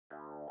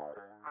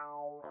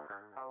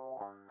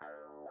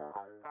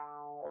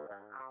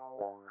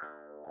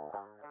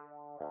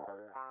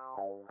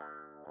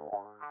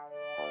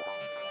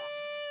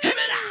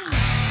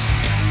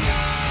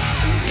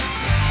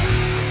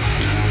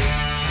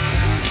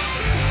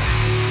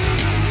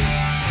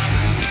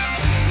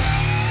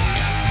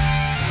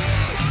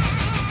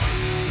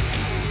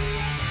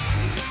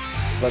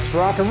Let's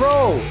rock and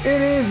roll.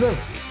 It is a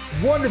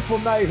wonderful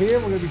night here.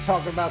 We're going to be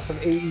talking about some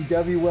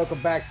AEW.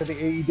 Welcome back to the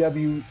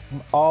AEW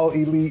All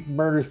Elite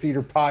Murder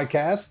Theater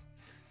podcast.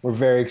 We're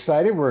very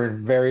excited. We're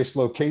in various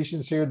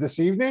locations here this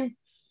evening,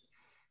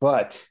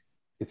 but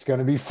it's going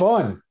to be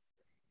fun.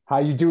 How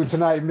you doing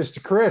tonight,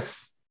 Mr.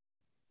 Chris?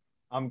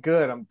 I'm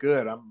good.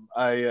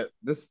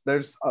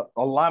 There's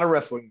a lot of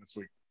wrestling this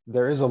week.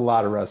 There is a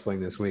lot of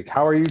wrestling this week.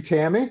 How are you,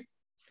 Tammy?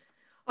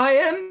 I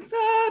am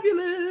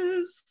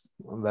fabulous.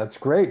 Well, that's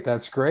great.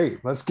 That's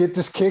great. Let's get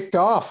this kicked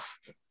off.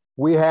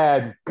 We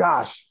had,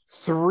 a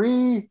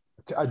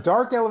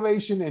dark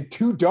elevation and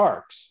two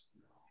darks.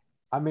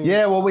 I mean,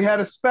 yeah, well, we had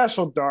a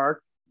special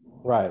dark,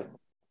 right?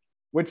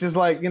 Which is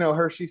like,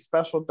 Hershey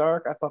special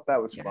dark. I thought that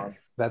was fun.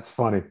 That's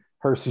funny.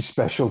 Hershey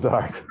special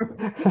dark.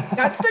 That's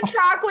the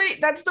chocolate.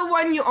 That's the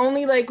one you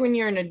only like when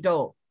you're an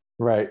adult.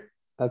 Right.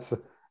 That's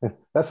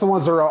the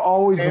ones that are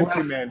always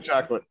Fancy man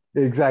chocolate.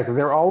 Exactly.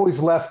 They're always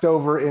left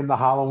over in the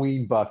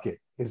Halloween bucket.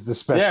 Is the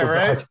special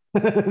dark.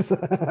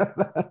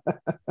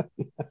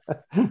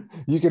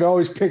 You can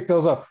always pick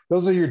those up.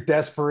 Those are your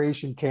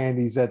desperation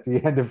candies at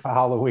the end of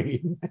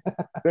Halloween.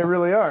 They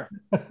really are.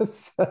 But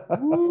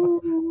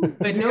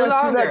Did no you guys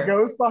longer. see that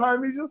ghost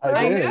behind me just now?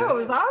 I know, it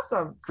was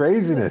awesome.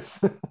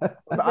 Craziness.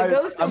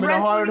 I'm in a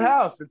haunted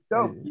house. It's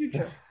dope.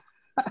 Future.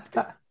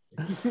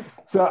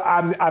 So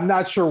I'm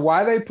not sure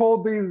why they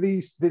pulled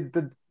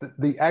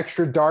the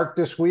extra dark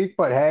this week,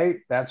 but hey,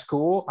 that's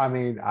cool. I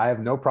mean, I have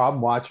no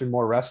problem watching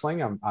more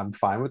wrestling. I'm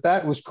fine with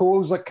that. It was cool. It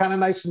was like kind of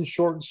nice and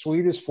short and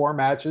sweet. It's 4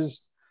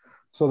 matches,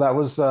 so that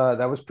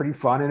was pretty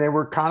fun. And they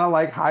were kind of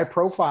like high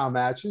profile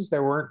matches. They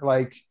weren't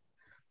like,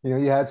 you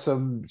had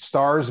some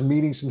stars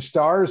meeting some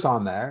stars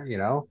on there,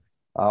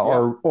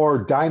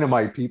 or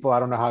dynamite people. I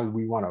don't know how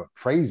we want to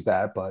phrase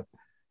that, but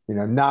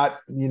not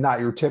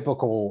your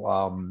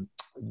typical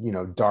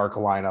dark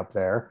lineup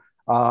there.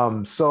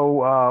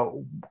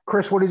 So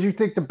Chris, what did you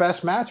think the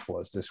best match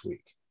was this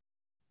week?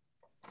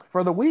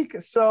 For the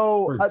week?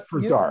 So for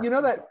dark. You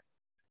know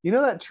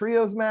that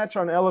trios match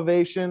on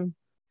Elevation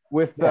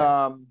with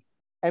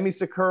Emi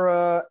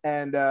Sakura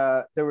and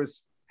there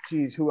was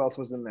who else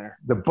was in there?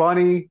 The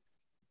Bunny.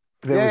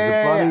 There was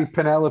the Bunny,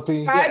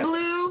 Penelope. Sky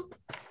Blue.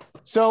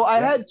 So I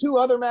had 2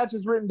 other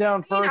matches written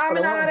down first, but I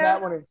went with Aminata.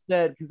 that one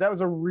instead because that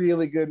was a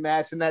really good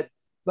match. And that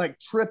like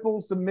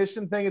triple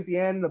submission thing at the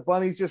end, the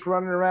Bunny's just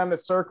running around in a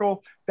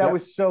circle. That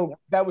was so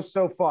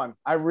fun.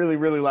 I really,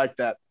 really liked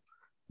that.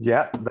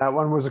 Yeah, that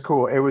one was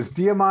cool. It was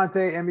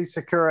Diamante, Emi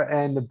Sakura,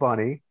 and the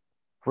Bunny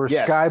for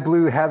Sky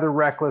Blue, Heather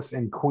Reckless,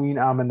 and Queen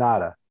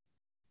Aminata.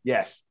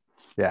 Yes.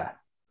 Yeah.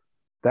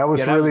 That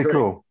was really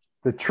cool.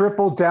 The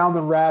triple down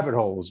the rabbit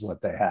hole was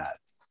what they had.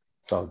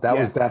 So that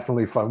was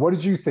definitely fun. What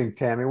did you think,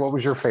 Tammy? What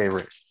was your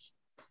favorite?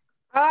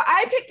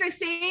 I picked the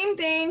same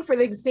thing for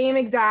the same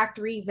exact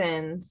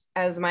reasons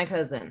as my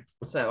cousin.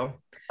 So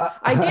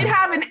I did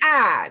have an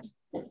ad.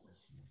 All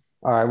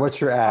right. What's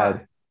your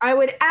ad? I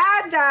would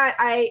add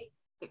that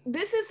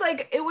this is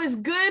like, it was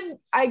good.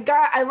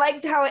 I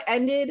liked how it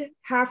ended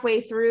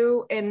halfway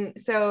through. And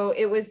so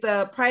it was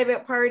the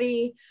private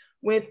party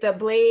with the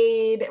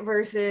Blade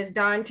versus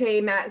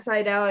Dante, Matt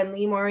Sydal, and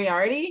Lee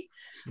Moriarty.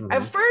 Mm-hmm.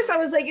 At first, I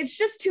was like, it's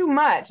just too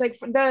much. Like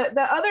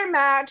the other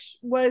match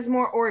was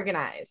more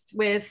organized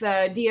with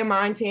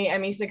Diamante,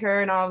 Emi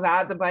Sakura, and all of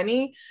that, the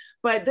Bunny.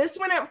 But this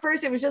one, at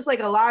first, it was just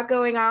like a lot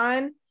going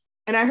on.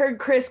 And I heard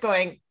Chris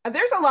going,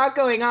 there's a lot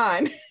going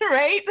on,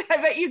 right? I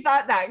bet you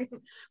thought that.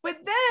 But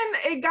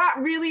then it got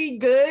really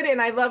good,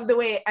 and I loved the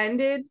way it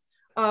ended.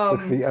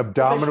 With the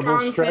abdominal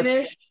stretch.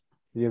 Finish.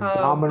 The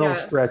abdominal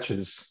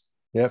stretches.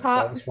 Yep.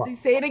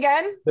 Say it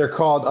again. They're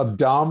called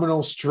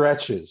abdominal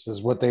stretches,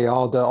 is what they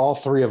all did. All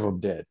 3 of them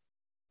did.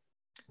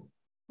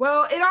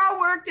 Well, it all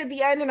worked at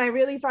the end, and I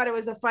really thought it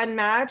was a fun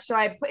match. So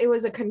it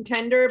was a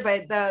contender,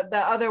 but the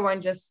other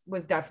one just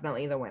was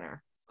definitely the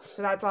winner.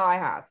 So that's all I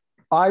have.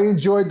 I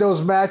enjoyed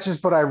those matches,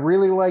 but I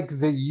really like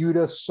the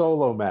Yuta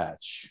solo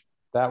match.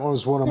 That one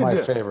was one of my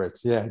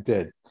favorites. Yeah, it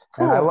did.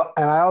 Cool.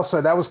 And I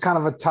also, that was kind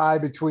of a tie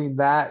between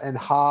that and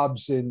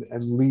Hobbs and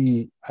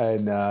Lee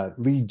and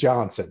Lee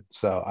Johnson.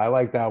 So I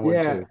like that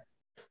one too.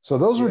 So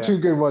those were 2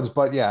 good ones.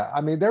 But yeah, I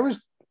mean,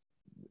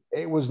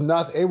 it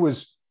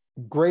was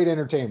great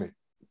entertainment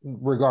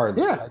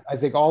regardless. Yeah. I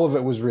think all of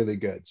it was really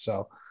good.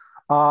 So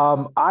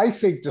I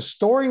think the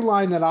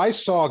storyline that I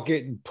saw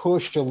getting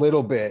pushed a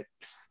little bit,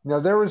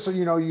 there was,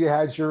 you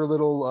had your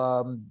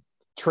little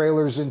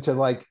trailers into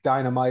like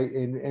Dynamite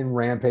and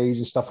Rampage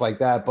and stuff like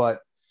that. But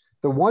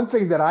the one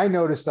thing that I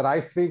noticed that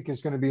I think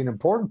is going to be an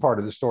important part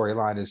of the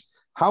storyline is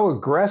how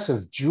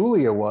aggressive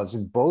Julia was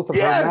in both of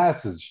her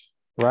matches,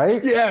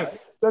 right?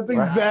 Yes, that's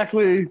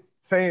exactly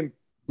same.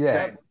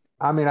 Yeah. Same.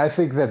 I mean, I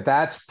think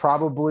that's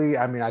probably,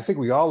 I think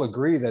we all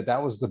agree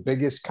that was the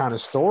biggest kind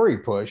of story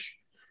push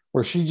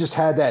where she just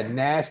had that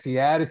nasty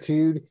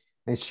attitude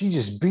and she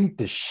just beat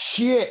the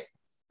shit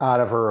out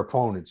of her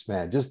opponents,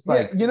 man. Just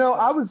like,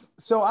 I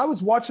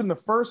was watching the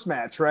first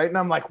match, right? And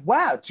I'm like,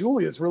 wow,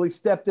 Julia's really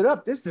stepped it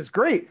up. This is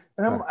great.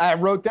 And I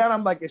wrote down,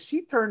 I'm like, is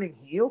she turning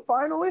heel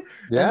finally?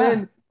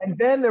 Yeah. And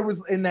then there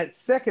was in that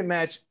second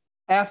match,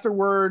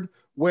 afterward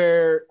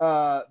where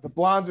the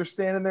blondes are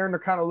standing there and they're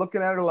kind of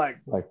looking at her like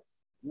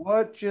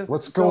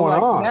what's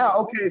going on now?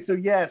 Okay, so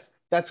yes,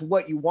 that's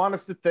what you want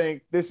us to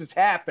think. This is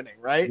happening,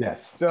 right?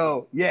 Yes.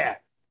 So yeah,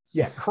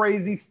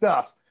 crazy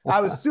stuff. I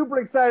was super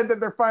excited that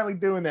they're finally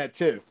doing that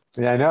too.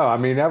 Yeah, I know. I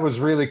mean, that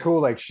was really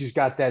cool. Like, she's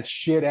got that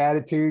shit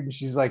attitude and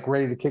she's like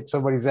ready to kick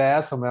somebody's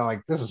ass. I'm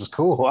like, this is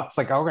cool. I was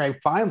like, okay,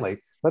 finally,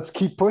 let's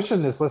keep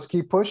pushing this. It's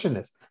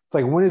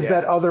like, when is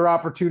that other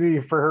opportunity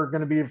for her going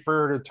to be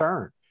for her to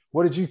turn?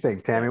 What did you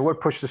think, Tammy? Yes. What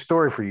pushed the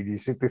story for you? Do you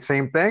think the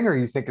same thing or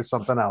you think it's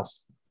something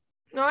else?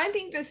 No, I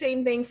think the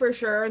same thing for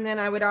sure. And then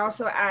I would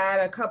also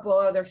add a couple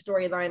other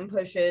storyline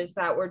pushes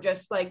that were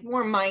just like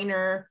more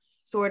minor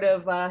sort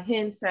of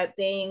hints at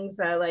things.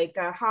 Like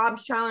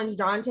Hobbs challenged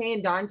Dante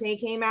and Dante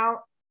came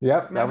out.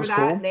 Yep, remember that was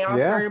cool. And they all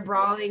started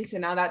brawling. So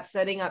now that's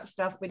setting up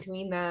stuff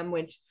between them,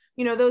 which,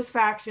 you know, those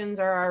factions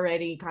are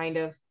already kind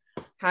of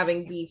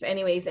having beef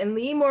anyways. And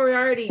Lee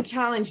Moriarty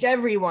challenged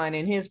everyone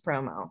in his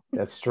promo.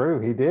 That's true.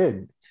 He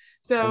did.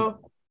 So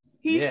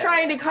he's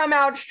trying to come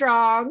out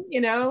strong,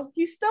 you know.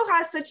 He still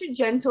has such a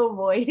gentle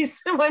voice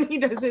when he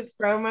does his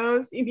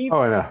promos.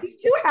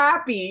 He's too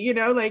happy, you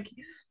know, like,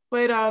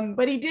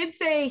 but he did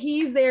say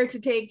he's there to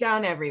take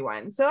down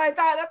everyone. So I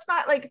thought that's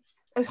not like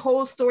a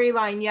whole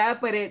storyline yet,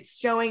 but it's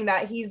showing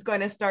that he's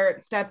going to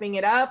start stepping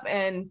it up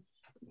and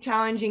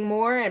challenging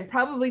more and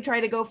probably try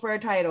to go for a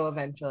title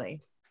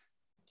eventually.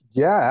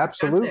 Yeah,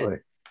 absolutely.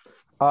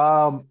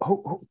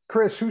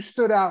 Chris, who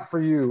stood out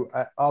for you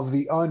of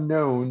the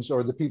unknowns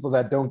or the people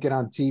that don't get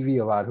on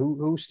TV a lot?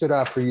 Who stood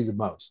out for you the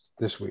most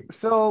this week?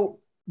 So,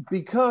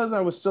 because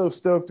I was so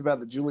stoked about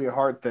the Julia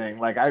Hart thing,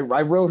 like I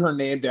wrote her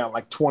name down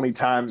like 20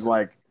 times,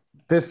 like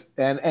this.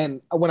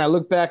 And when I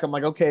look back, I'm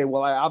like, okay,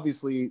 well, I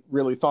obviously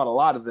really thought a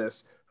lot of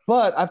this,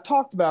 but I've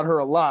talked about her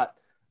a lot.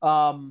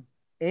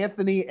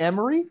 Anthony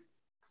Emery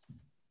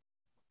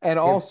and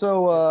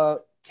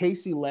also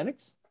Casey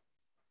Lennox.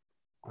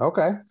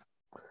 Okay.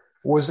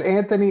 Was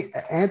Anthony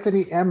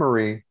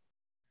Emery,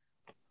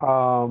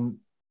 who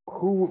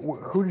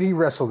did he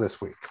wrestle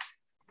this week?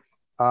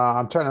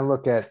 I'm trying to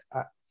look at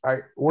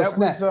was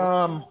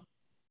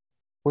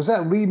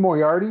that Lee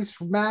Moriarty's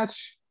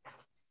match?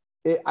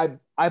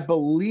 I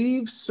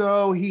believe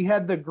so. He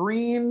had the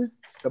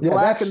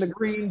black and the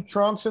green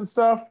trunks and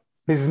stuff.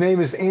 His name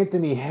is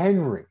Anthony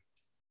Henry.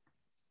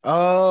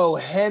 Oh,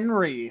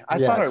 Henry. I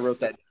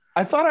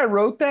thought I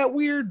wrote that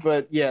weird,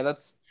 but yeah,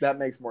 that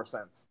makes more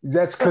sense.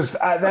 That's because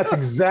that's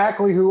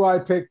exactly who I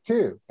picked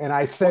too, and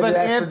I said that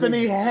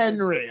Anthony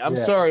Henry. I'm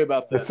sorry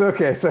about that. It's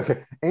okay.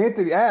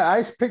 Anthony,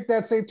 I picked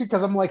that same too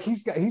because I'm like he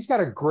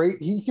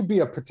could be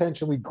a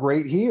potentially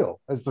great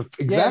heel. That's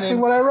exactly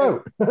what I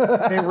wrote.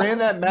 They ran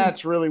that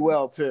match really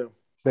well too.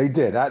 They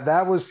did.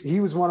 He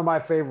was one of my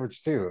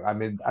favorites too. I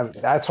mean,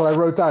 that's what I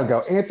wrote down.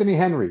 Go Anthony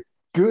Henry,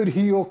 good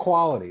heel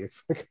quality.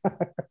 It's like.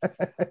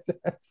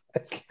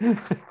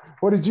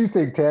 What did you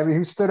think, Tammy?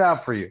 Who stood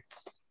out for you?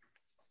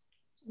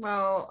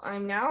 Well,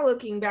 I'm now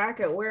looking back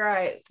at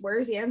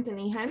where's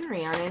Anthony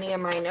Henry on any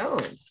of my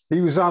notes? He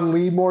was on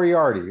Lee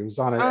Moriarty. He was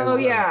on it. Oh,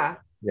 yeah.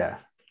 Yeah.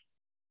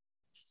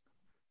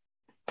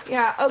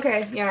 Yeah,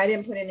 okay. Yeah, I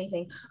didn't put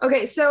anything.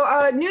 Okay,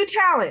 so new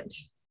talent.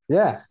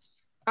 Yeah.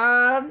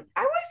 I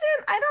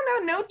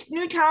don't know. No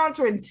new talents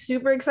were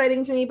super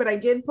exciting to me, but I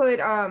did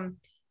put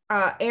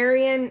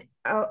Arian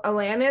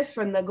Alanis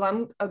from the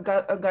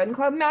Gun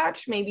Club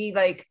match. Maybe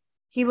like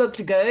he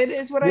looked good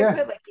is what I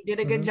put. Like he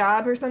did a good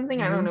job or something.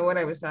 Mm-hmm. I don't know what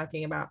I was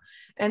talking about.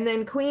 And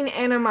then Queen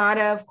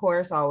Animata, of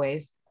course,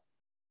 always.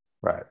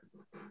 Right.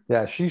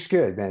 Yeah, she's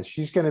good, man.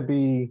 She's going to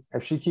be,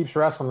 if she keeps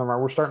wrestling,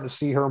 we're starting to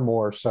see her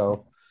more.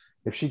 So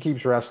if she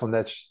keeps wrestling,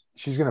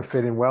 she's going to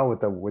fit in well with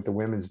the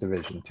women's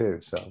division too.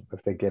 So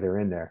if they get her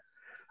in there.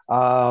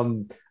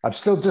 I'm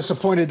still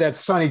disappointed that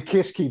Sunny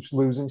Kiss keeps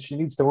losing. She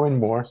needs to win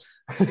more.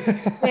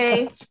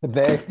 Hey.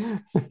 they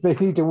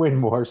need to win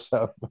more,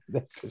 so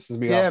that pisses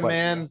me off. Yeah,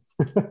 man.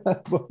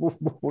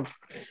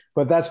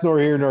 But that's nor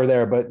here nor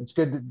there. But it's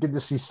good to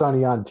see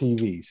Sunny on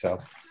TV. So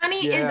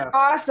Sunny is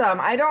awesome.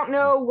 I don't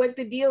know what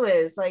the deal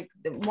is. Like,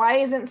 why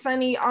isn't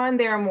Sunny on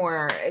there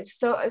more?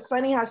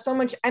 Sunny has so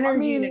much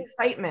energy and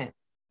excitement.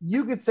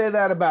 You could say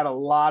that about a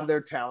lot of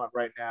their talent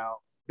right now.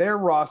 Their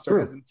roster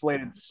has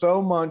inflated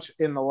so much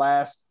in the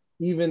last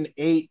even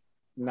 8-9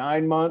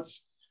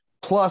 months.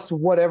 Plus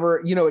whatever,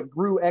 it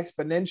grew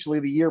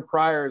exponentially the year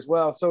prior as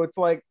well. So it's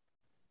like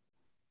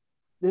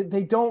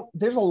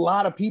there's a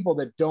lot of people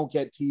that don't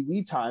get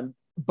TV time,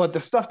 but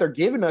the stuff they're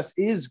giving us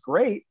is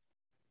great.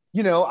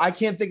 I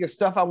can't think of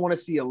stuff I want to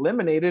see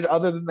eliminated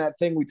other than that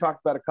thing we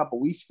talked about a couple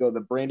weeks ago, the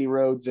Brandy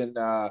Rhodes and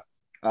the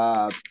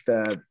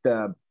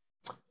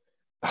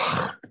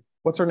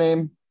what's her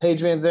name? Paige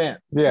Van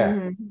Zandt. Yeah.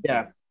 Mm-hmm.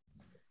 Yeah.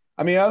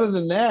 I mean, other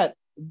than that,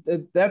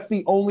 that's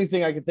the only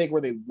thing I can think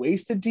where they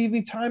wasted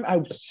TV time.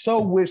 I so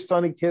wish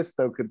Sunny Kiss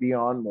though could be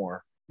on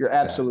more. You're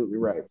absolutely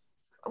right.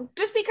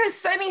 Just because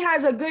Sunny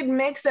has a good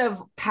mix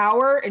of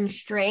power and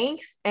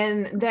strength,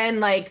 and then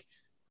like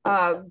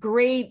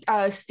great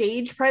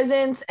stage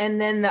presence, and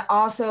then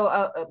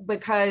also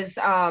because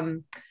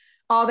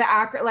all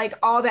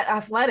that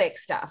athletic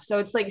stuff. So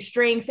it's like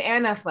strength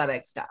and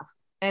athletic stuff,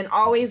 and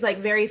always like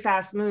very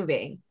fast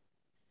moving.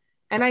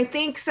 And I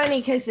think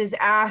Sunny Kiss's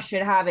ass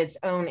should have its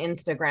own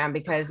Instagram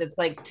because it's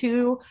like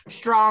two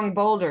strong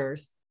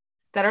boulders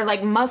that are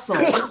like muscle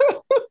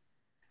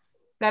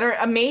that are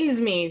amaze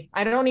me.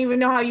 I don't even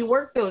know how you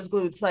work those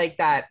glutes like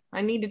that. I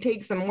need to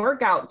take some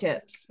workout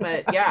tips,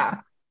 but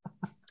yeah.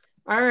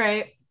 All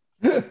right.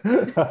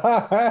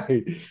 All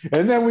right.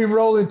 And then we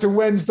roll into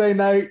Wednesday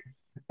night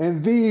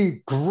and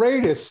the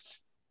greatest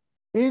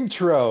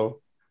intro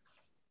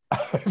I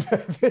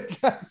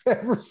think I've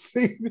ever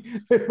seen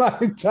in my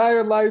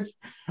entire life.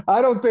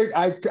 I don't think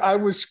I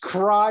was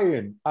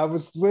crying. I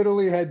was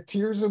literally had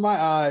tears in my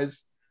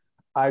eyes.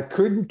 I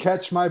couldn't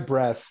catch my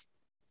breath.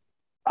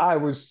 I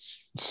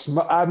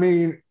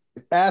mean,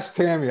 ask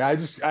Tammy.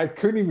 I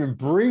couldn't even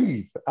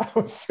breathe. I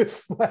was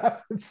just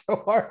laughing so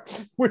hard.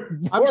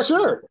 I'm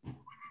sure.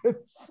 You're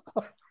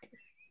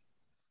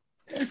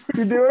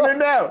doing it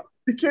now.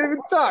 You can't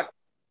even talk.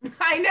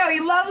 I know,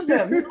 he loves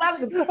him. He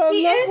loves him.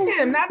 He is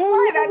him. That's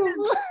why.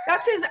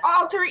 That's his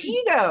alter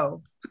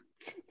ego.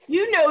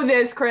 You know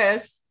this,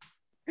 Chris.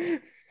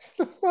 It's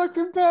the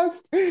fucking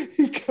best.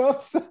 He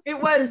comes.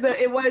 It was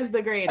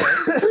the greatest.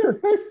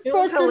 It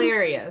was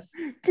hilarious.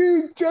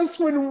 Dude, just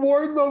when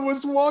Wardlow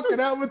was walking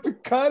out with the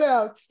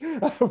cutouts,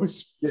 I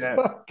was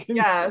fucking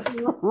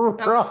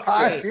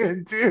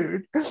crying,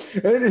 dude.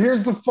 And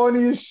here's the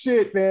funniest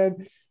shit,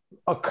 man.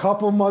 A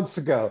couple months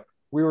ago,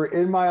 we were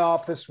in my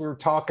office. We were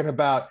talking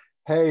about,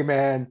 hey,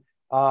 man,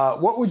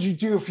 what would you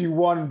do if you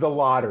won the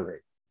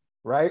lottery,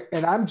 right?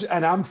 And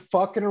I'm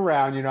fucking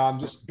around. You know, I'm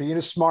just being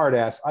a smart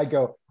ass. I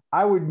go,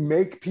 I would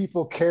make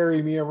people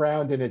carry me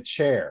around in a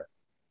chair.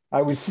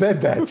 I said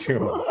that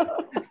to him.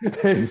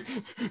 And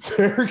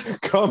there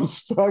comes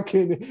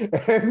fucking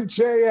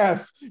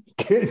MJF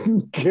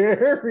getting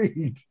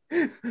carried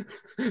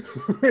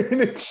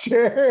in a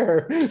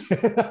chair.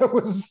 And I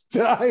was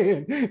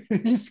dying.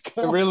 He's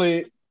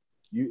really,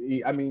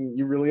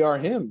 you really are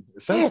him,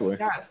 essentially.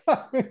 Yes.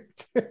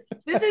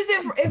 This is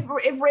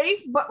if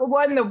Rafe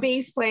won the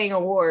bass playing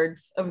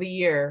awards of the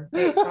year.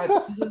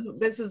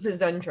 This is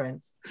his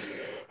entrance.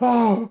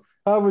 Oh,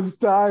 I was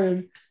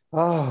dying.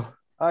 Oh,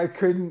 I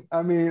couldn't.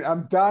 I mean,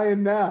 I'm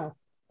dying now.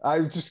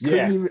 I just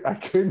couldn't even. I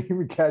couldn't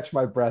even catch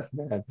my breath,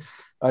 man.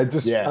 I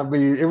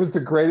mean, it was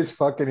the greatest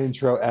fucking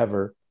intro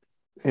ever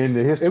in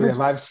the history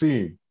I've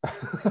seen.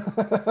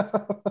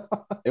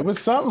 It was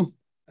something.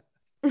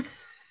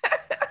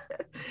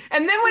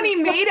 And then when he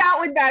made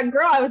out with that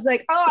girl, I was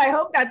like, oh, I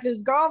hope that's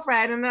his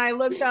girlfriend. And then I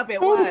looked up, it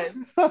was.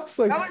 I was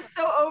like, that was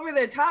so over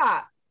the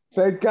top.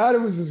 Thank God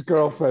it was his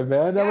girlfriend,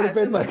 man. That would have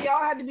been like, we all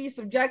had to be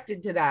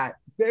subjected to that.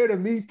 They would have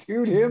Me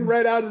Too'd him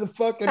right out of the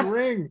fucking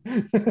ring.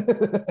 I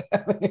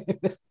mean,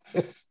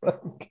 it's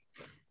like,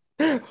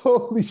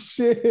 holy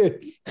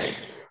shit.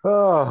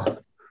 Oh,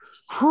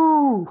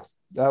 whew.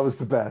 That was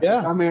the best.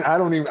 Yeah. I mean,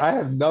 I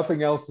have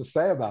nothing else to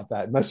say about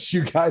that unless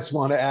you guys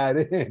want to add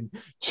in.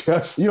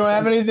 You don't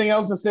have anything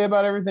else to say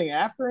about everything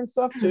after and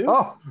stuff too?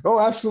 Oh,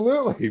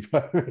 absolutely.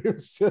 But it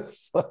was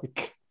just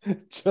like,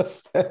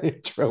 that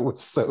intro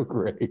was so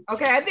great.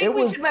 Okay, I think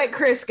we should let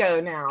Chris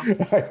go now.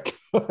 I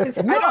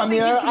don't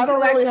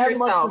really have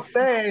much to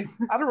say.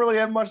 I don't really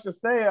have much to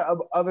say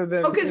other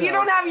than because you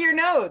don't have your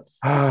notes.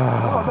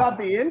 About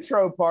the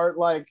intro part,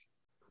 like,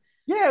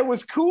 yeah, it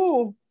was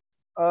cool.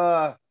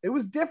 It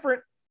was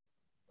different.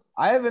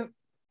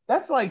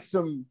 That's like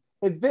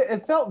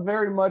it felt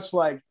very much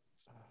like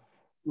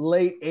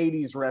late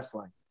 80s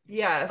wrestling.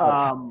 Yes.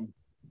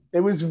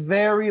 It was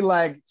very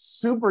like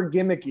super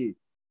gimmicky,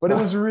 but it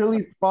was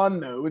really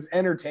fun though. It was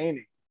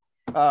entertaining.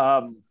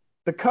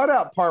 The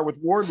cutout part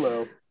with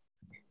Wardlow.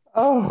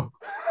 Oh,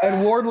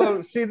 and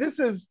Wardlow. See, this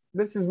is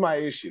my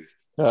issue.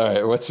 All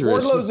right, what's your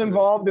issue? Wardlow's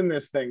involved in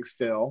this thing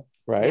still,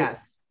 right? Yes.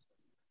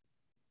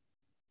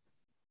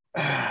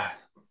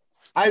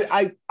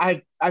 I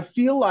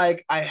feel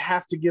like I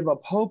have to give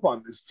up hope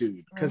on this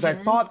dude because I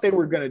thought they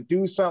were going to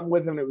do something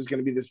with him. It was going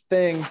to be this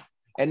thing.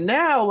 And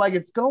now like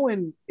it's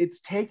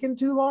taken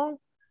too long.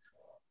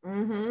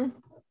 Mm-hmm.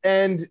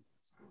 And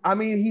I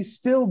mean, he's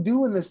still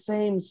doing the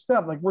same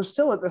stuff. Like we're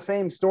still at the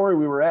same story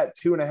we were at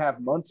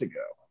 2.5 months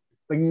ago.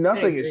 Like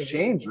nothing has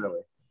changed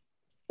really.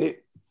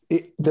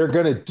 They're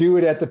going to do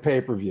it at the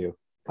pay-per-view.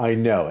 I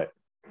know it.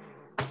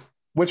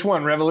 Which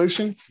one?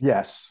 Revolution?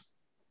 Yes.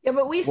 Yeah,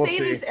 but we'll see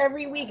this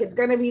every week. It's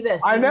going to be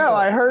this. I know.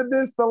 I heard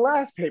this the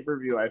last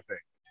pay-per-view, I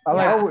think.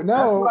 Are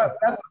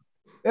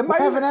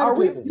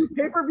we 2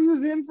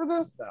 pay-per-views in for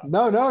this?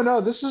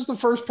 No. This is the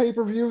first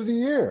pay-per-view of the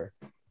year.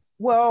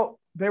 Well,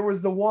 there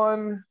was the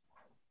one.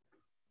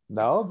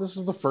 No, this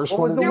is the first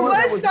one. There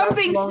was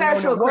something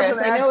special, Chris.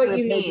 I know what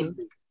you mean.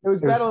 It was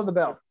Battle of the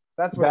Belt.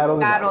 That's what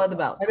Battle of the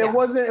Belt. And it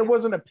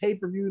wasn't a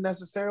pay-per-view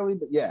necessarily,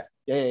 but yeah.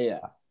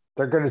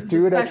 They're going to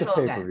do it at the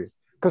pay-per-view.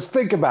 Because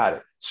think about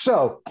it.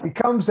 So he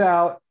comes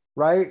out,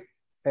 right?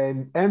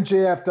 And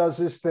MJF does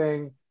this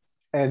thing.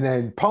 And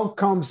then Punk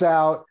comes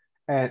out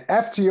and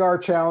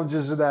FTR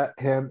challenges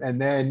him. And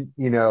then,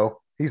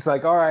 He's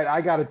like, all right,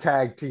 I got a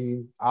tag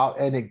team.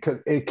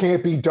 It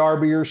can't be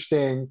Darby or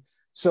Sting.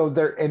 So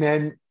there, and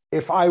then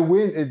if I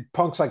win,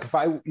 Punk's like,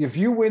 if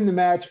you win the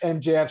match,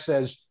 MJF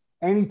says,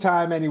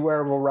 anytime,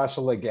 anywhere, we'll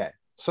wrestle again.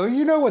 So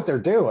you know what they're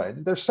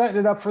doing. They're setting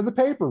it up for the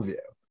pay-per-view.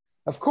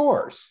 Of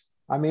course.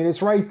 I mean,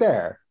 it's right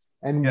there.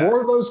 And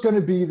Wardlow's going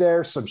to be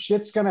there. Some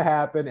shit's going to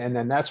happen. And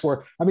then that's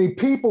where, I mean,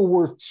 people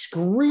were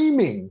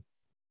screaming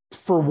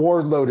for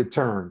Wardlow to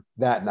turn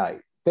that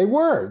night. They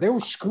were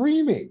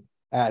screaming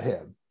at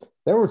him.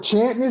 They were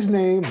chanting his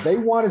name. They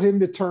wanted him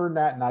to turn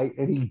that night,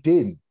 and he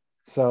didn't.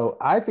 So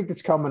I think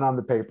it's coming on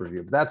the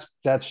pay-per-view. That's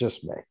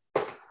just me.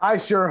 I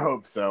sure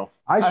hope so.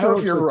 I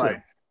hope you're right.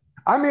 Too.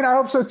 I mean, I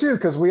hope so too,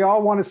 because we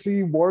all want to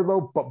see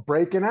Wardlow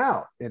breaking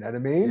out. You know what I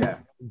mean? Yeah.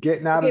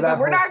 Getting out of that. But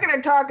we're not going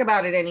to talk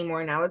about it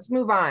anymore now. Let's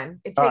move on.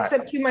 It takes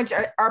up too much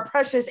our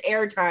precious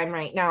airtime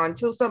right now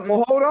until something.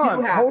 Well, hold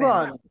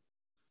on.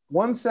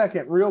 1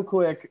 second, real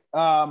quick.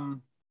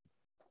 Can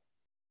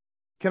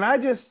I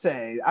just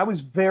say, I was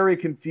very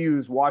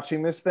confused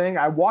watching this thing.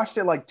 I watched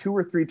it like 2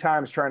 or 3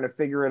 times trying to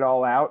figure it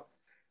all out.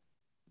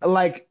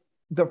 Like,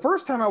 the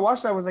first time I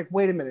watched it, I was like,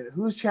 wait a minute,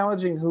 who's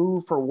challenging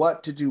who for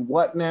what to do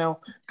what now?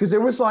 Because there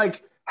was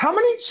like, how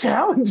many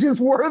challenges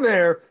were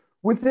there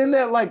within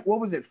that, like, what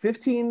was it,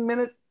 15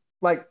 minute?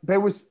 Like, there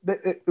was,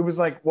 it was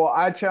like, well,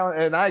 I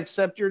challenge, and I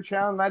accept your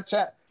challenge,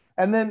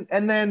 and then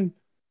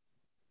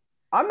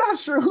I'm not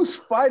sure who's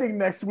fighting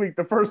next week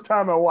the first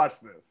time I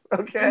watched this,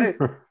 okay?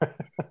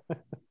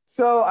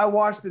 So I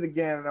watched it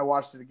again, and I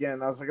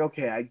was like,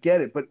 okay, I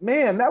get it. But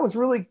man, that was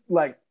really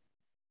like,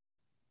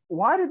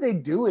 why did they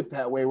do it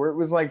that way? Where it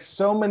was like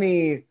so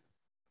many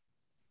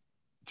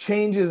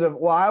changes of,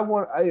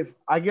 well, if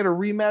I get a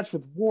rematch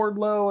with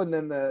Wardlow, and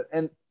then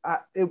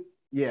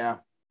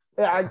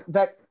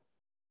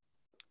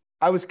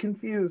I was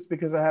confused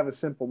because I have a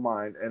simple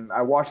mind, and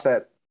I watched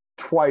that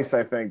twice,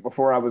 I think,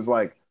 before I was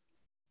like,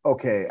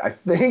 okay, I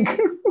think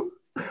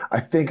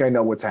I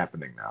know what's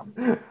happening now.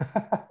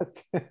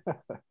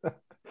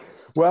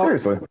 Well,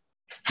 seriously.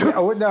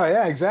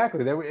 Yeah,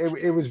 exactly.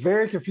 It was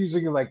very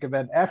confusing. Like, and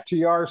then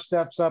FTR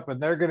steps up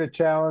and they're going to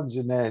challenge,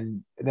 and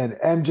then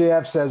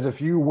MJF says, "If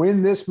you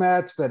win this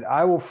match, then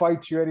I will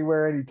fight you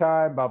anywhere,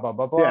 anytime." Blah blah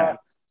blah blah. Yeah.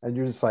 And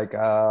you're just like,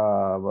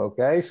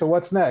 okay. So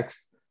what's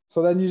next?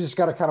 So then you just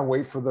got to kind of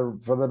wait for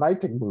the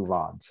night to move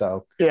on.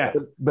 So yeah.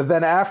 But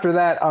then after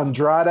that,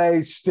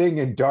 Andrade, Sting,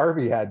 and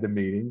Darby had the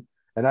meeting,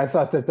 and I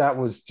thought that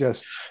was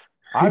just.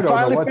 He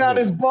finally found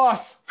his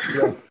boss.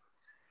 Yeah.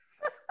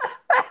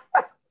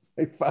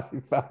 He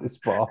finally found his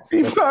boss.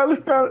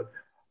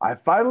 I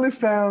finally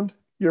found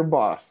your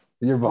boss.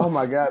 Your boss. Oh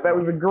my God, that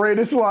was the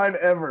greatest line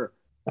ever.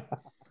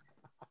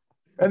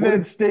 And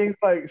then Sting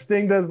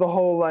does the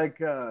whole like,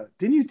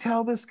 didn't you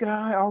tell this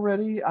guy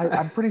already?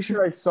 I'm pretty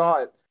sure I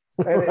saw it.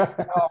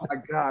 Oh my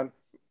God.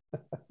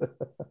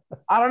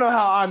 I don't know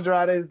how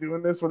Andrade is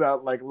doing this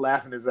without like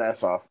laughing his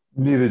ass off.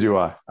 Neither do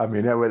I. I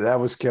mean, that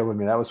was killing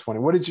me. That was funny.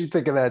 What did you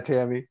think of that,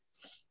 Tammy?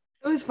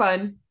 It was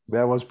fun.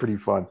 That was pretty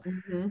fun.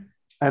 Mm-hmm.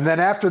 And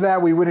then after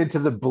that, we went into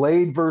the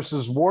Blade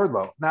versus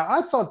Wardlow. Now,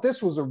 I thought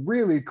this was a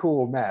really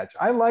cool match.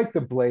 I like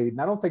the Blade,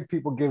 and I don't think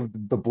people give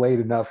the Blade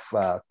enough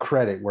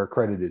credit where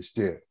credit is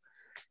due.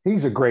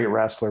 He's a great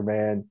wrestler,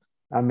 man.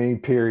 I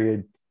mean,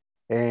 period.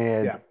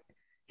 And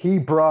he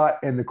brought,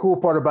 and the cool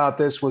part about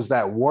this was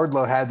that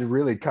Wardlow had to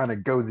really kind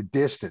of go the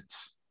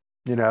distance,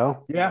 you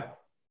know? Yeah.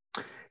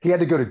 He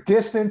had to go to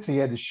distance. He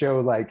had to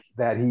show like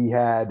that he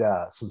had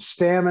some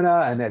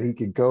stamina and that he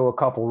could go a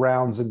couple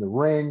rounds in the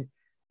ring,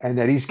 and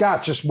that he's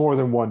got just more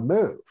than one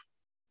move.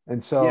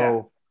 And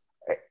so,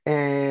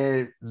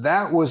 and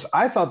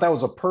I thought that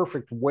was a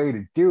perfect way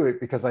to do it,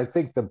 because I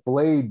think the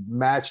Blade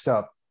matched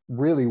up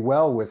really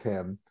well with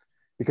him,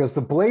 because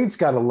the Blade's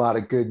got a lot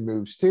of good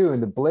moves too.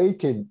 And the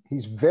Blade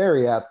he's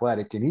very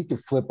athletic, and he can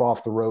flip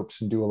off the ropes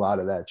and do a lot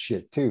of that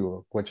shit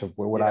too, which of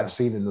what I've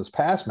seen in those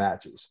past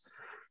matches.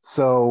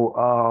 So,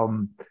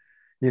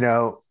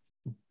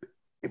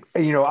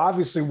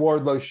 obviously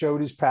Wardlow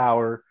showed his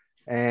power,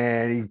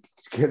 and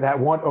that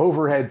one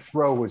overhead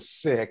throw was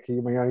sick. He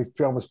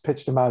almost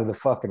pitched him out of the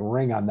fucking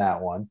ring on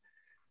that one.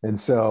 And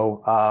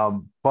so,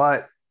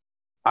 but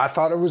I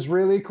thought it was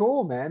really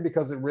cool, man,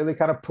 because it really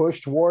kind of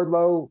pushed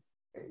Wardlow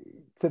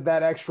to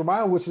that extra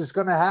mile, which is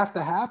going to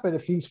happen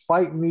if he's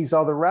fighting these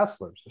other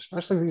wrestlers,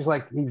 especially if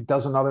he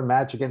does another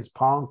match against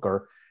Punk,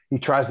 or he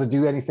tries to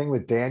do anything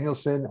with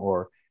Danielson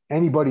or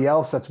anybody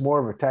else that's more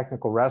of a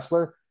technical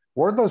wrestler.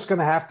 Wardlow's going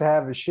to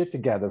have his shit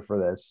together for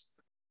this,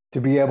 to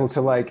be able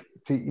to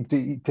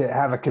to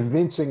have a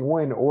convincing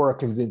win or a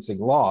convincing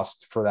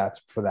loss for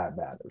that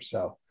matter.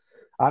 So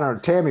I don't know,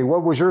 Tammy,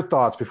 what was your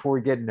thoughts before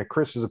we get into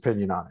Chris's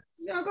opinion on it?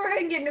 No, go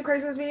ahead and get into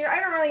Chris's opinion. I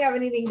don't really have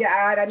anything to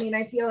add. I mean,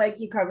 I feel like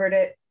you covered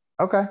it.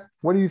 Okay.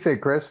 What do you think,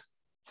 Chris?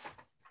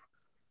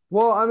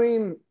 Well, I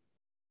mean,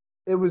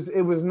 it was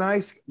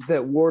nice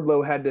that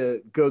Wardlow had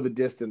to go the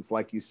distance,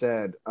 like you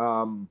said.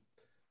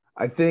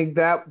 I think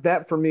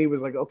that for me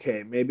was like,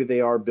 okay, maybe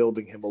they are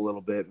building him a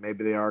little bit.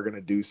 Maybe they are going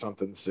to do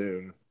something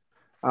soon.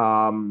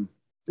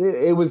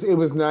 it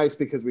was nice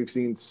because we've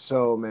seen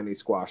so many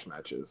squash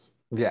matches.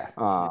 Yeah.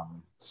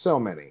 So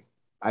many.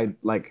 I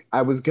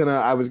was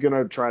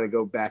gonna try to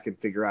go back and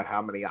figure out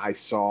how many I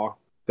saw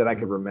that I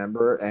could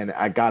remember, and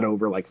I got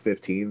over like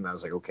 15, and I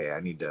was like, okay, I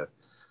need to.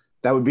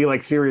 That would be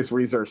like serious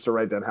research to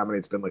write down how many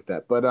it's been like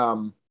that. But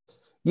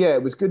yeah,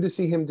 it was good to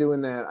see him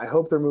doing that. I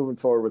hope they're moving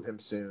forward with him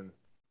soon.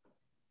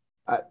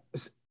 I,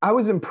 I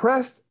was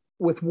impressed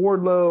with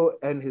Wardlow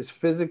and his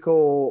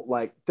physical,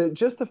 like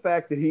just the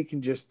fact that he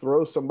can just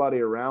throw somebody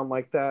around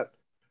like that.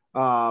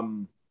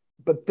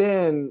 But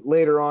then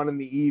later on in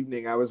the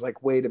evening, I was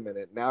like, wait a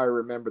minute. Now I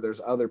remember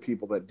there's other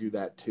people that do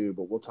that too,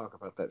 but we'll talk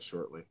about that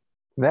shortly.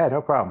 Yeah,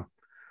 no problem.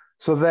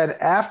 So then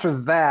after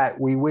that,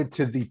 we went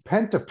to the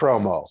Penta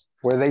promo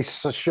where they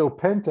show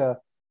Penta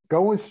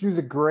going through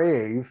the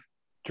grave,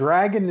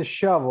 dragging the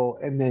shovel,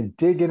 and then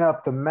digging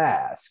up the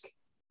mask.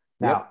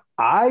 Now,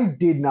 I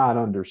did not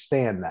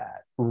understand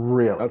that,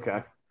 really.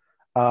 Okay.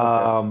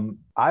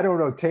 I don't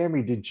know,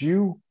 Tammy, did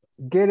you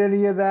get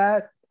any of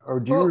that? Or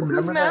do you remember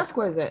whose mask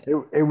was it?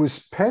 It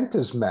was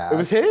Penta's mask. It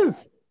was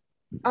his.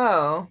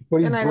 Oh,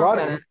 but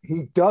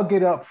he dug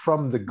it up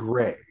from the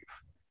grave.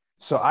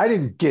 So I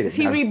didn't get it. Is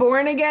he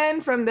reborn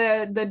again from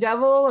the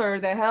devil or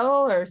the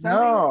hell or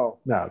something?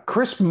 No.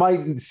 Chris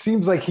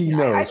seems like he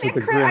knows with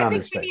the grin on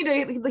his face. I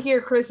think we need to hear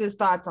Chris's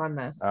thoughts on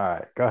this. All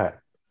right, go ahead.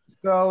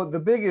 So the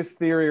biggest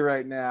theory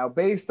right now,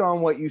 based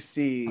on what you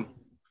see,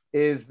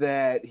 is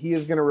that he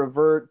is going to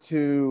revert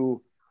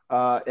to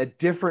a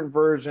different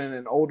version,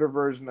 an older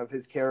version of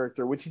his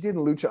character, which he did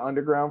in Lucha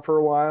Underground for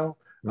a while.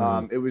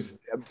 It was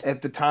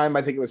at the time,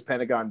 I think it was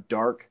Pentagon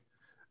Dark.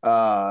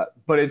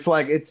 But it's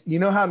like, you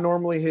know how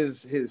normally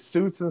his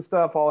suits and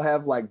stuff all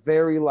have like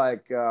very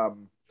like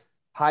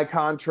high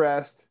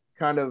contrast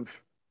kind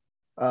of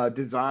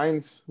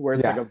designs where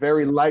it's like a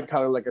very light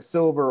color, like a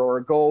silver or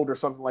a gold or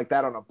something like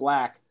that on a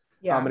black.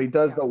 And he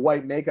does the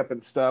white makeup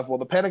and stuff. Well,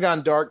 the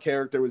Pentagon Dark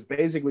character was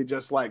basically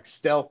just like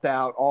stealthed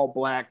out, all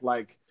black,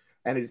 like,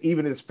 and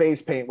even his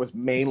face paint was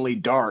mainly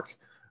dark.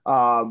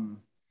 And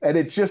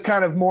it's just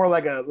kind of more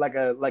like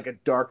a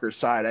darker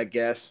side, I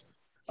guess.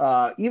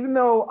 Even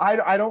though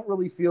I don't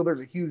really feel there's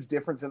a huge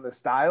difference in the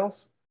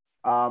styles.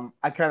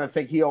 I kind of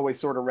think he always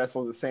sort of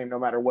wrestles the same no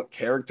matter what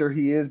character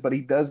he is, but he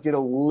does get a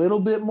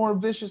little bit more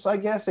vicious, I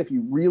guess, if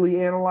you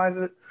really analyze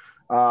it.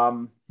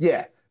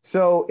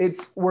 So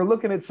we're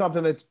looking at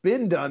something that's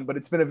been done, but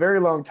it's been a very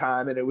long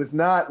time, and it was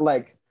not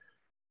like,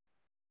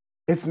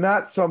 it's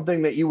not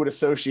something that you would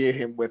associate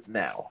him with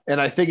now.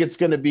 And I think it's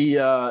going to be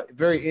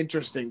very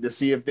interesting to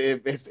see if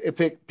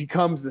it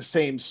becomes the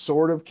same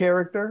sort of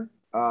character.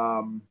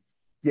 Now,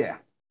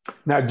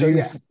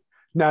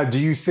 do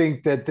you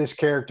think that this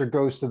character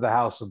goes to the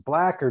House of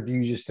Black, or do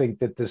you just think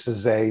that this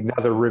is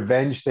another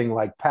revenge thing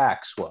like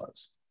PAX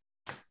was?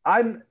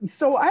 I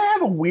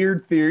have a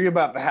weird theory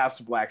about the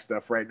House of Black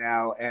stuff right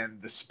now and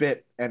the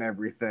spit and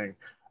everything.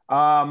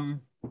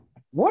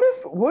 What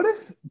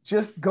if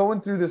just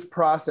going through this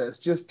process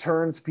just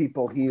turns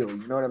people heel?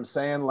 You know what I'm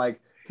saying?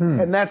 Like,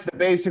 and that's the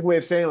basic way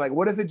of saying, like,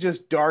 what if it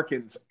just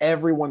darkens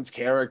everyone's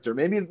character?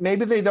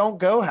 Maybe they don't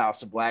go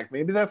House of Black.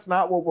 Maybe that's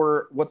not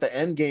what the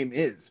end game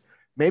is.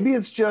 Maybe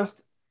he's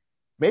just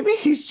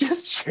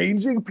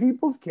changing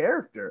people's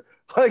character.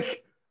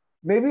 Like,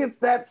 maybe it's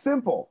that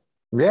simple.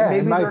 Yeah,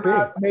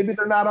 maybe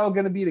they're not all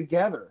going to be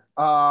together.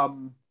 I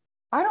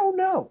don't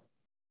know.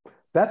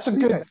 That's a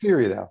good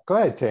theory, though. Go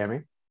ahead,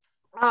 Tammy.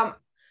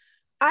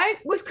 I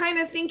was kind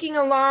of thinking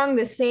along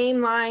the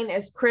same line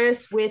as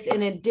Chris with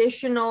an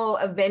additional,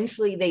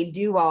 eventually they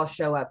do all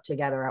show up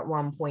together at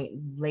one point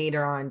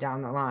later on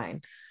down the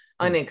line,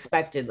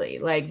 unexpectedly.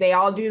 Like they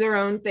all do their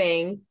own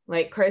thing.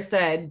 Like Chris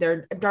said,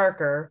 they're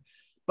darker,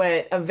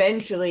 but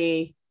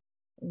eventually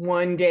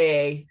one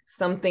day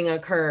something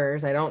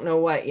occurs, I don't know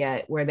what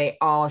yet, where they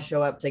all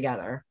show up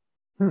together.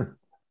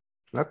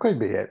 That could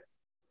be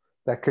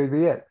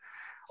it.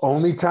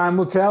 Only time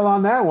will tell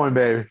on that one,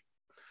 baby.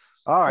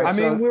 All right. I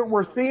mean,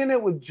 we're seeing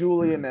it with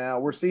Julia now.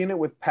 We're seeing it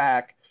with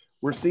Pac.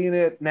 We're seeing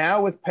it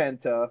now with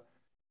Penta.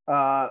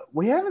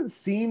 We haven't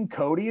seen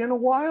Cody in a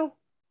while,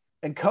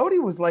 and Cody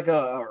was like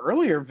a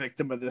earlier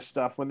victim of this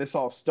stuff when this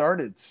all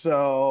started.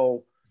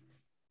 So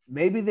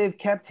maybe they've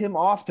kept him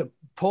off to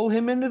pull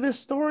him into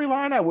this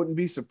storyline. I wouldn't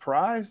be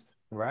surprised.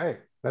 Right.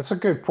 That's a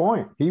good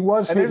point. He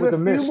was hit with a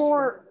mist.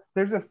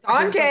 There's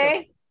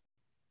Dante.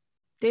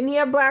 Didn't he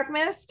have Black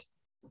Mist?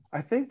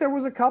 I think there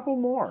was a couple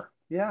more.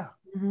 Yeah.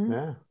 Mm-hmm.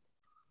 Yeah.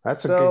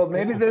 That's so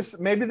maybe this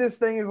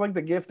thing is like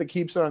the gift that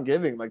keeps on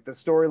giving, like the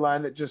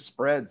storyline that just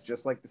spreads,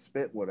 just like the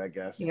spit would, I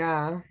guess.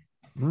 Yeah.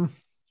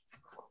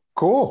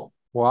 Cool.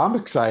 Well, I'm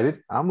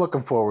excited. I'm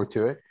looking forward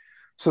to it.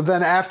 So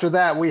then after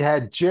that, we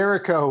had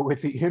Jericho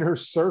with the Inner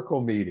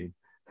Circle meeting.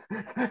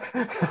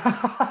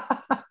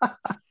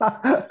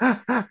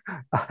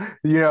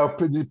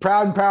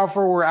 Proud and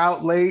Powerful were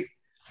out late,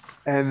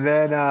 and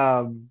then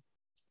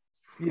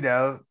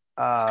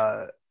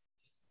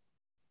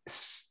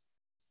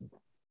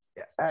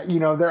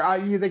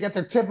they get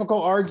their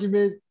typical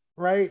argument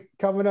right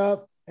coming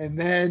up, and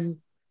then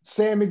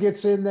Sammy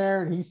gets in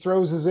there and he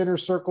throws his Inner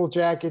Circle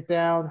jacket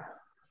down,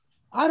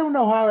 I don't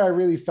know how I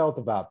really felt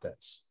about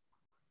this.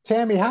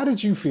 Tammy, how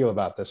did you feel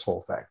about this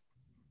whole thing?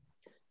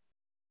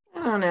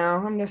 I don't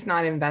know. I'm just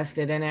not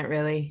invested in it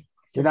really,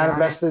 to You're be not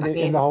honest. invested I in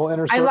the mean, whole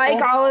inner I like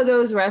circle? all of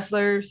those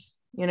wrestlers,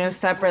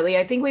 separately.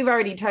 I think we've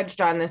already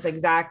touched on this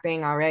exact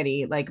thing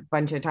already, like a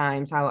bunch of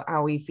times,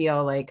 how we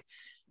feel like,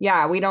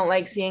 yeah, we don't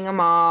like seeing them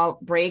all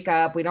break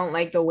up. We don't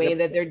like the way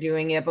that they're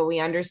doing it, but we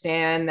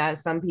understand that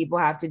some people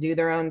have to do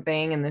their own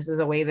thing, and this is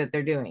a way that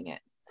they're doing it.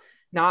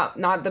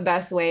 Not the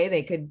best way.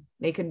 They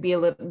could be a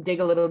little dig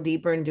a little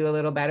deeper and do a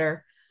little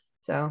better.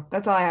 So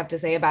that's all I have to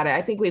say about it.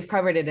 I think we've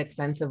covered it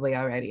extensively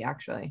already,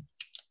 actually.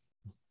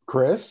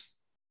 Chris?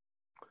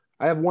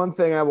 I have one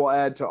thing I will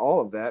add to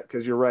all of that,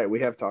 because you're right,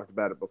 we have talked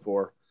about it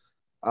before.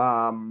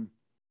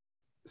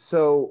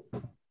 So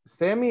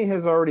Sammy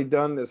has already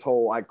done this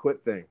whole I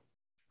quit thing.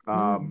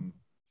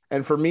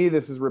 And for me,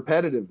 this is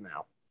repetitive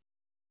now.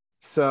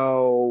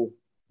 So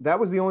that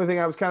was the only thing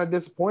I was kind of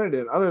disappointed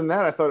in. Other than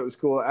that, I thought it was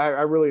cool.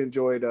 I really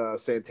enjoyed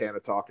Santana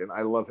talking.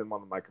 I love him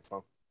on the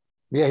microphone.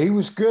 Yeah, he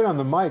was good on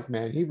the mic,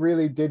 man. He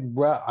really did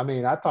well. I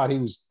mean, I thought he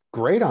was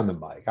great on the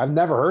mic. I've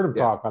never heard him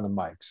talk on the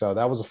mic. So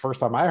that was the first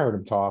time I heard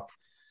him talk.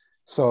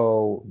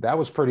 So that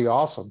was pretty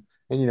awesome.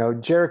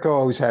 And, Jericho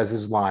always has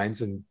his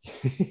lines, and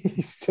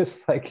he's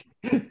just like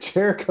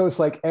Jericho's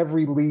like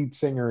every lead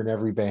singer in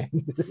every band.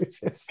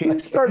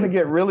 He's starting to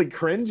get really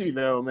cringy,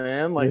 though,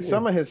 man. Like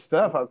some of his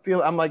stuff,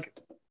 I'm like,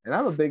 and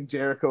I'm a big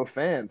Jericho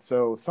fan.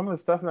 So some of the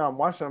stuff now I'm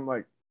watching, I'm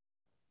like,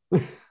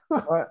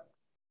 what?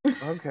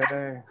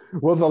 Okay.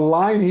 Well, the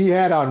line he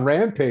had on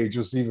Rampage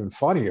was even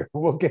funnier.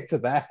 We'll get to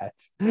that.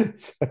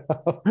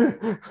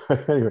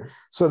 Anyway,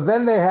 so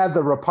then they had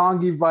the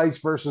Roppongi Vice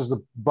versus the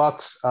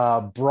Bucks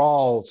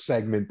brawl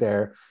segment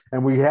there,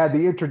 and we had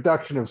the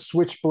introduction of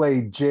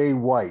Switchblade Jay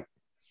White.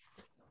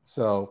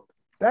 So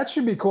that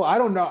should be cool. I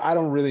don't know. I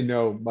don't really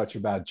know much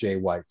about Jay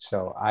White,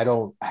 so I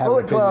don't have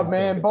Bullet Club,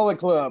 man. Bullet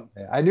Club.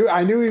 Yeah, I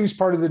knew he was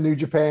part of the New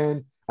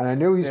Japan, and I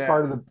knew he's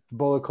part of the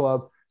Bullet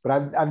Club,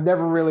 but I've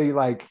never really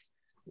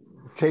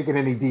taken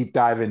any deep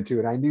dive into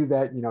it. I knew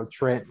that,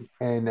 Trent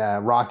and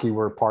Rocky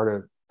were part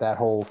of that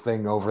whole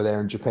thing over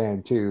there in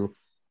Japan too.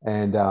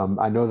 And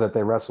I know that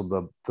they wrestled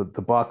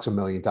the Bucks a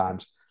million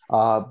times.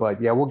 But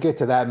yeah, we'll get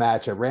to that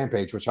match at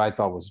Rampage, which I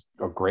thought was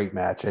a great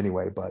match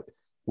anyway, but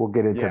we'll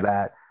get into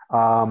that.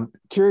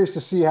 Curious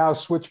to see how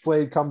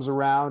Switchblade comes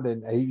around,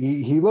 and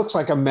he looks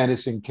like a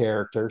menacing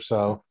character,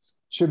 so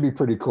should be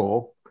pretty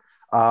cool.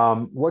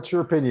 What's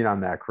your opinion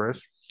on that,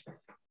 Chris?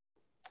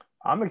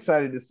 I'm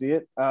excited to see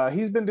it.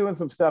 He's been doing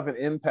some stuff at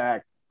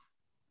Impact,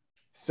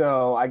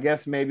 so I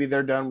guess maybe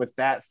they're done with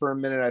that for a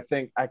minute.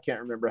 I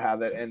can't remember how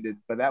that ended,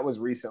 but that was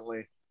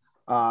recently.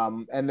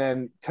 And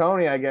then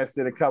Tony, I guess,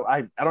 did a couple.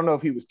 I don't know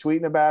if he was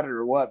tweeting about it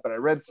or what, but I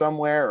read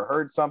somewhere or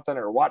heard something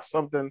or watched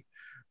something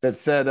that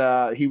said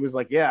he was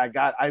like,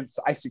 "Yeah, I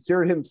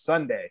secured him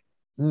Sunday,"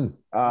 and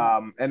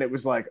it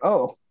was like,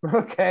 "Oh,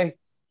 okay,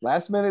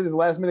 last minute is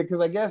last minute,"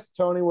 because I guess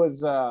Tony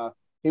was.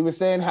 He was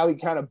saying how he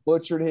kind of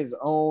butchered his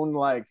own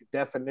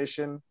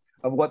definition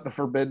of what the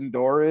Forbidden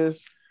Door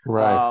is.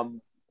 Right.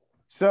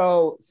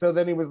 So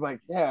then he was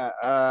like,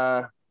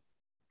 I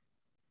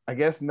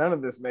guess none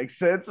of this makes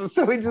sense. And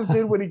so he just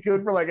did what he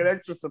could for an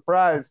extra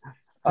surprise.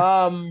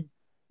 I thought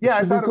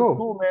it was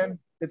cool, man.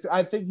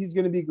 I think he's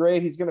going to be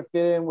great. He's going to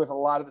fit in with a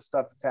lot of the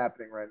stuff that's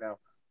happening right now.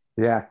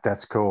 Yeah,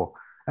 that's cool.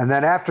 And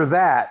then after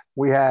that,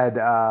 we had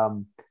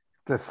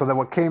so then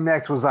what came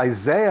next was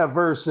Isaiah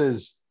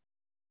versus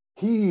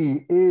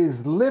He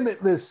is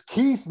Limitless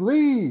Keith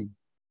Lee.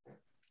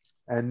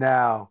 And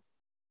now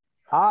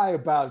I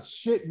about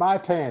shit my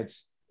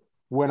pants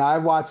when I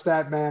watched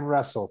that man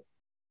wrestle.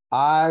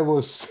 I've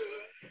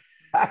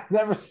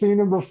never seen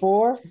him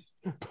before,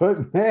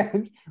 but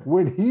man,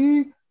 when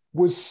he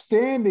was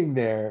standing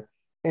there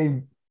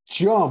and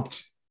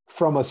jumped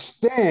from a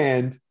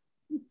stand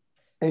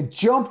and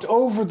jumped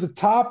over the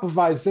top of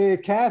Isaiah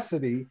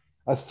Cassidy,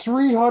 a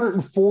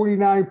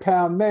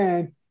 349-pound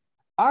man,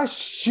 I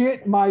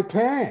shit my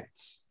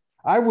pants.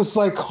 I was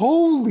like,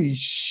 holy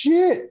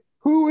shit,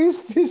 who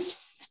is this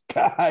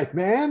guy,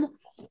 man?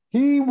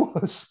 He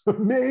was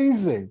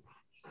amazing.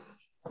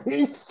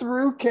 He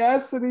threw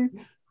Cassidy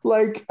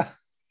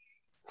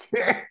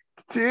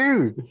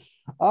dude.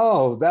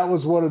 Oh, that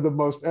was one of the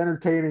most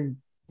entertaining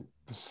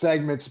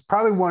segments,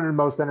 probably one of the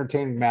most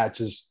entertaining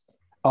matches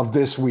of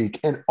this week,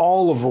 and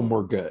all of them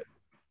were good.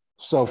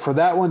 So for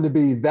that one to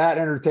be that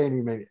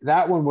entertaining,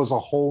 that one was a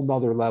whole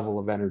nother level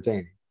of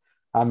entertaining.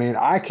 I mean,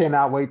 I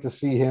cannot wait to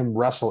see him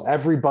wrestle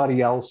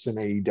everybody else in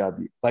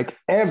AEW,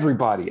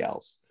 everybody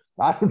else.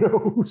 I don't know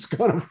who's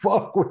going to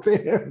fuck with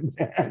him,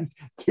 man.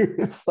 Dude,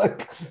 it's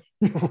like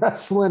you're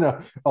wrestling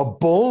a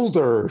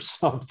boulder or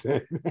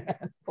something,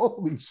 man.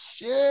 Holy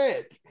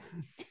shit.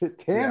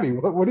 Tammy,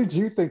 what did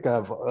you think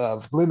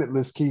of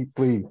Limitless Keith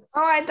Lee?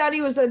 Oh, I thought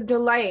he was a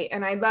delight,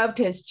 and I loved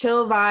his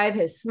chill vibe,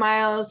 his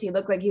smiles. He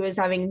looked like he was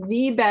having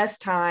the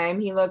best time.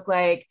 He looked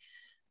like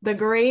the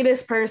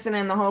greatest person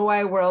in the whole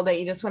wide world that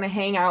you just want to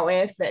hang out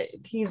with. That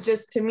he's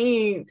just, to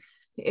me,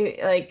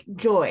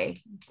 joy.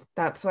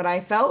 That's what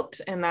I felt,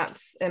 and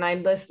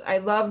I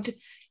loved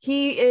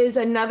he is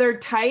another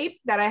type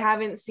that I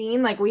haven't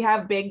seen. Like we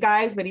have big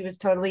guys, but he was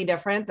totally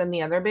different than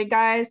the other big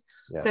guys.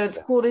 Yes. So it's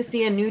cool to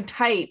see a new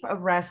type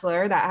of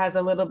wrestler that has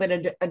a little bit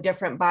of a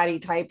different body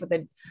type with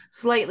a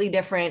slightly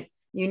different,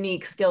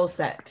 unique skill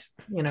set,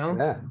 you know?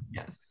 Yeah.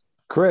 Yes.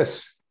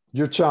 Chris,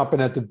 you're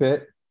chomping at the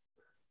bit.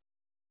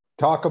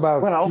 Talk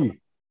about Keith.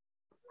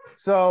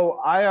 So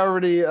I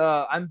already,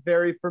 I'm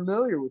very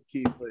familiar with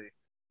Keith Lee.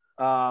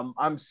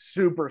 I'm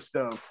super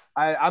stoked.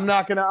 I'm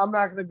not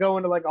gonna go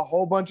into like a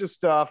whole bunch of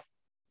stuff.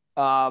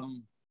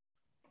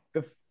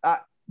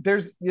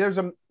 There's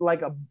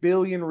like a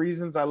billion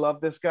reasons I love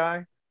this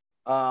guy,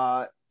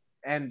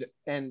 and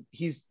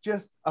he's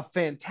just a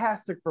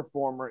fantastic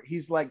performer.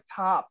 He's like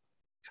top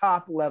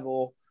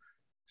level,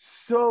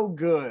 so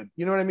good.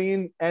 You know what I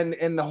mean?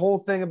 And the whole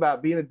thing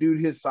about being a dude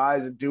his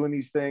size and doing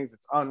these things,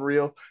 it's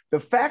unreal. The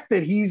fact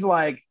that he's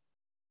like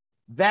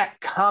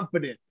that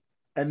confident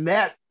and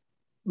that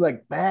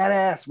like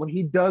badass when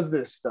he does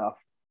this stuff.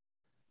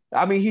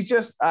 I mean, he's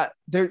just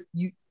there.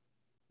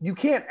 You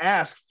can't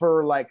ask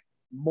for like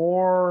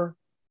more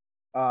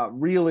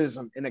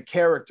realism in a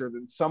character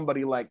than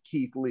somebody like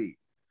Keith Lee,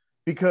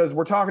 because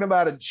we're talking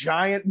about a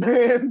giant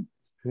man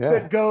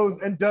that goes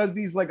and does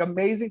these like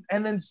amazing,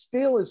 and then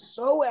still is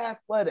so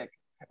athletic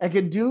and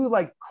can do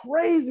like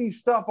crazy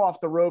stuff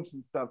off the ropes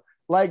and stuff.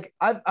 Like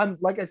I'm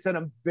like I said,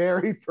 I'm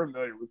very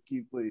familiar with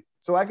Keith Lee,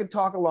 so I could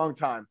talk a long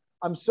time.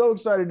 I'm so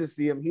excited to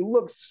see him. He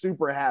looks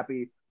super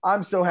happy.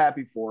 I'm so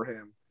happy for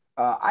him.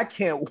 I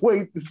can't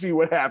wait to see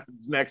what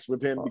happens next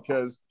with him,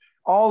 because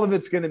all of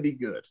it's going to be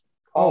good.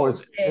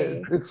 It's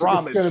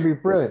going to be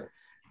brilliant.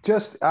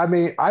 I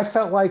mean, I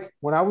felt like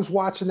when I was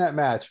watching that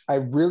match, I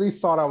really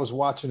thought I was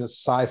watching a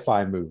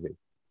sci-fi movie.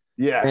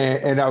 Yeah.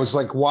 And I was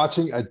like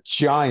watching a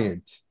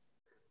giant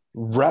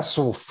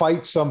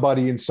fight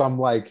somebody in some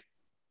like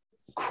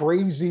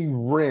crazy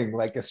ring,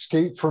 like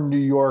Escape from New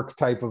York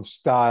type of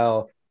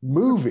style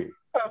movie.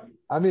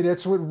 I mean,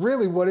 it's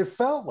what it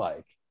felt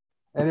like.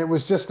 And it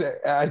was just,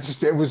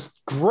 it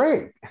was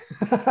great.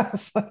 I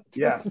was like,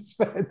 this is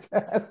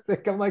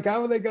fantastic. I'm like,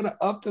 how are they going to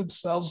up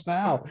themselves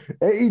now?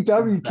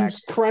 AEW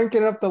keeps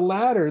cranking up the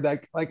ladder.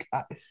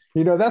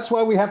 That's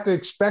why we have to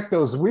expect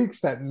those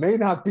weeks that may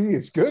not be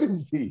as good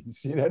as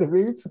these. You know what I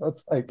mean? So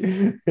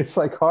it's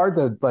like hard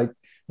to like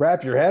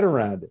wrap your head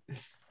around it.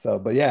 So,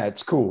 but yeah,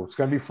 it's cool. It's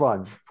going to be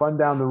fun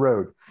down the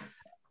road.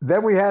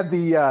 Then we had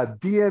the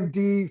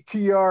DMD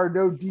TR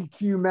no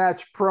DQ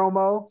match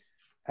promo,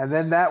 and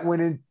then that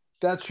went in.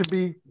 That should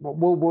be.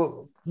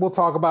 We'll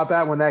talk about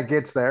that when that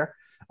gets there.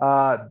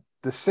 The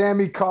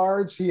Sammy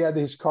cards. He had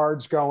his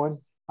cards going.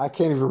 I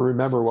can't even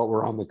remember what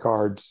were on the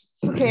cards.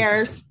 Who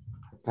cares?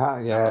 Yeah,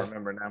 I don't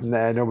remember now.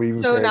 Nah, nobody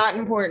even so cares. Not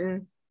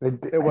important.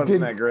 It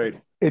wasn't that great.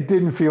 It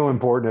didn't feel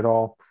important at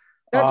all.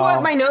 That's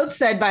what my notes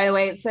said, by the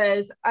way. It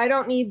says, I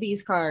don't need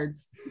these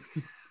cards.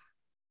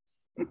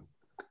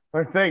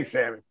 Well, thanks,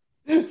 Sammy.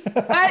 But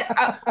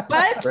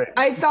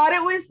I thought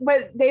it was,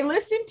 but they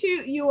listened to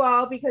you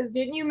all, because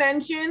didn't you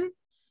mention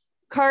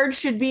cards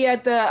should be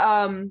at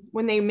the,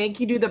 when they make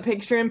you do the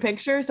picture in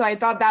picture? So I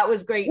thought that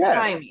was great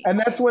timing. And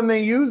that's when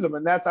they use them.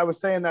 And I was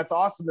saying, that's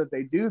awesome that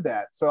they do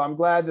that. So I'm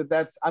glad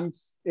I mean,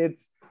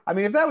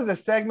 if that was a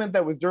segment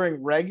that was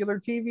during regular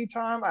TV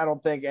time, I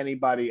don't think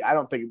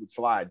it would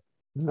slide.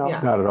 No,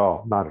 not at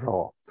all. Not at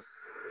all.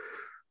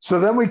 So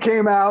then we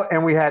came out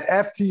and we had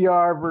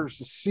FTR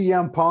versus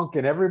CM Punk,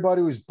 and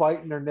everybody was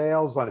biting their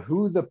nails on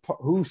who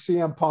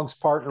CM Punk's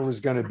partner was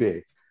going to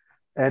be.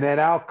 And then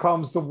out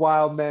comes the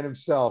wild man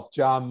himself,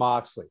 Jon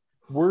Moxley.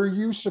 Were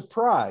you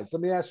surprised?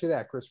 Let me ask you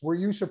that, Chris. Were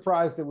you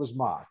surprised it was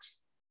Mox?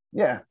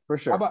 Yeah, for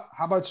sure.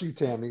 How about you,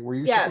 Tammy? Were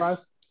you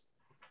surprised?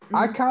 Mm-hmm.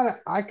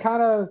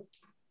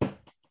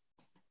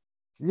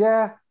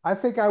 I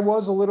think I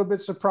was a little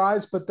bit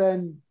surprised, but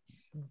then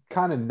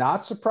kind of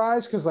not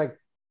surprised, because like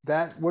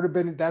that's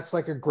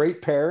like a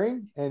great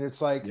pairing, and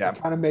it's like it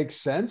kind of makes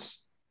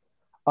sense.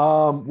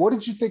 What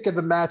did you think of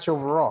the match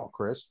overall,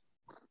 Chris?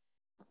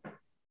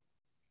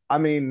 I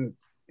mean,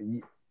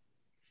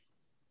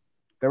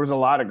 there was a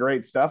lot of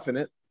great stuff in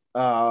it.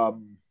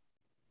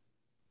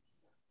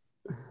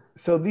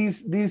 So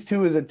these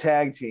two as a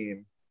tag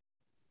team,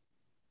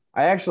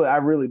 I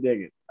really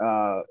dig it.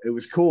 It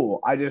was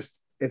cool.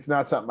 It's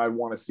not something I'd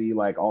want to see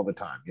like all the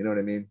time. You know what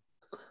I mean?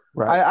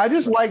 Right. I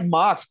just like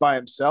Mox by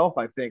himself,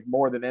 I think,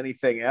 more than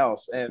anything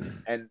else.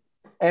 And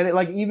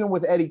like even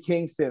with Eddie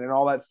Kingston and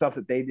all that stuff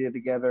that they did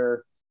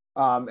together.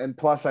 And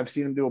plus I've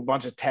seen him do a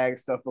bunch of tag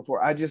stuff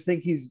before. I just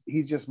think he's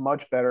just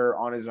much better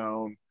on his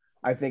own.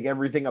 I think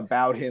everything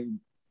about him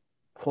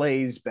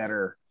plays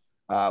better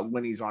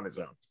when he's on his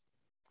own.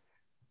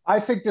 I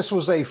think this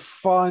was a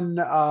fun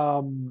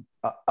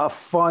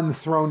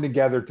thrown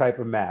together type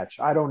of match.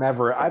 I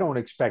don't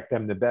expect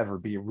them to ever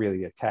be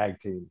really a tag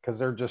team, because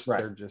they're just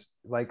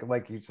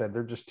like you said,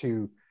 they're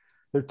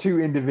two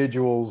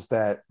individuals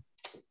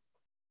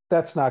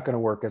that's not going to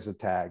work as a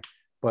tag.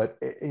 But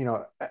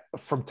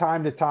from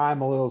time to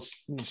time,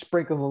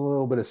 sprinkling a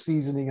little bit of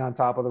seasoning on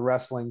top of the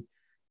wrestling,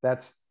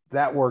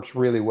 that works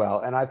really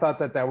well. And I thought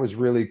that was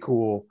really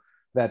cool.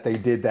 that they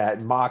did that.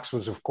 And Mox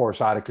was, of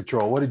course, out of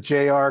control. What did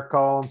JR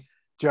call him?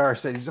 JR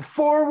said he's a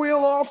 4-wheel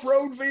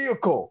off-road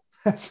vehicle.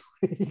 That's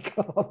what he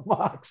called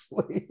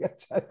Moxley.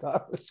 I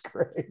thought was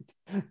great.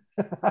 I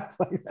was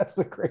like, that's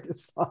the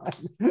greatest line.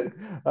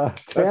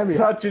 Tammy, that's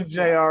such a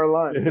JR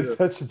line. It's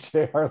such a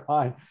JR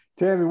line.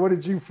 Tammy, what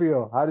did you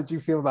feel? How did you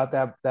feel about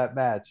that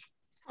match?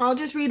 I'll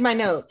just read my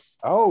notes.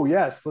 Oh,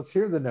 yes. Let's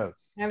hear the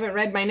notes. I haven't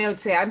read my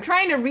notes yet. I'm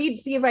trying to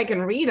see if I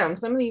can read them.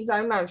 Some of these,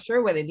 I'm not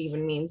sure what it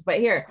even means, but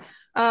here.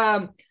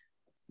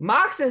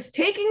 Mox is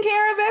taking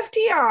care of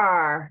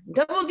FTR.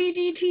 Double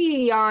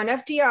DDT on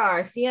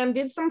FTR. CM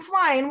did some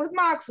flying with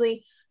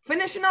Moxley,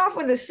 finishing off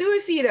with a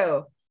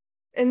suicido.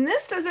 And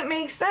this doesn't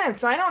make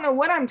sense. I don't know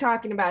what I'm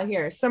talking about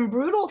here. Some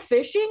brutal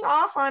fishing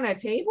off on a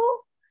table?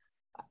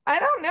 I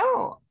don't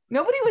know.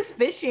 Nobody was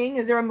fishing.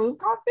 Is there a move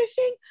called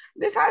fishing?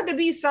 This had to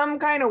be some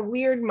kind of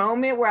weird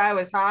moment where I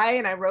was high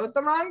and I wrote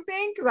the wrong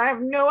thing because I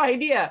have no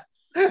idea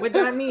what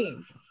that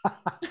means.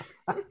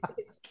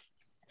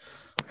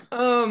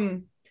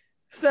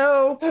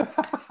 So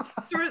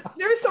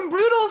there's some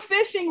brutal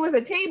fishing with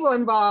a table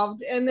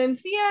involved, and then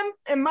CM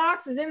and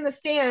Mox is in the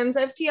stands.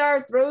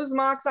 FTR throws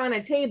Mox on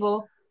a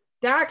table.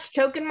 Dax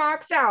choking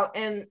Mox out,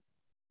 and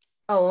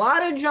a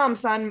lot of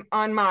jumps on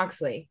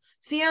Moxley.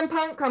 CM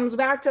Punk comes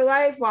back to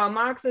life while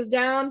Mox is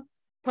down.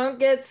 Punk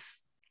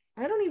gets,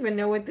 I don't even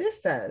know what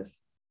this says.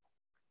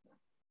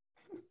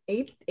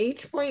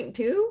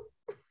 H.2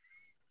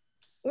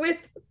 with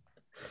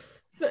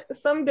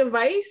some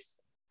device.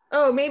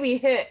 Oh, maybe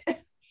hit.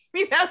 I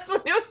mean, that's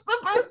what it was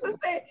supposed to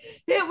say.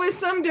 Hit with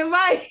some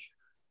device.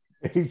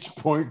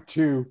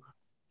 H.2.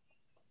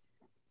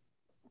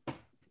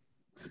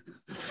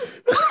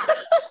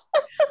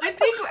 I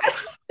think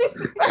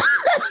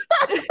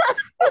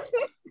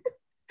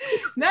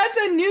that's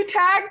a new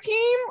tag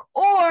team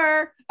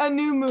or a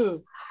new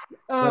move.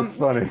 That's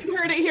funny. You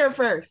heard it here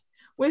first.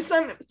 With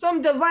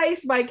some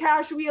device by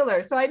Cash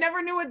Wheeler. So I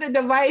never knew what the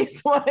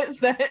device was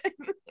that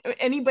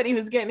anybody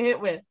was getting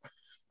hit with.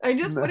 I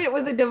just put it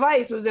was a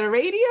device. Was it a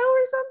radio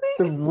or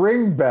something? The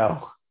ring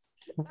bell.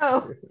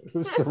 Oh. It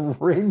was the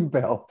ring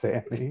bell,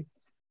 Tammy.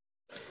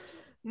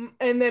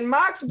 And then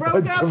Mox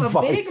broke up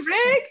a big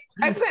rig.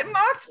 I put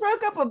Mox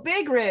broke up a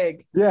big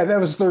rig. Yeah, that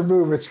was their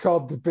move. It's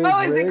called the big rig. Oh,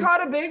 is it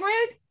called a big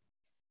rig?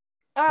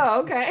 Oh,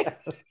 okay.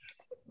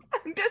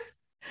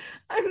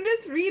 I'm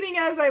just reading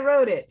as I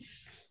wrote it.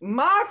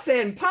 Mox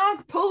and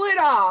Punk pull it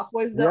off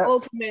was the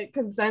ultimate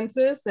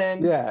consensus.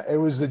 And yeah, it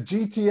was the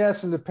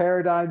GTS and the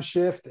paradigm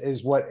shift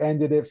is what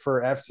ended it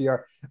for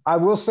FTR. I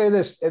will say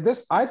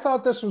this I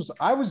thought this was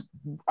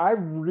I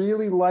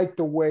really liked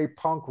the way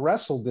Punk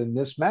wrestled in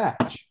this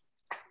match.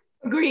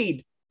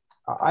 Agreed.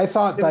 I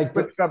thought like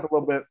up a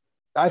little bit.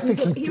 I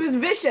think he was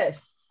vicious.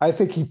 I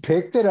think he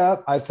picked it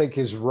up. I think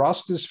his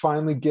rust is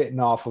finally getting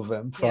off of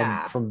him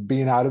from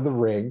being out of the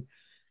ring.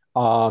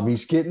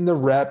 He's getting the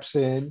reps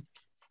in.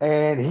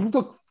 And he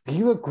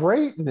looked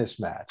great in this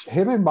match.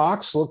 Him and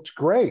Mox looked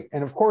great.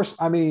 And of course,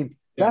 I mean,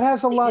 that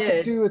has a lot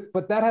to do with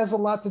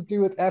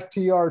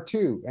FTR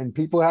too. And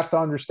people have to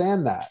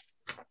understand that.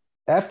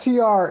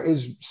 FTR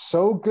is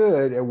so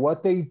good at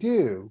what they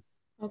do.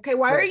 Okay,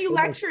 why are you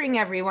lecturing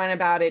everyone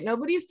about it?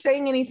 Nobody's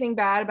saying anything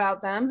bad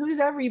about them. Who's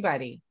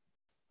everybody?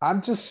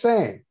 I'm just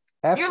saying.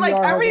 You're like,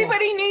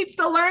 everybody needs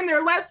to learn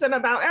their lesson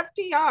about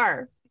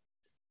FTR.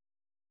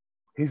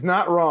 He's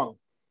not wrong.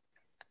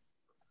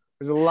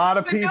 There's a lot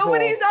of people.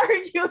 Nobody's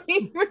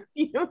arguing with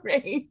you,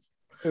 Ray.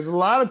 There's a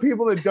lot of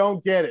people that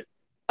don't get it.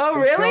 Oh,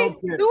 really?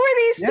 Who are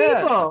these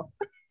people?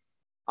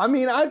 I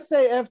mean, I'd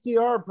say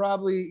FTR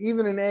probably,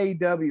 even in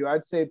AEW,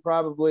 I'd say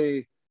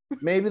probably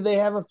maybe they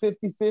have a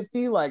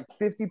 50-50. Like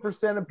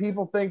 50% of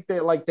people think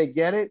that like they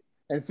get it,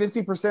 and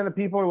 50% of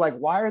people are like,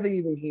 why are they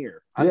even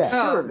here? I'm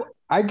sure.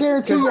 I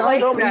guarantee you. I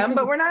like them,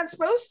 but we're not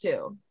supposed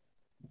to.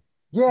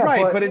 Yeah,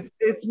 right, but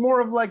it's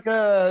more of like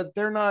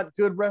they're not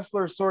good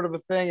wrestlers sort of a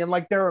thing, and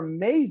like they're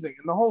amazing,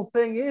 and the whole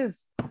thing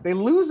is they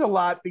lose a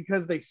lot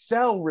because they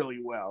sell really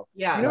well.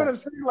 Yeah, you know what I'm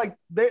saying? Like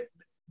they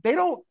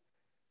don't.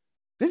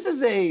 This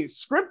is a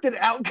scripted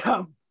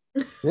outcome.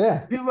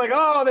 Yeah, people like,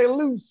 oh, they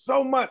lose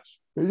so much.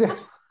 Yeah,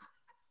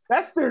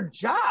 that's their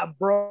job,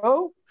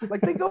 bro. Like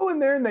they go in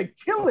there and they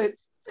kill it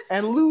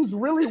and lose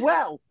really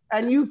well,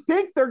 and you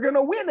think they're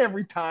gonna win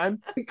every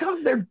time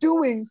because they're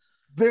doing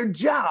their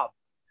job.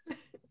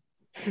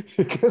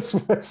 Because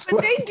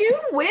but they do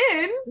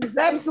win.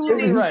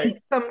 Absolutely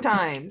right.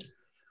 Sometimes.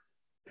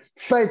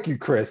 Thank you,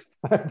 Chris.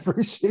 I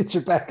appreciate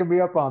you backing me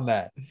up on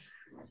that.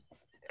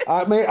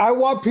 I mean, I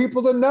want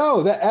people to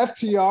know that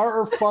FTR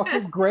are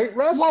fucking great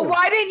wrestlers. Well,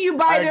 why didn't you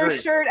buy their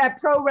shirt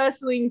at Pro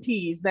Wrestling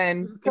Tees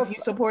then? Because if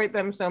you support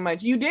them so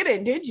much, you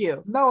didn't, did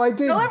you? No, I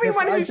didn't. Tell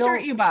everyone whose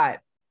shirt you bought.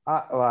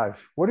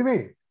 What do you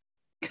mean?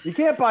 You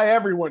can't buy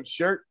everyone's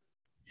shirt.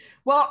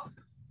 Well,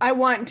 I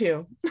want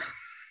to.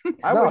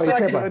 I wish I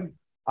could.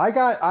 I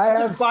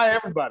have buy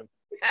everybody.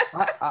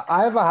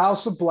 I have a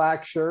House of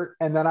Black shirt,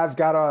 and then I've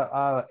got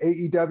a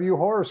AEW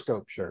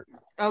horoscope shirt.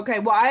 Okay,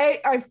 well,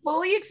 I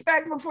fully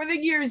expect before the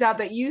year's out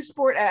that you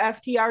sport a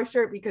FTR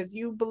shirt because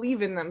you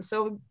believe in them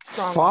so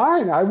strongly.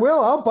 Fine, I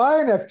will. I'll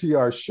buy an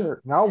FTR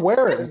shirt and I'll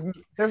wear it.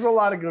 There's a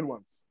lot of good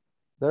ones.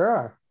 There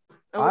are.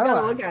 Oh, we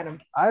gotta look at them.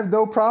 I have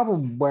no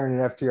problem wearing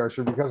an FTR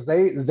shirt because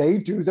they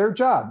do their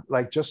job.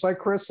 Like just like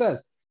Chris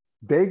says,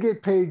 they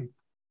get paid.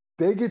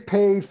 They get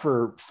paid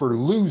for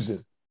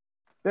losing.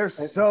 They're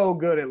so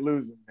good at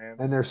losing, man.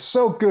 And they're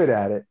so good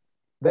at it.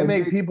 They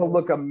make people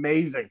look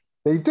amazing.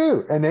 They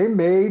do. And they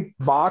made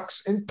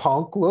Mox and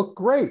Punk look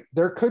great.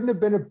 There couldn't have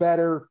been a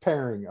better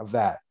pairing of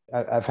that,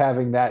 of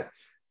having that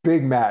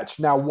big match.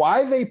 Now,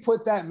 why they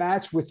put that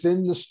match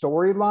within the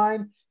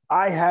storyline,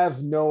 I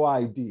have no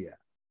idea.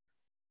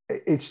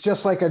 It's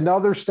just like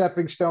another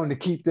stepping stone to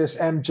keep this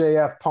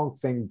MJF Punk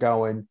thing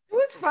going. It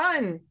was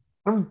fun.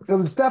 It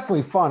was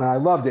definitely fun, and I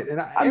loved it.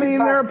 And I mean,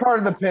 they're a part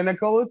of the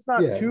pinnacle. It's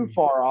not too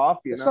far off.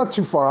 It's not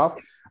too far off.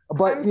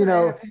 But, you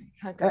know,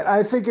 and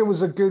I think it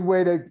was a good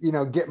way to, you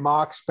know, get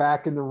Mox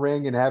back in the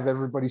ring and have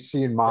everybody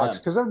seeing Mox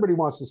because everybody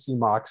wants to see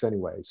Mox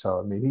anyway. So,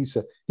 I mean,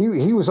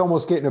 he was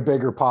almost getting a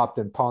bigger pop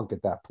than Punk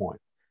at that point.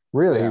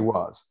 Really, he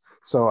was.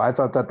 So I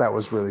thought that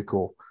was really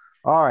cool.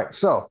 All right,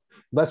 so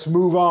let's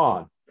move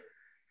on.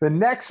 The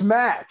next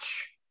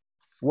match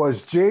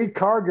was Jade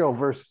Cargill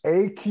versus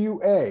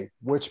AQA,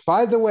 which,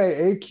 by the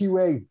way,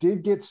 AQA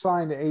did get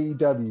signed to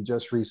AEW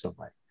just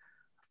recently.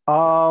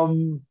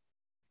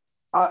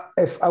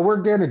 If I were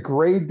going to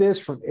grade this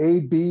from A,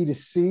 B to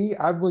C,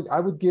 I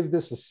would give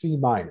this a C-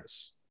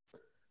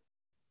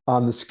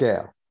 on the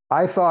scale.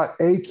 I thought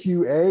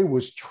AQA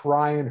was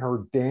trying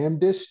her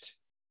damnedest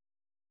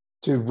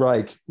to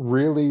like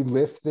really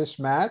lift this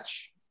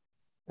match,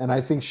 and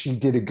I think she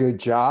did a good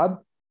job.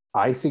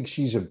 I think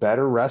she's a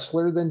better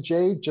wrestler than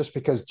Jade just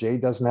because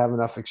Jade doesn't have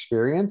enough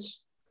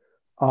experience.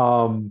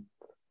 And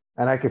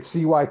I could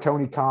see why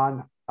Tony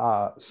Khan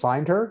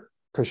signed her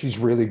because she's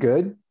really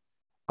good.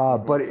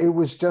 But it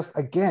was just,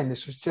 again,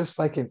 this was just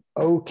like an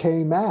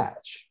okay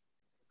match.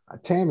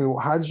 Tammy,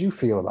 how did you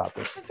feel about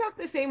this? I felt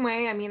the same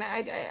way. I mean,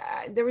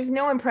 I there was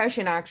no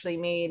impression actually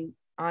made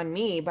on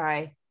me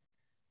by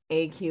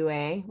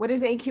AQA. What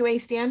does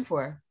AQA stand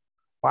for?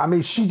 I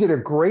mean, she did a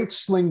great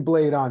sling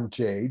blade on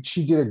Jade.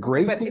 She did a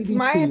great but DDT it's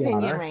my opinion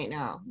on her. right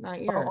now,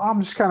 not yours. I'm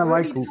just kind of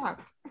like,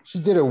 she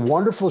did a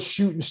wonderful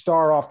shooting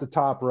star off the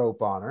top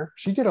rope on her.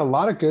 She did a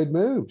lot of good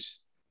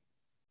moves.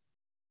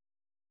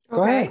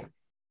 Go ahead.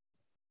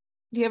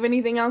 Do you have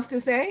anything else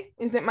to say?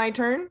 Is it my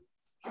turn?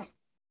 All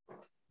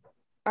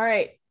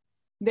right.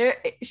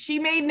 She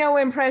made no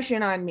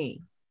impression on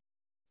me.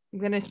 I'm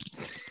gonna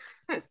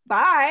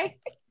bye.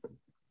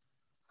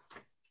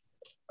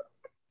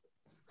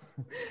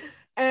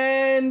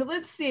 And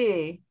let's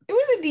see. It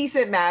was a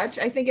decent match.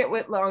 I think it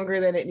went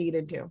longer than it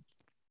needed to.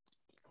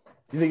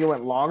 You think it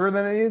went longer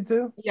than it needed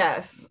to?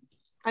 Yes,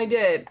 I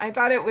did. I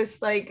thought it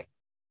was like,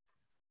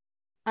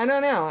 I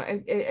don't know.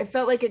 It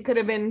felt like it could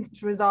have been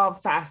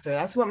resolved faster.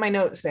 That's what my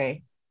notes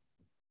say.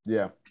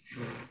 Yeah.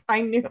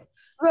 I knew. Is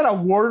that a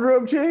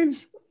wardrobe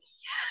change?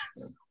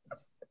 Yes.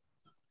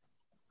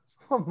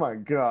 Oh my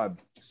God.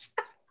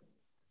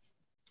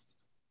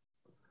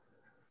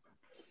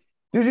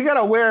 Dude, you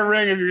gotta wear a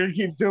ring if you're gonna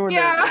keep doing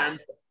that, man.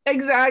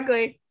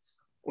 Exactly.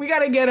 We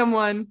gotta get him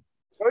one.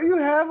 Don't you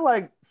have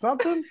like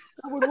something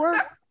that would work?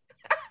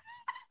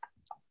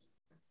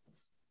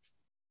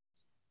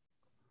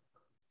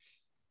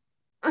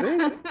 See?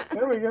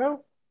 There we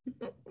go.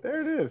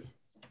 There it is.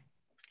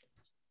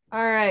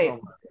 All right.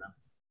 Oh,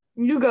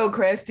 you go,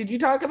 Chris. Did you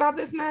talk about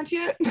this match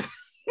yet?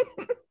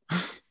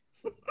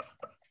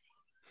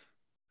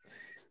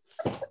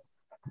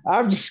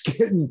 I'm just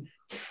getting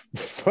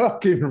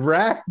fucking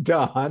ragged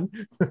on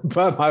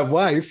by my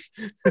wife.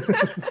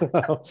 So,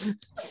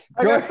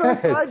 I got so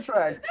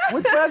sidetracked.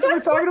 Which match are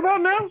we talking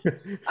about now?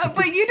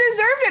 But you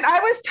deserved it. I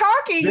was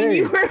talking and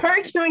you were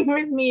arguing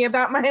with me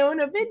about my own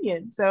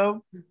opinion.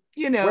 So,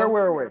 you know. Where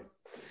were we?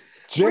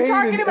 Jade, we're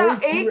talking about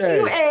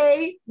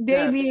AQA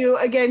debut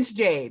against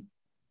Jade.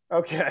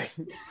 Okay.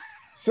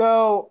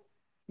 So,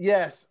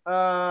 yes.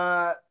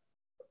 AQA.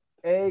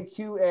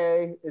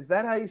 Is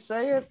that how you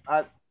say it?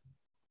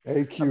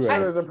 AQA. I'm sure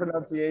there's a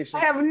pronunciation.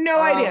 I have no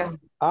idea.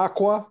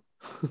 Aqua.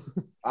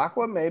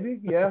 Aqua, maybe.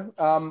 Yeah.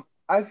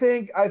 I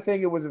think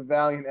it was a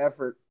valiant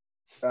effort.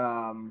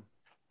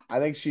 I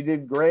think she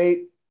did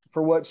great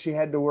for what she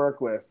had to work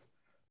with.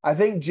 I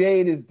think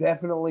Jade is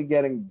definitely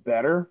getting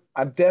better.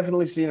 I've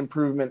definitely seen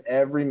improvement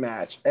every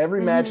match.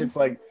 Every match, it's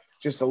like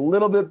just a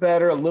little bit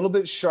better, a little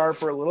bit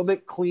sharper, a little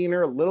bit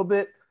cleaner, a little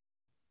bit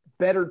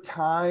better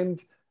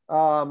timed.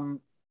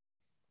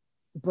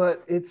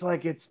 But it's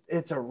like it's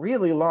a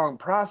really long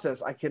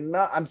process.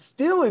 I'm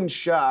still in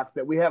shock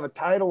that we have a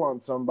title on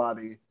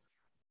somebody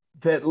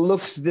that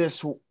looks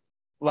this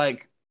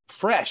like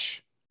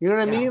fresh. You know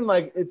what I mean?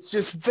 Like it's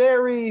just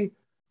very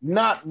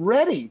not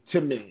ready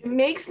to me. It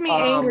makes me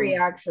angry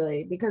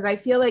actually, because I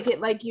feel like it,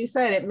 like you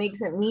said, it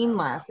makes it mean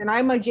less. And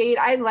I'm a Jade.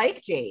 I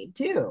like Jade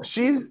too.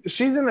 She's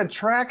an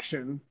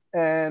attraction,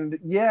 and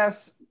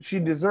yes, she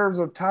deserves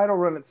a title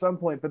run at some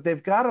point. But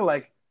they've got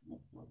to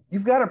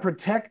you've got to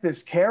protect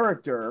this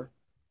character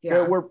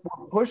Yeah. We're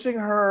pushing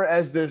her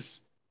as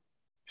this.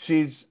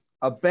 She's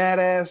a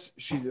badass.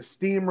 She's a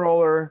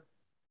steamroller.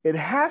 It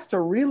has to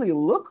really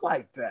look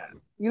like that.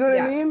 You know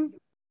what I mean?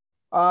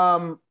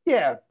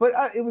 Yeah, but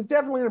it was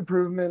definitely an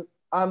improvement.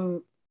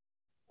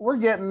 We're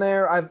getting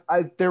there.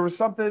 There was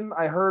something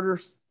I heard or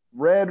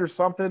read or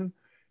something.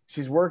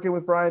 She's working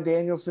with Bryan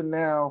Danielson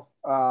now.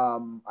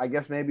 I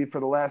guess maybe for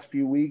the last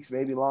few weeks,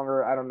 maybe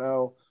longer. I don't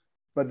know.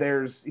 But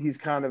he's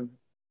kind of,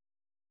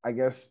 I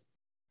guess,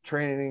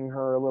 training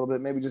her a little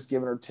bit, maybe just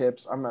giving her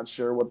tips. I'm not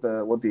sure what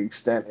the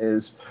extent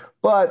is,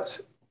 but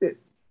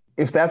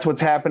if that's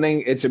what's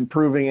happening, it's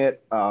improving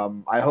it.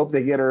 I hope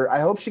they get her. I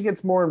hope she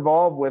gets more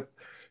involved with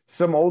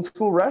some old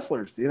school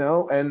wrestlers,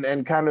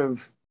 and kind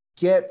of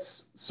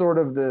gets sort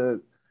of the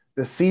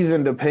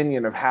seasoned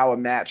opinion of how a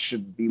match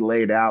should be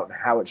laid out and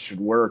how it should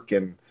work,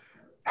 and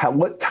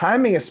what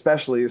timing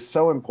especially is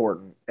so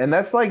important. And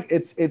that's like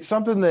it's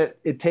something that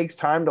it takes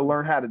time to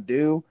learn how to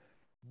do,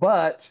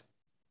 but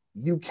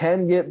you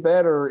can get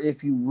better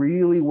if you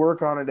really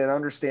work on it and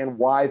understand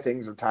why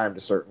things are timed a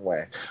certain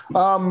way.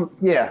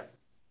 Yeah.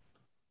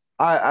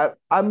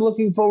 I'm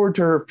looking forward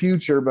to her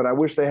future, but I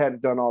wish they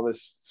hadn't done all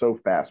this so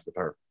fast with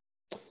her.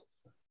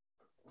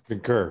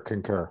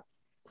 Concur.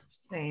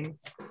 Same.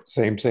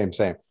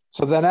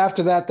 So then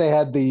after that, they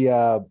had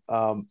the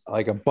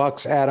like a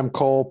Bucks Adam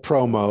Cole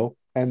promo.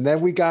 And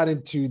then we got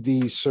into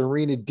the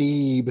Serena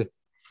Deeb,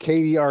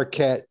 Katie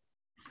Arquette,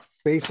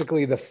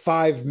 basically the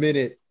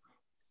 5-minute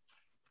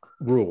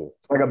rule.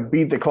 Like a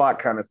beat the clock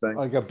kind of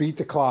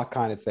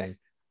thing.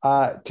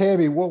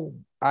 Tammy,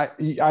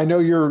 I know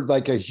you're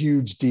like a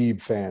huge Deeb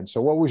fan.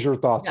 So what was your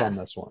thoughts on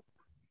this one?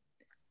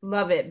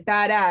 Love it.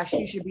 Badass.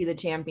 She should be the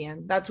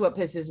champion. That's what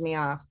pisses me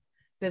off.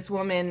 This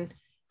woman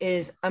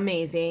is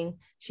amazing.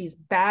 She's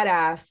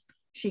badass.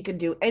 She could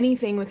do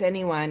anything with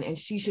anyone, and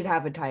she should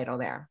have a title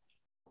there.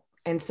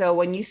 And so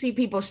when you see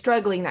people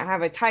struggling that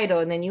have a title,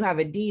 and then you have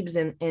a Deebs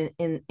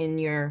in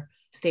your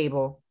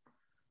stable,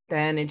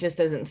 then it just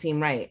doesn't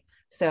seem right.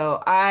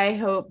 So I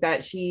hope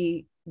that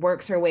she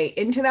works her way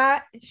into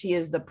that. She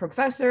is the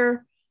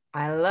professor.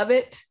 I love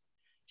it.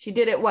 She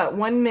did it,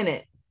 1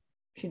 minute?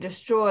 She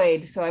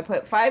destroyed. So I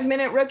put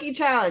 5-minute rookie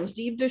challenge.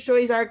 Deeb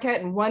destroys Arquette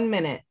in 1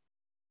 minute.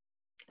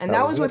 And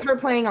that was with her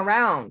playing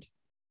around.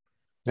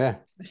 Yeah.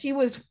 She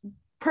was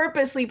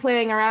purposely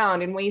playing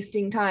around and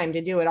wasting time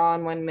to do it all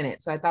in 1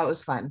 minute. So I thought it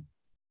was fun.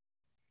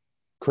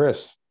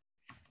 Chris.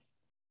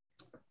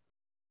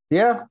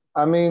 Yeah,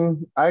 I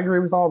mean, I agree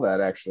with all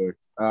that, actually.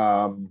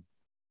 Deeb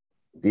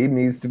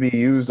needs to be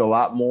used a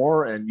lot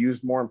more and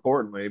used more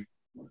importantly.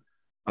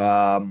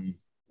 In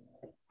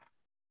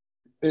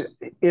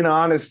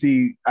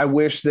honesty, I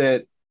wish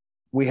that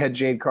we had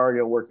Jade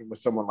Cargill working with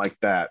someone like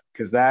that,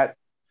 because that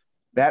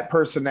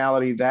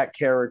personality, that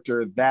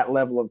character, that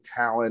level of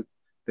talent,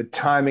 the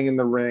timing in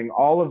the ring,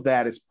 all of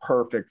that is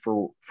perfect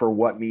for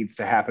what needs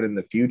to happen in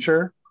the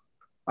future.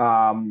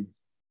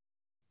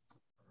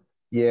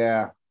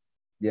 Yeah,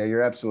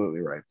 you're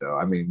absolutely right, though.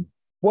 I mean,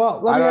 well,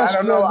 let me ask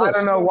you I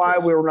don't know why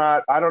we're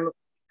not. I don't.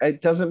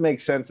 It doesn't make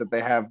sense that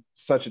they have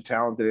such a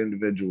talented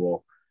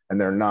individual and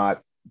they're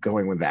not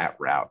going with that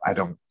route. I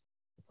don't.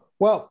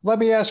 Well, let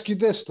me ask you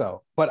this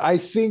though. But I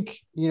think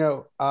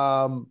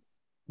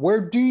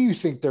where do you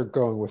think they're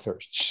going with her?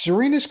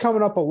 Serena's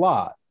coming up a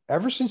lot.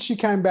 Ever since she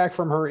came back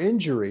from her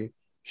injury,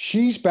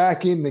 she's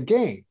back in the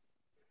game.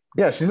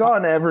 Yeah, she's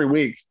on every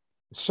week.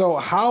 So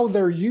how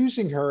they're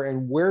using her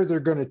and where they're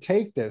going to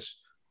take this,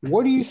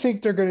 what do you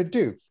think they're going to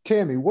do?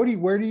 Tammy,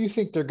 where do you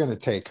think they're going to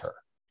take her?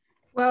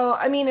 Well,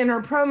 I mean, and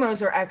her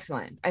promos are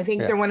excellent. I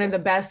think they're one of the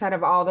best out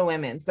of all the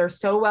women's. They're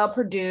so well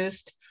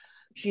produced.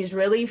 She's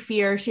really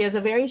fierce. She has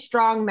a very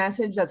strong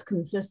message that's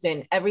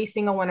consistent. Every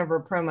single one of her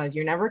promos.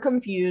 You're never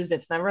confused.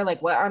 It's never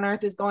like, what on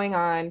earth is going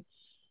on?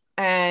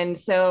 And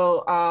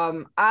so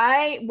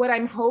what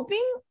I'm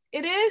hoping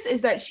it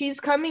is that she's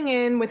coming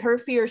in with her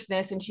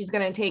fierceness and she's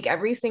going to take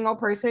every single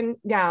person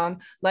down.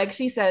 Like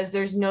she says,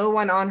 there's no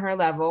one on her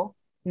level.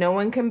 No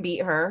one can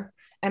beat her.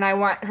 And I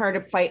want her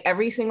to fight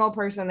every single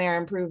person there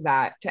and prove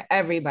that to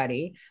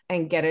everybody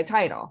and get a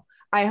title.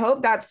 I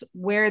hope that's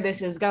where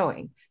this is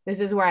going. This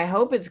is where I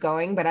hope it's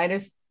going, but I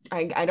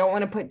don't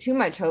want to put too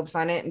much hopes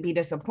on it and be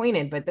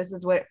disappointed, but this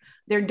is what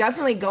they're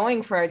definitely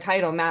going for, a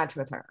title match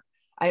with her.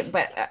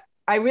 But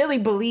I really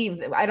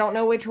believe, I don't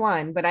know which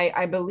one, but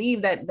I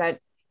believe that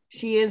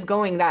she is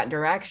going that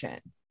direction.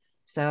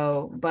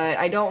 So, but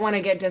I don't want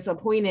to get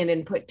disappointed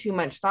and put too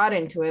much thought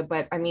into it.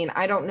 But I mean,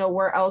 I don't know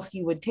where else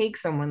you would take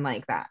someone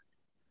like that.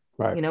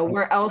 Right. You know,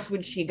 where else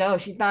would she go?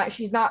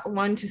 She's not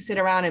one to sit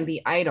around and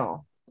be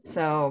idle.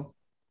 So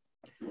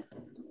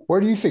where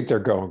do you think they're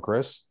going,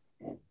 Chris?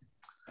 I'm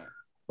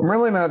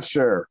really not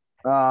sure.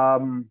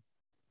 We're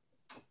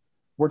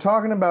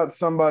talking about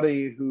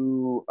somebody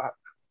who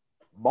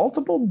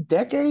multiple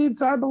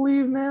decades, I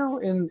believe now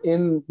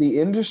in the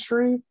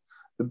industry,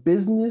 the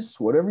business,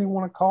 whatever you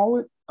want to call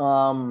it.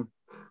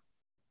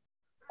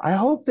 I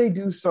hope they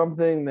do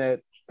something that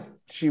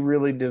she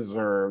really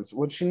deserves.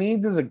 What she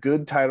needs is a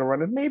good title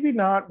run, and maybe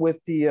not with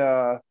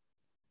the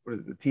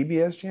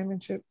TBS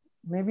championship.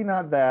 Maybe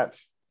not that.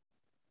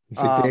 You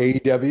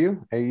think the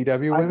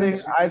AEW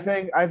women's? I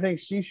think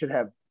she should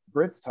have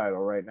Britt's title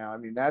right now. I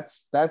mean,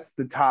 that's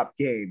the top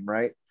game,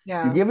 right?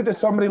 Yeah. You give it to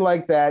somebody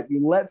like that.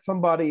 You let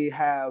somebody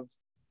have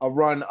a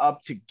run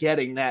up to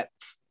getting that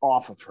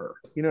off of her.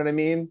 You know what I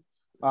mean?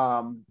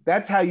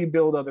 That's how you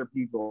build other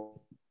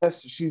people.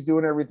 Yes, she's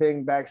doing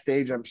everything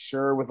backstage, I'm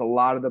sure, with a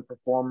lot of the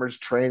performers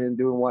training,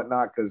 doing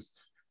whatnot, because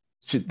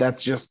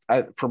that's just,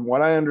 from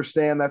what I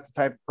understand, that's the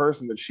type of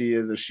person that she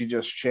is she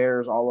just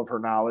shares all of her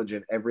knowledge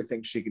and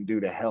everything she can do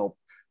to help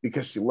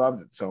because she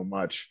loves it so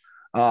much.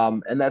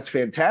 And that's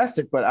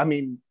fantastic. But I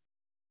mean,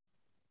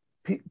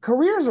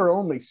 careers are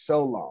only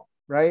so long,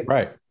 right?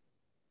 Right.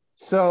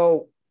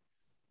 So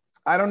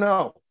I don't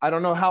know. I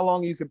don't know how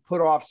long you could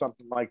put off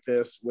something like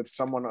this with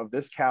someone of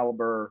this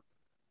caliber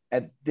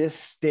at this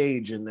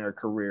stage in their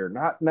career.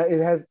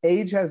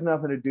 Age has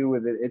nothing to do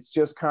with it. It's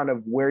just kind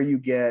of where you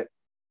get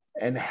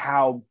and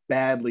how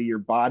badly your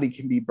body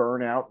can be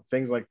burnt out and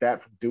things like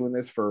that from doing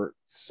this for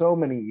so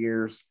many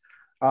years.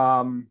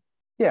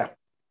 Yeah.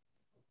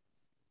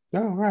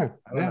 Oh, right.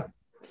 Yeah.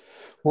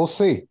 We'll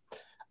see.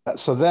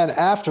 So then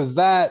after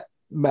that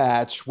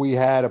match, we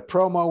had a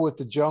promo with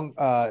the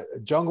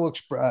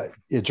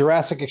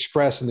Jurassic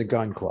Express and the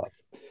Gun Club.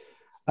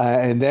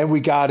 And then we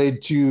got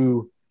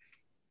into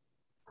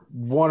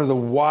one of the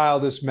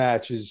wildest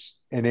matches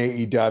in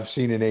AEW I've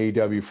seen in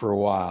AEW for a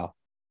while.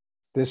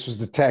 This was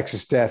the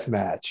Texas Death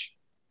Match.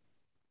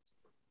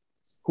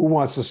 Who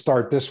wants to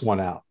start this one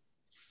out?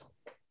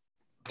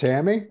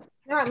 Tammy?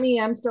 Not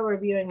me. I'm still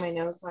reviewing my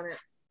notes on it.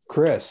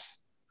 Chris?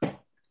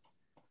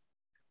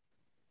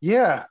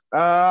 Yeah.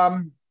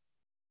 I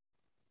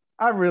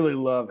really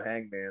love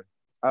Hangman.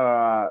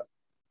 I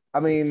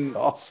mean, it's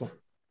awesome.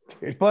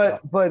 Dude,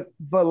 but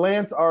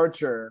Lance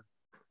Archer,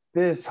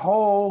 this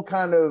whole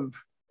kind of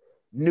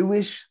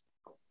newish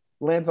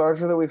Lance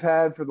Archer that we've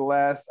had for the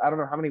last, I don't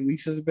know how many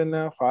weeks has it been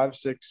now, 5,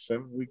 6,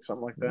 7 weeks,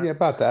 something like that. Yeah,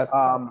 about that.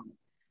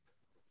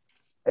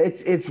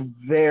 It's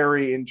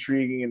very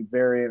intriguing and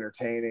very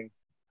entertaining.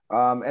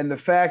 And the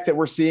fact that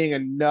we're seeing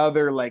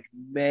another like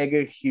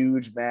mega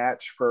huge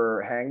match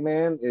for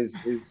Hangman is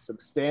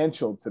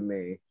substantial to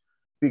me,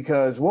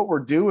 because what we're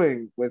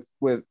doing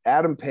with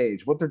Adam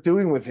Page, what they're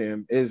doing with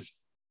him is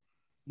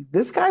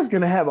this guy's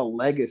going to have a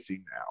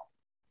legacy now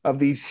of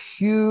these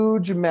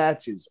huge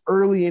matches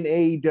early in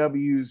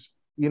AEW's,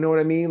 you know what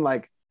I mean?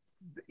 Like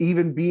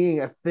even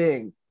being a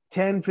thing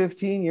 10,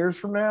 15 years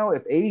from now,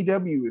 if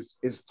AEW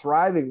is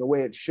thriving the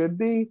way it should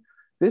be,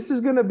 this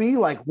is going to be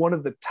like one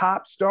of the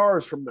top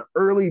stars from the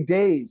early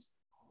days.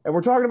 And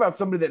we're talking about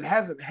somebody that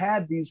hasn't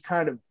had these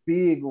kind of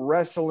big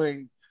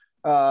wrestling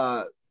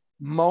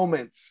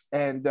moments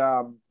and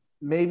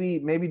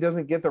maybe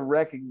doesn't get the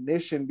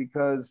recognition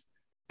because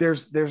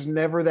there's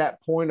never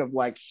that point of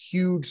like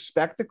huge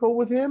spectacle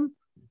with him.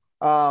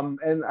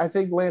 And I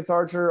think Lance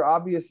Archer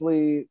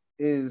obviously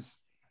is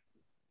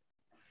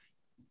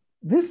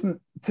this,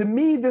 to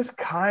me, this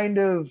kind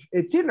of,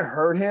 it didn't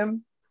hurt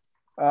him,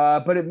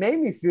 but it made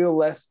me feel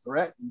less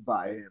threatened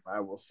by him,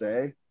 I will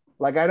say.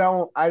 Like,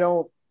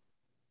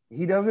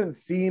 he doesn't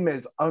seem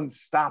as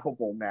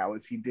unstoppable now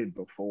as he did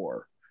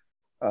before.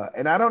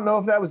 And I don't know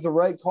if that was the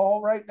right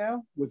call right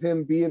now with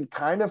him being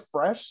kind of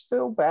fresh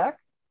still back.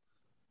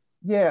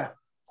 Yeah,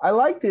 I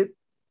liked it.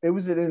 It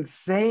was an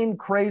insane,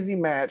 crazy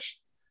match.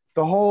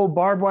 The whole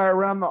barbed wire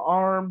around the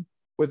arm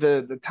with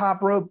the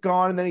top rope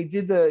gone, and then he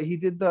did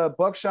the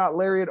buckshot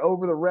lariat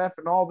over the ref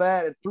and all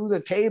that, and through the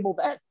table.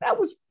 That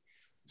was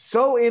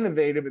so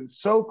innovative and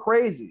so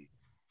crazy.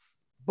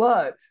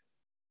 But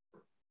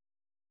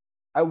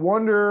I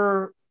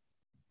wonder,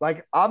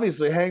 like,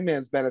 obviously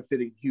Hangman's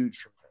benefiting huge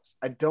from this.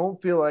 I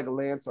don't feel like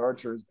Lance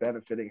Archer is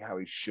benefiting how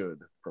he should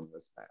from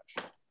this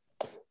match.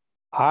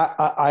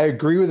 I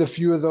agree with a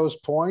few of those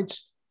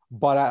points,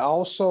 but I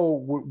also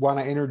want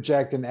to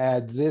interject and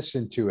add this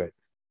into it.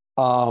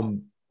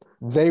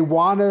 They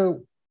want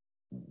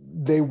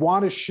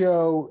to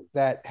show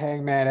that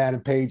Hangman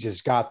Adam Page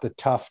has got the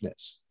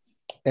toughness,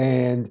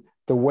 and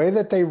the way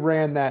that they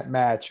ran that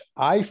match,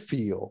 I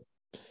feel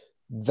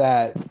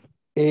that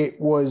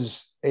it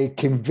was a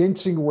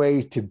convincing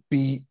way to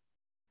beat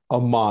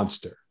a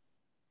monster.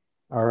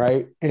 All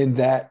right, and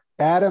that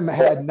Adam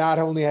had not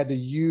only had to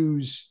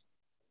use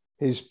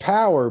his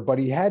power, but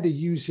he had to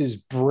use his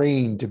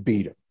brain to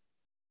beat him.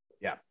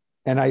 Yeah.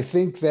 And I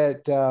think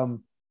that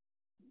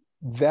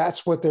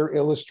that's what they're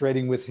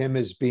illustrating with him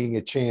as being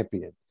a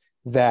champion,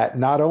 that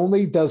not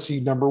only does he,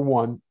 number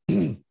one,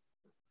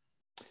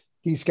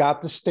 he's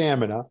got the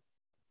stamina.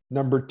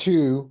 Number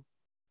two,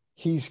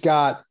 he's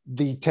got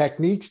the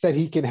techniques that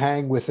he can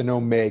hang with an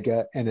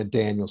Omega and a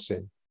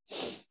Danielson.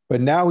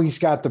 But now he's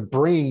got the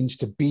brains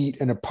to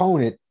beat an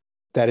opponent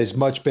that is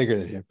much bigger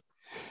than him.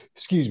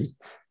 Excuse me.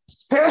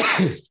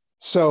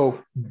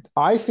 So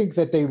I think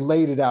that they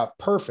laid it out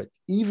perfect.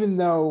 Even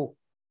though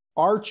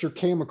Archer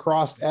came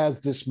across as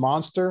this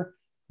monster,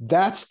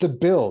 that's the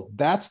build.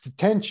 That's the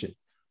tension.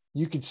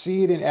 You could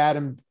see it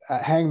in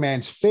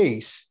Hangman's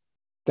face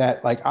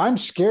that, like, I'm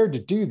scared to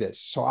do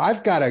this. So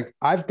I've got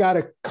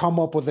to come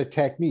up with a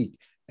technique.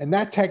 And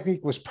that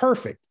technique was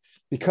perfect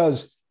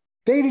because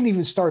They didn't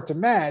even start the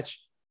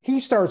match. He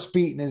starts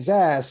beating his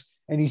ass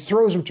and he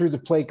throws him through the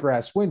plate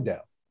glass window.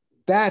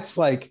 That's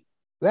like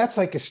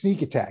a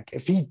sneak attack.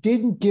 If he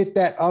didn't get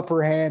that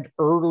upper hand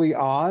early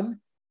on,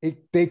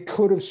 they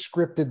could have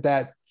scripted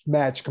that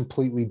match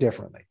completely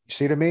differently. You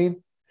see what I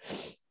mean?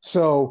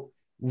 So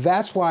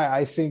that's why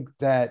I think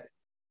that,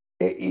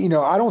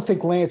 I don't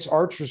think Lance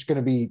Archer is going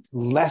to be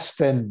less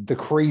than the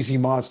crazy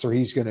monster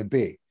he's going to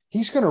be.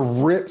 He's going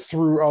to rip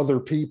through other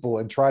people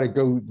and try to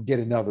go get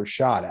another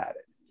shot at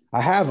it.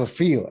 I have a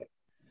feeling,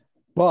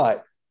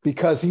 but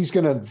because he's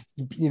going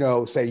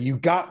to, say, you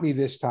got me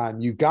this time,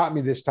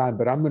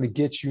 but I'm going to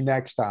get you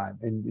next time.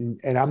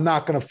 And I'm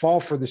not going to fall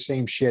for the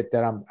same shit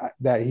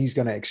that he's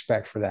going to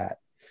expect for that.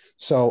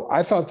 So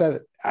I thought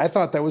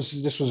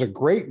this was a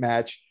great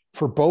match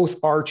for both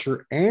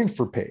Archer and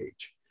for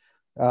Page.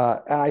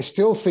 And I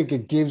still think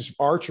it gives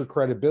Archer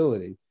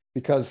credibility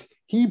because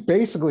he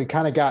basically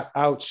kind of got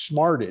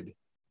outsmarted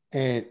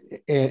and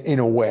in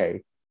a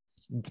way,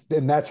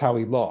 and that's how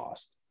he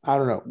lost. I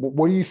don't know.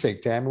 What do you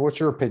think, Tammy? What's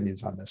your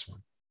opinions on this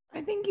one?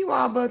 I think you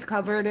all both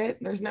covered it.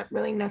 There's not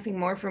really nothing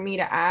more for me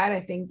to add.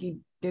 I think you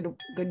did a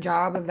good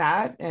job of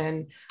that.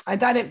 And I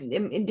thought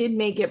it did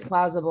make it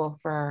plausible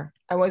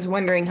I was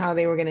wondering how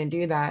they were going to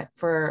do that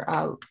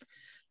for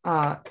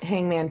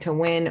Hangman to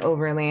win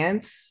over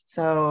Lance.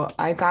 So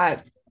I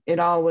thought it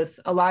all was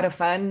a lot of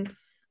fun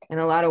and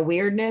a lot of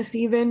weirdness,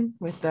 even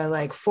with the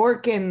like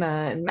fork in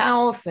the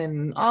mouth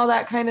and all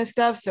that kind of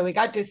stuff. So we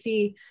got to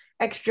see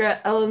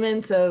extra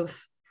elements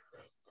of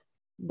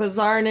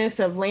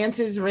bizarreness of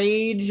Lance's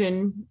rage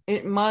and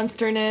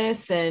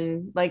monsterness,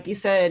 and like you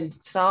said,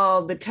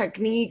 saw the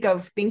technique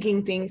of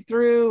thinking things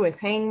through with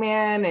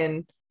Hangman,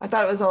 and I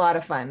thought it was a lot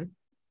of fun.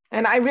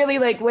 And I really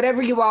like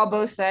whatever you all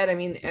both said. I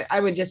mean, I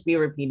would just be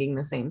repeating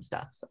the same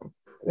stuff. So.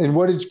 And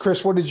what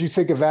did you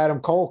think of Adam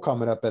Cole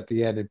coming up at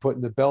the end and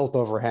putting the belt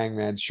over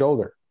Hangman's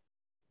shoulder?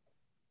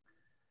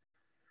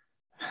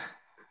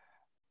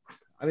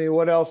 I mean,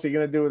 what else are you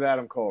going to do with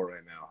Adam Cole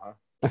right now, huh?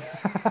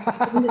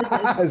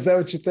 Is that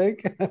what you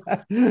think?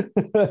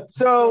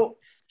 So,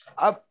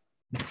 I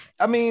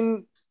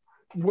mean,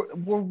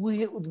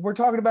 we're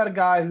talking about a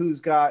guy he's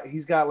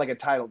got like a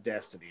title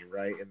destiny,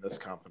 right, in this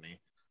company.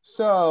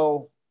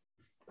 So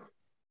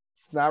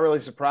it's not really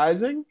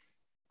surprising.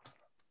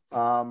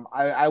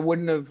 I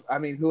wouldn't have. I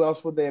mean, who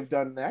else would they have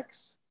done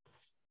next?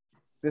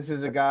 This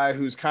is a guy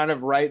who's kind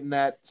of right in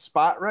that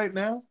spot right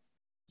now.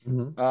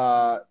 Mm-hmm.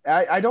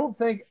 I don't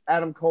think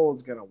Adam Cole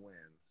is going to win.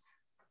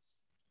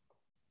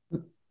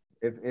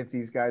 If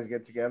these guys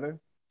get together,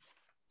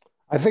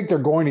 I think they're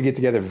going to get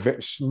together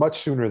much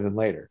sooner than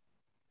later.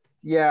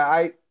 Yeah,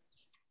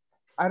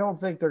 I don't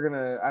think they're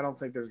gonna. I don't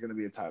think there's gonna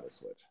be a title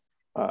switch.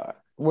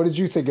 What did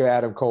you think of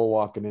Adam Cole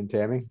walking in,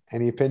 Tammy?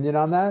 Any opinion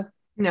on that?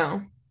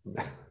 No.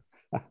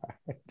 All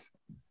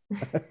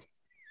right.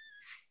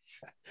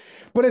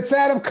 But it's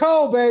Adam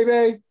Cole,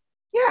 baby.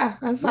 Yeah,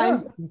 that's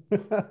fine.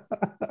 Yeah.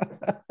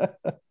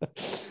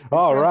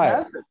 All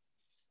right.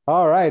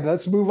 All right,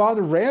 let's move on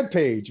to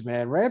Rampage,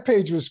 man.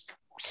 Rampage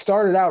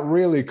started out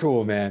really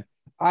cool, man.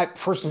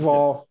 First of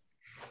all,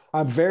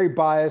 I'm very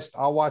biased.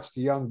 I'll watch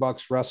the Young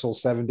Bucks wrestle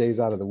 7 days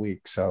out of the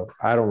week, so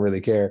I don't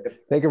really care.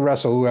 They can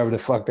wrestle whoever the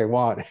fuck they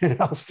want, and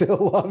I'll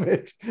still love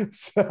it.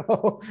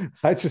 So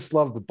I just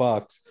love the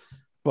Bucks.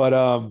 But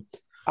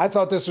I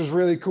thought this was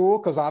really cool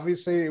because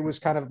obviously it was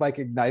kind of like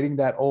igniting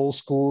that old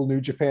school New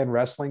Japan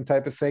wrestling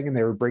type of thing, and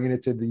they were bringing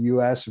it to the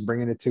U.S. and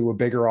bringing it to a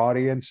bigger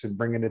audience and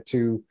bringing it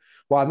to,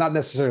 well, not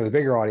necessarily a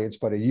bigger audience,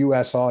 but a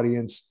U.S.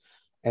 audience.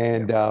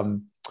 And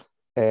all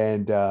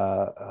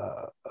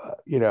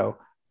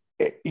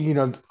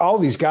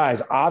these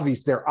guys,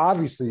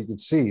 obviously you can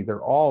see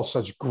they're all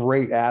such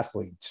great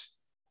athletes,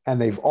 and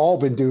they've all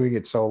been doing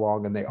it so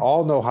long, and they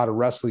all know how to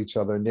wrestle each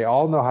other, and they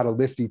all know how to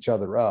lift each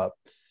other up.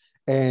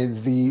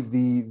 And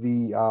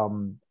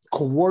the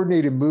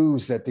coordinated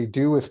moves that they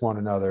do with one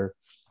another,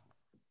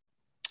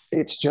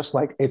 it's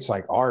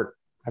like art.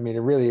 I mean,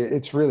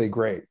 it's really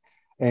great.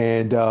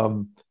 And,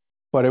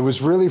 but it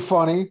was really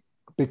funny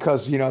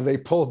because, they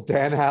pulled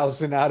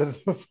Danhausen out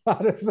of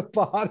the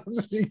bottom,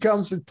 and he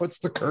comes and puts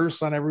the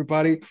curse on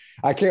everybody.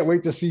 I can't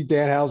wait to see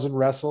Danhausen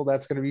wrestle.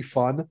 That's going to be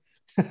fun.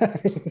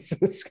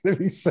 It's going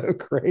to be so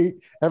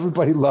great.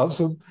 Everybody loves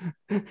him.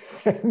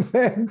 And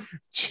then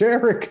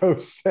Jericho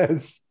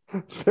says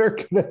they're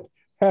going to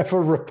have a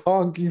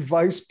Roppongi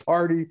Vice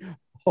party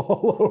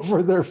all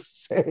over their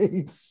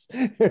face.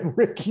 And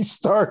Ricky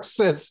Stark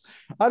says,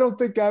 I don't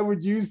think I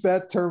would use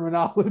that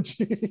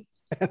terminology.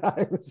 And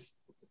I was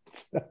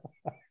dying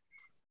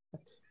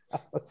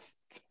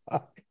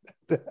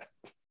at that.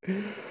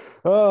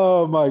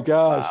 Oh my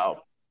gosh.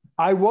 Wow.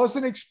 I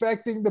wasn't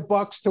expecting the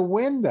Bucks to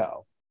win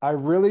though. I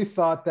really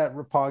thought that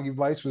Roppongi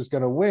Vice was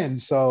going to win.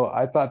 So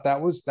I thought that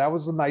was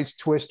a nice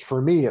twist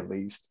for me, at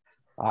least.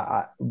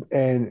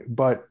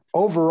 But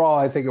overall,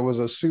 I think it was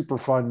a super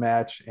fun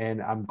match,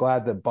 and I'm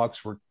glad that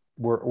Bucks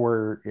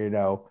were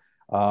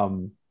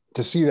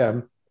to see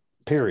them,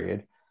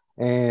 period.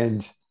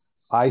 And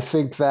I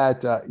think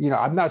that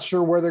I'm not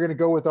sure where they're going to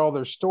go with all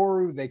their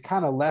story. They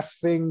kind of left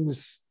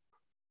things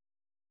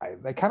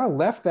they kind of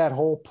left that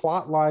whole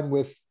plot line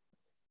with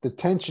the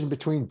tension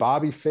between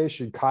Bobby Fish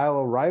and Kyle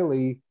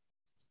O'Reilly.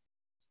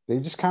 They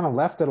just kind of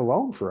left it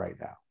alone for right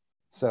now.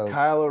 So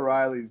Kyle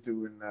O'Reilly's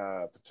doing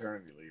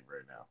paternity leave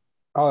right now.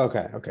 Oh,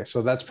 okay.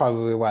 So that's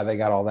probably why they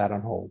got all that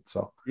on hold.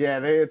 So yeah,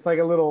 it's like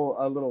a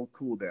little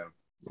cool down.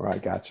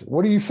 Right, gotcha.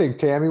 What do you think,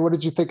 Tammy? What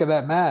did you think of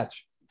that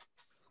match?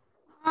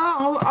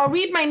 I'll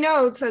read my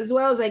notes as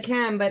well as I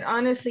can, but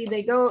honestly,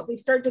 they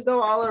start to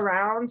go all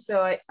around,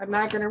 so I'm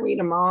not going to read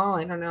them all.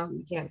 I don't know.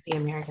 You can't see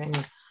them here, can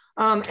you?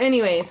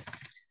 Anyways,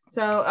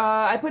 so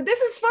I put, this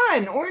is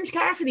fun. Orange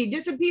Cassidy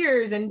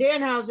disappears and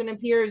Danhausen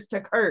appears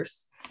to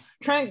curse.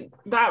 Trent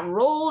got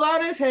rolled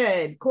on his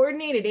head.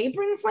 Coordinated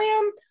apron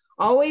slam,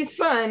 always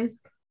fun.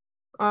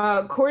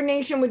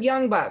 Coordination with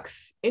Young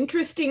Bucks.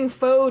 Interesting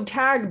faux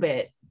tag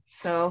bit.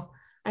 So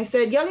I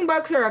said, Young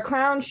Bucks are a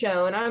clown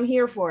show, and I'm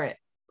here for it.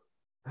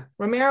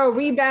 Romero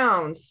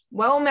rebounds.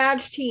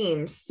 Well-matched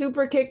teams.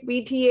 Super kick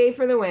BTA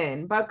for the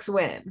win. Bucks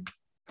win.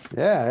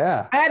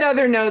 Yeah. I had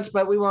other notes,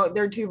 but we won't.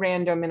 They're too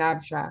random and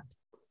abstract.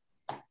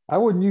 I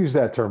wouldn't use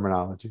that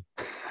terminology.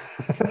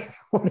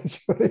 What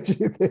did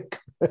you think,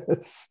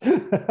 Chris?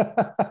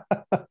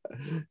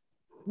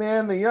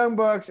 Man, the Young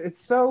Bucks,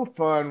 it's so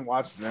fun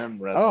watching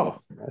them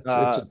wrestle. Oh, it's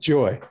a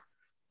joy.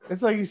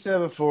 It's like you said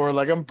before,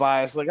 like I'm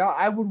biased. Like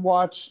I would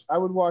watch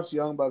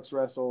Young Bucks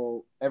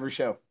wrestle every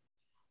show.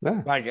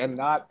 Yeah. Like, and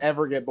not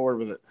ever get bored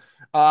with it.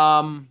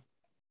 Roppongi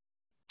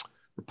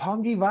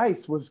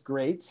Vice was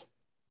great.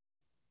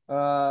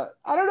 I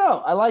don't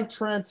know. I like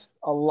Trent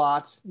a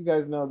lot. You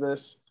guys know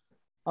this.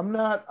 I'm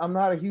not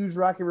a huge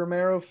Rocky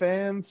Romero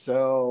fan,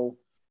 so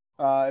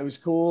it was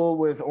cool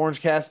with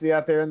Orange Cassidy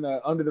out there in the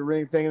under the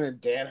ring thing, and then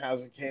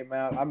Danhausen came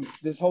out.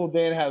 This whole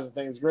Danhausen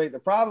thing is great. The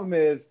problem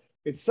is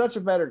it's such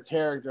a better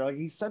character. Like,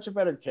 he's such a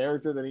better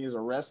character than he is a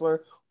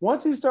wrestler.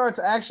 Once he starts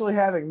actually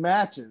having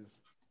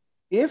matches,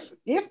 if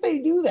they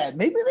do that,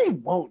 maybe they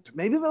won't.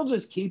 Maybe they'll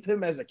just keep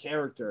him as a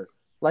character.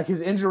 Like,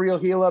 his injury will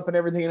heal up and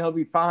everything, and he'll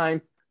be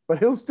fine. But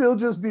he'll still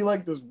just be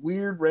like this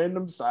weird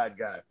random side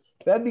guy.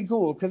 That'd be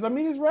cool, because I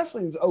mean, his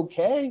wrestling's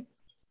okay.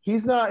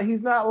 He's not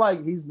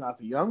the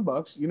Young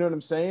Bucks. You know what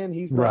I'm saying?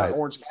 He's not Right.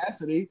 Orange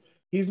Cassidy.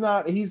 He's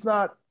not.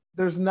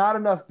 There's not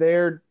enough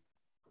there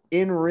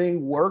in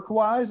ring work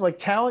wise. Like,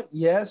 talent,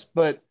 yes,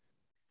 but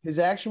his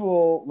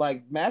actual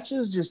like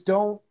matches just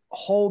don't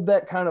hold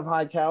that kind of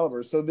high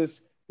caliber. So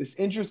this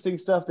interesting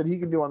stuff that he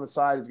can do on the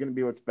side is going to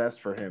be what's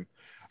best for him.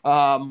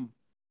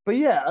 But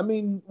yeah, I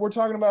mean, we're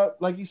talking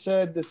about, like you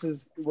said, they're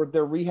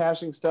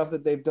rehashing stuff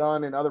that they've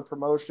done in other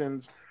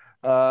promotions,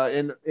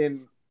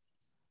 in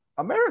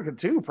America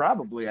too,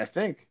 probably. I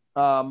think.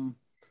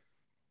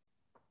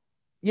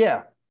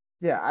 Yeah.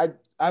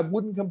 I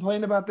wouldn't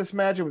complain about this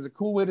match. It was a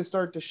cool way to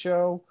start the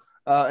show,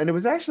 and it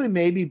was actually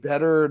maybe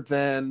better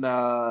than.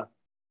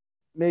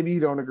 Maybe you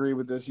don't agree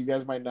with this. You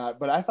guys might not,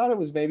 but I thought it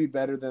was maybe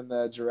better than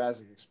the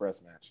Jurassic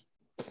Express match,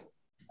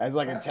 as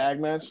like a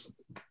tag match.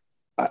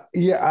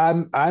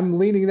 Yeah, I'm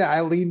leaning that.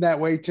 I lean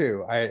that way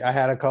too. I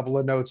had a couple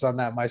of notes on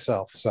that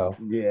myself. So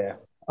yeah.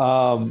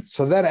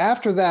 So then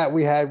after that,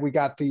 we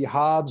got the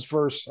Hobbs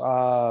versus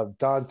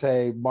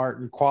Dante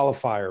Martin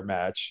qualifier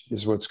match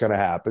is what's going to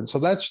happen. So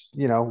that's,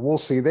 we'll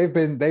see.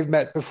 They've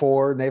met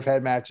before and they've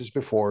had matches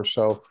before.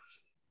 So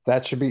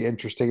that should be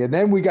interesting. And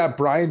then we got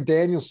Bryan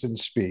Danielson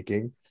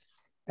speaking.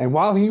 And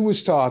while he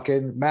was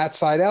talking, Matt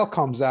Sydal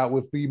comes out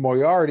with Lee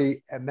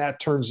Moriarty, and that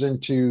turns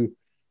into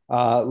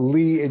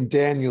Lee and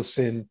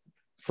Danielson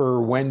for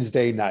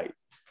Wednesday night.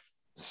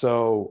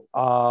 So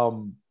I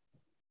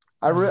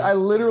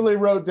literally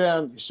wrote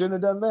down, you shouldn't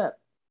have done that.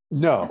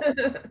 No.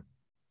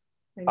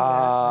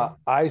 I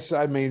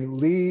mean,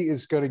 Lee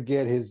is going to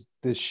get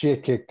the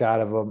shit kicked out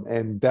of him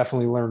and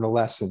definitely learn a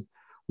lesson.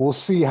 We'll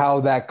see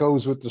how that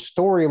goes with the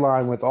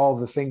storyline, with all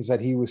the things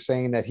that he was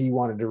saying, that he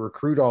wanted to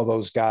recruit all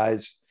those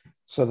guys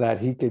so that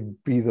he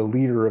could be the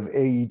leader of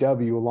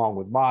AEW along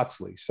with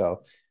Moxley.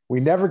 So we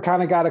never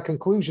kind of got a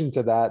conclusion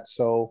to that.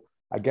 So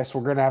I guess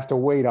we're going to have to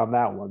wait on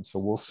that one. So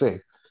we'll see.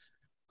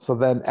 So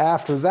then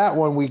after that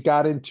one, we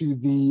got into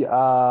the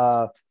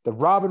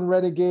Robin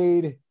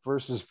Renegade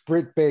versus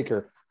Britt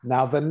Baker.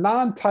 Now the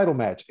non-title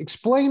match.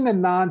 Explain the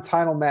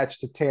non-title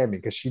match to Tammy,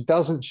 because she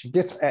got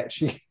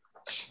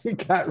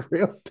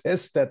real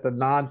pissed at the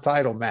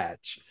non-title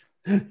match.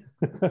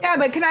 Yeah,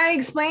 but can I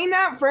explain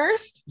that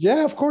first?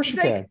 Yeah, of course you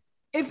can.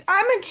 If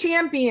I'm a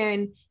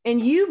champion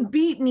and you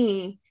beat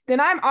me, then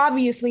I'm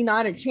obviously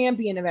not a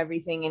champion of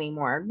everything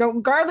anymore,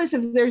 regardless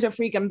if there's a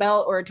freaking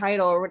belt or a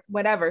title or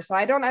whatever. So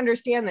I don't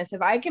understand this.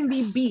 If I can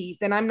be beat,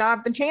 then I'm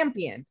not the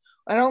champion.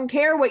 I don't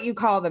care what you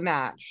call the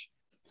match.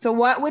 So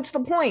what's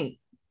the point?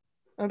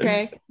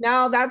 Okay,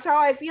 now that's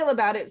how I feel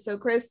about it. So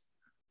Chris,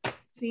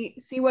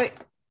 see what,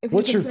 if you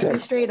can set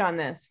me straight on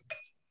this.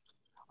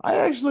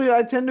 I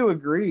tend to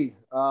agree.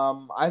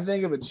 I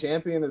think if a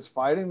champion is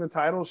fighting, the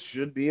title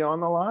should be on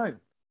the line.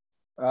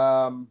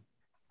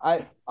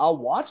 I'll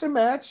watch a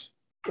match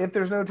if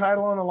there's no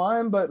title on the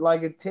line, but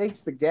like, it takes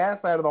the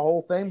gas out of the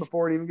whole thing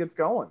before it even gets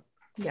going.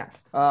 Yes.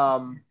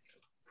 And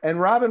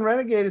Robin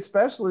Renegade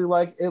especially,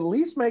 like, at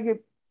least make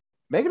it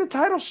make it a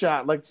title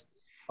shot. Like,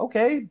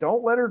 okay,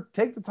 don't let her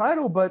take the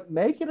title, but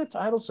make it a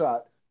title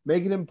shot.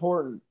 Make it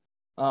important.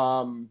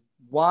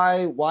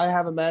 Why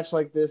have a match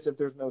like this if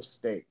there's no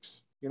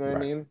stakes? You know what I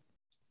mean?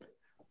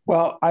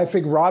 Well, I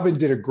think Robin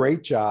did a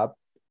great job.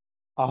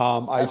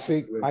 I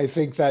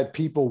think that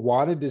people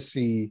wanted to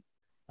see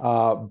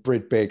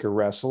Britt Baker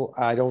wrestle.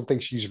 I don't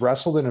think she's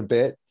wrestled in a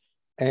bit.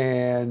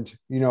 And,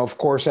 of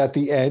course, at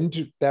the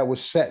end, that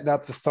was setting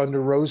up the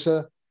Thunder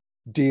Rosa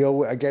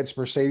deal against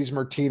Mercedes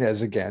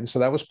Martinez again. So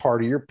that was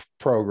part of your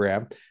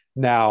program.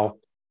 Now,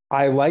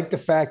 I like the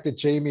fact that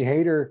Jamie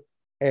Hayter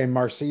and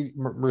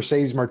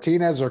Mercedes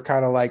Martinez are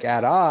kind of like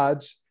at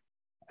odds.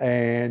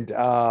 And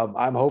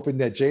I'm hoping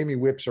that Jamie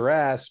whips her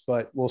ass,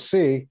 but we'll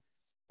see.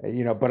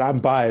 But I'm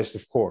biased,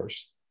 of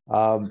course.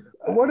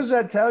 What does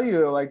that tell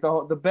you? Like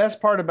the best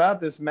part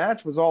about this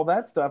match was all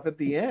that stuff at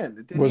the end.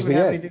 It didn't even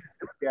have anything to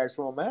do with the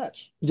actual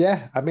match.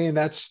 Yeah, I mean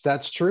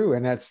that's true,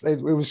 and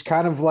it was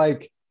kind of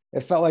like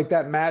it felt like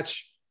that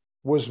match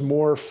was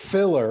more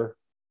filler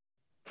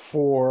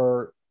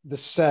for the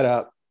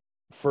setup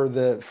for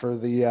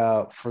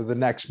the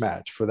next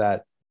match for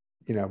that,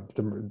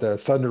 the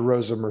Thunder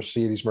Rosa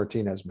Mercedes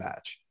Martinez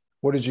match.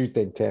 What did you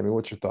think, Tammy?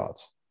 What's your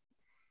thoughts?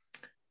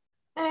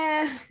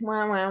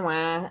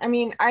 I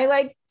mean,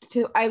 I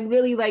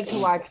really like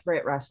to watch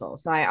Britt wrestle.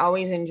 So I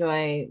always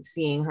enjoy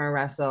seeing her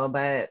wrestle,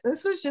 but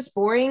this was just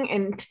boring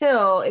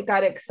until it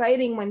got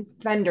exciting when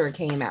Thunder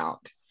came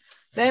out.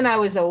 Then I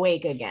was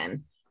awake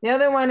again. The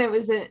other one, it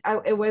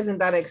wasn't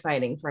that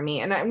exciting for me.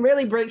 And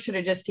really, Britt should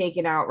have just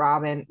taken out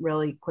Robin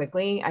really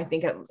quickly. I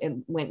think it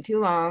went too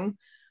long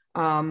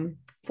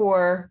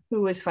for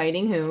who was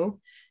fighting who.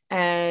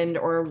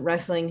 Or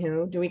wrestling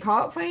who. Do we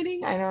call it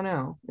fighting? I don't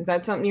know. Is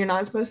that something you're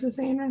not supposed to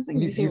say in wrestling?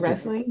 Do you say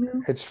wrestling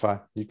who? It's fine.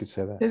 You could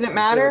say that. Does it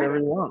matter?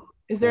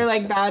 Is there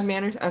like bad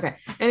manners? Okay.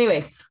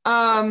 Anyways,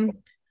 then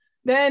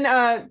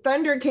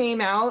Thunder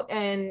came out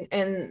and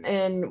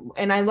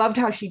I loved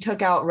how she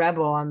took out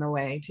Rebel on the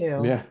way too.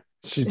 Yeah,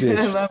 she did.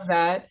 I love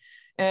that.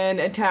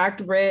 And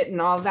attacked Britt and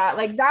all that.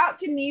 Like that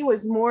to me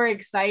was more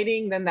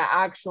exciting than the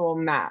actual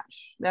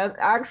match. The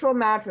actual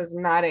match was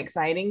not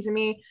exciting to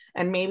me.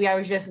 And maybe I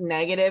was just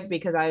negative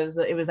because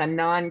it was a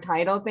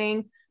non-title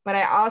thing. But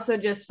I also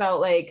just felt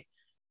like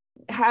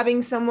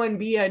having someone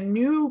be a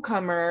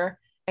newcomer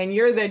and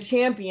you're the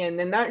champion,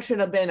 then that should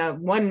have been a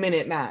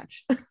 1-minute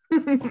match.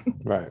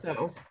 Right.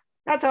 So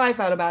that's how I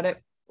felt about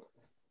it.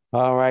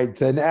 All right.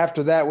 Then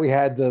after that, we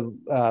had the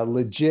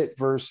Legit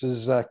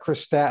versus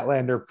Chris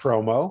Statlander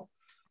promo.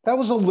 That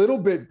was a little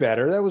bit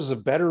better. That was the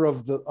better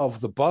of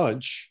the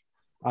bunch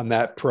on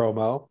that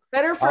promo.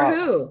 Better for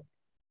who?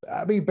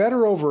 I mean,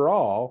 better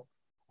overall.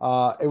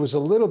 It was a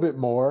little bit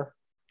more.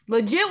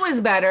 Legit was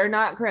better,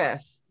 not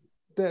Chris.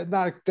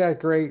 Not that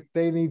great.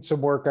 They need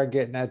some work on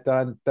getting that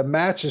done. The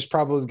match is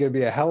probably going to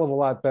be a hell of a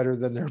lot better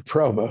than their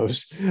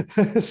promos.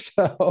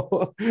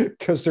 So,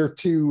 because they're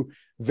two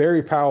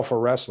very powerful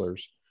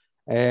wrestlers.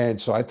 And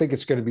so I think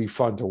it's going to be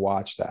fun to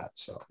watch that.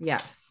 So,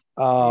 yes.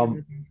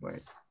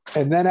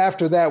 And then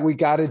after that, we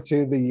got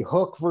into the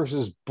Hook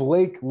versus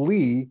Blake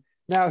Lee.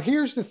 Now,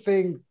 here's the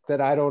thing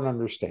that I don't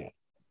understand.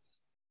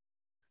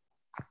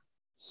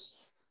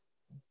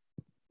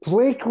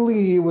 Blake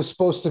Lee was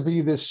supposed to be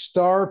this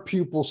star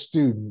pupil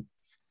student.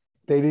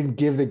 They didn't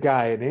give the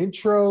guy an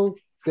intro.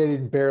 They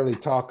didn't barely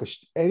talk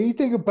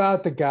anything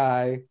about the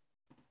guy.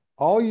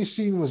 All you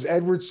seen was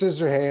Edward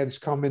Scissorhands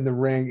come in the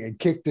ring and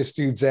kick this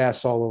dude's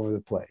ass all over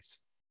the place.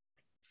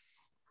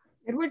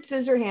 Edward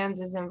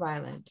Scissorhands isn't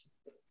violent.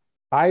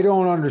 I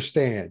don't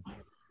understand.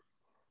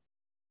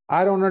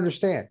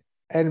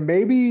 And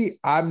maybe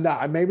I'm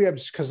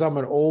just because I'm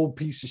an old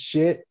piece of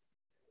shit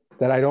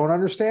that I don't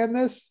understand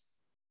this,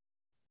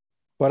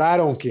 but I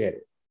don't get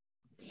it.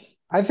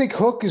 I think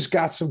Hook has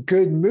got some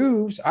good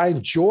moves. I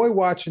enjoy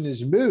watching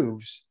his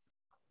moves,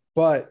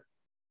 but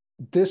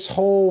this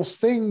whole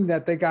thing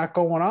that they got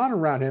going on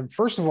around him,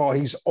 first of all,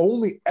 he's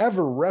only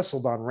ever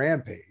wrestled on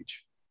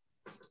Rampage.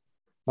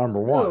 Number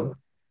one. Who?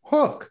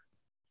 Hook.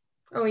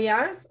 Oh,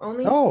 yes?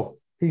 Only? Oh.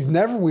 We've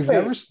never.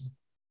 Wasn't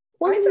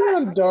he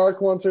on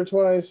Dark once or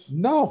twice?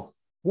 No.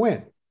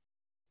 When?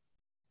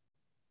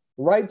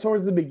 Right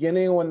towards the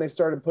beginning when they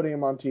started putting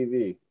him on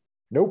TV.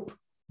 Nope.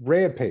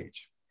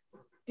 Rampage.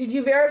 Did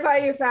you verify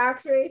your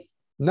facts, Rafe?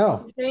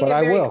 No, but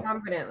I will.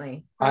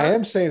 Confidently. I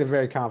am saying it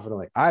very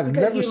confidently. I've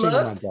never seen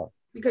him on Dark.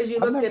 Because you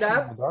looked it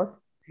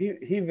up?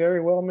 He very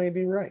well may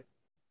be right.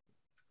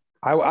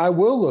 I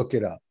will look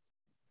it up.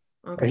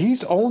 Okay.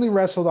 He's only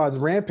wrestled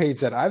on Rampage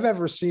that I've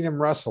ever seen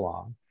him wrestle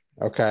on.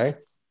 Okay.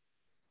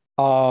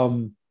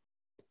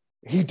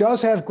 He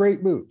does have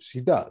great moves.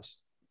 He does.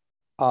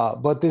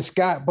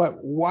 But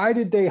why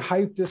did they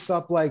hype this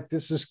up like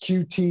this is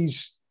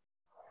QT's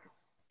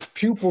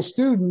pupil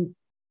student?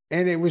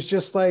 And it was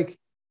just like,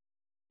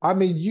 I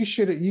mean, you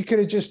could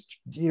have just,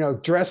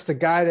 dressed the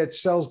guy that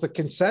sells the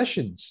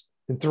concessions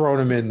and thrown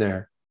him in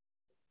there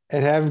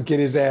and have him get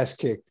his ass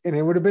kicked. And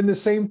it would have been the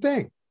same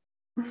thing.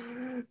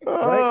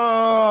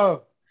 Right?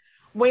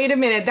 Wait a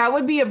minute. That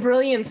would be a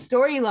brilliant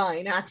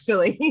storyline,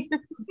 actually.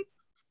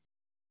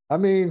 I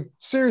mean,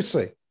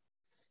 seriously,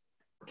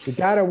 the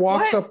guy that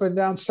walks up and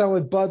down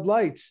selling Bud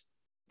Lights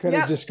could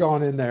have just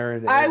gone in there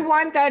and I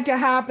want that to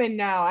happen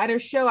now at a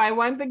show. I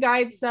want the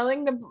guy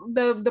selling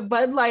the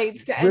Bud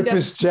Lights to end rip up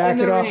his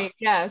jacket in the off. ring.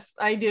 Yes,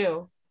 I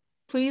do.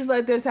 Please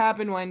let this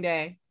happen one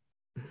day.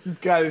 He's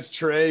got his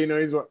tray,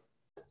 he's what?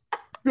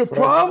 Good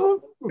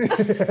problem?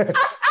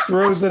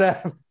 Throws it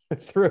at him.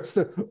 Throws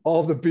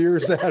all the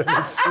beers at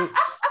him.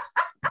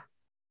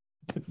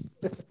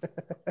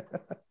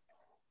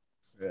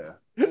 Yeah.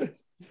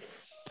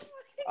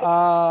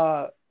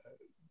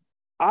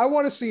 I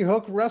want to see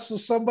Hook wrestle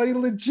somebody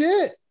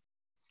legit.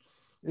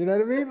 You know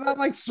what I mean? Not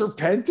like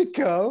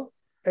Serpentico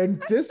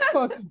and this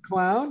fucking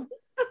clown.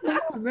 Come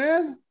on,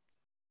 man.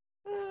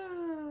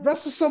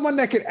 Wrestle someone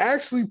that could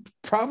actually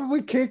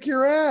probably kick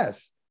your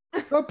ass.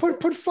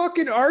 Put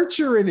fucking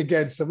Archer in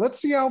against him. Let's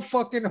see how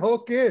fucking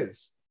Hook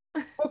is.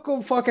 Hook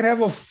will fucking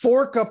have a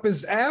fork up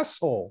his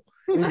asshole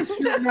and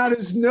shooting out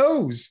his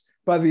nose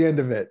by the end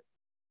of it.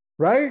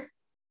 Right?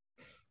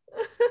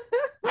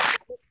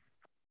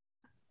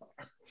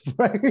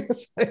 Right?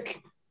 It's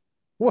like,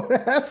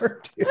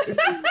 whatever, dude.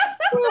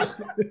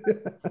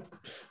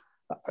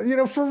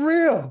 For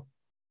real.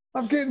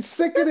 I'm getting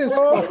sick of this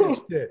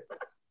fucking shit.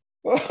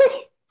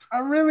 I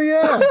really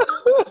am.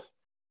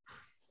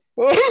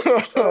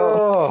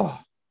 Oh,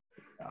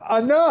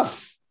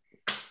 enough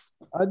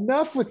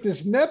with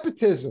this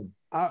nepotism.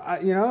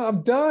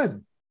 I'm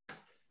done.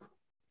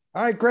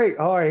 All right, great.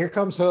 All right, here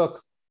comes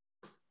Hook.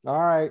 All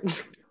right.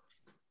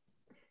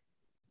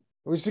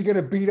 Was he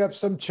gonna beat up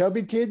some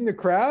chubby kid in the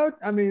crowd?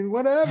 I mean,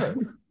 whatever.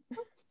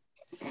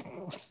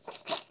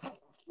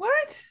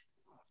 What?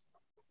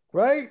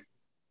 Right?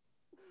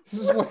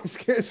 This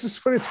is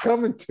what it's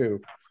coming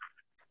to.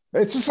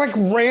 It's just like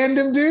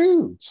random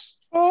dudes.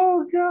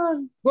 Oh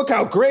God! Look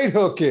how great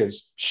Hook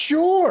is.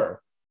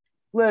 Sure.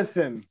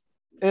 Listen,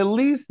 at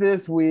least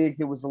this week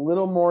it was a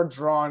little more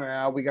drawn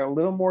out. We got a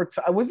little more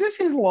time. Was this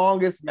his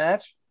longest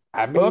match?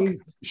 I mean,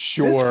 Hook?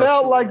 sure. This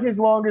felt like his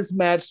longest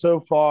match so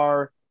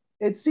far.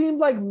 It seemed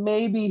like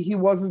maybe he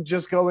wasn't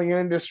just going in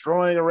and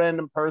destroying a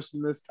random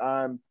person this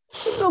time.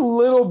 It's a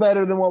little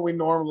better than what we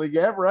normally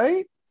get,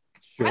 right?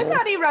 Sure. I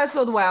thought he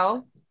wrestled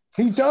well.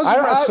 He does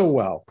wrestle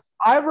well.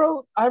 I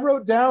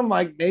wrote down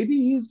like maybe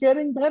he's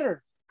getting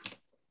better.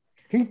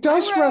 He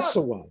does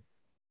wrestle well.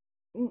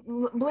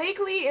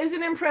 Blakely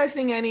isn't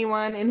impressing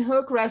anyone, and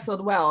Hook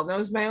wrestled well.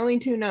 Those are my only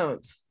two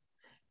notes.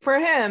 For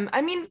him,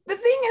 I mean, the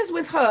thing is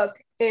with Hook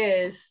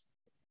is,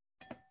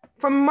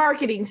 from a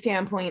marketing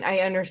standpoint,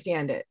 I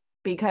understand it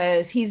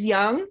because he's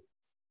young,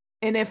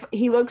 and if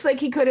he looks like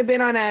he could have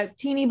been on a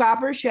teeny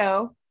bopper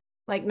show,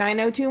 like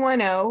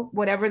 90210,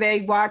 whatever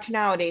they watch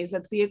nowadays,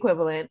 that's the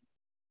equivalent.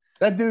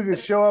 That dude could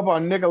show up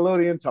on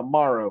Nickelodeon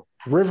tomorrow.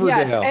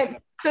 Riverdale. Yes, and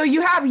so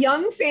you have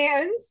young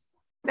fans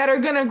that are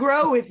going to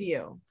grow with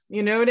you.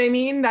 You know what I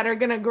mean? That are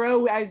going to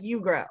grow as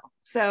you grow.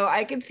 So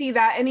I could see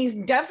that. And he's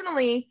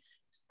definitely,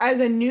 as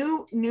a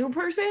new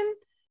person,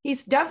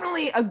 he's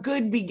definitely a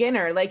good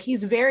beginner. Like,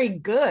 he's very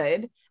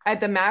good at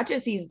the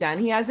matches he's done.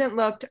 He hasn't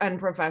looked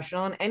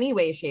unprofessional in any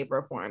way, shape,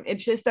 or form.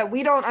 It's just that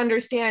we don't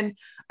understand.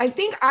 I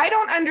think I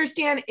don't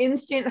understand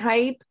instant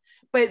hype,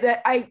 but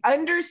that I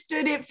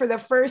understood it for the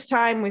first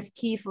time with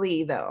Keith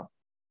Lee, though.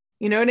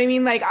 You know what I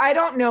mean? Like, I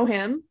don't know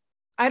him.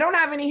 I don't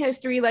have any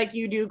history like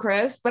you do,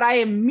 Chris, but I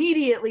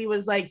immediately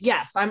was like,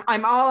 yes,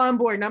 I'm all on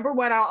board. Number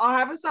one, I'll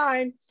have a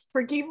sign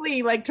for Keith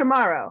Lee like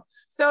tomorrow.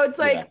 So it's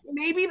like,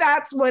 maybe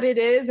that's what it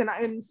is.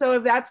 And so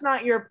if that's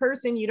not your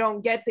person, you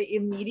don't get the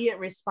immediate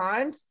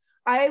response.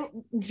 I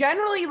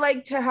generally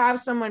like to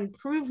have someone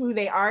prove who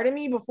they are to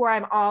me before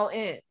I'm all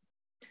in.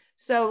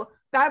 So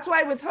that's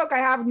why with Hook, I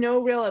have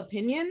no real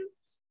opinion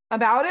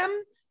about him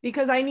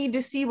because I need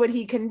to see what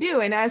he can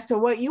do. And as to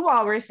what you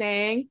all were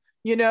saying,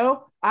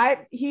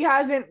 he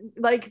hasn't,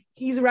 like,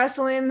 he's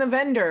wrestling the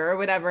vendor or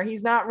whatever.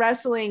 He's not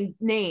wrestling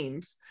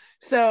names.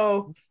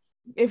 So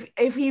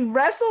if he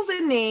wrestles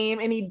a name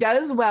and he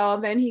does well,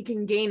 then he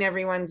can gain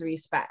everyone's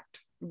respect.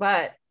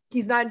 But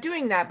he's not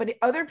doing that. But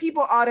other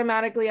people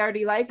automatically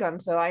already like him.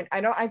 So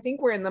I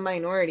think we're in the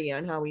minority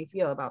on how we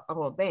feel about the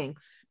whole thing.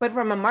 But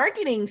from a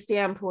marketing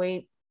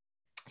standpoint,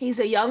 he's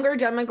a younger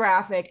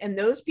demographic and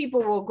those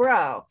people will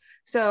grow.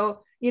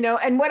 So,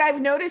 and what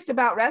I've noticed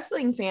about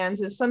wrestling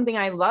fans is something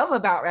I love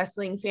about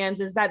wrestling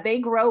fans is that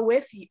you grow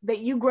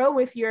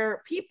with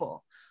your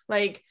people.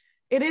 Like,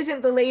 it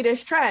isn't the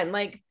latest trend.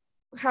 Like,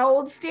 how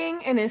old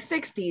Sting in his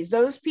 60s?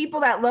 Those people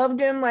that loved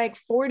him like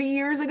 40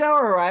 years ago,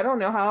 or I don't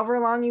know, however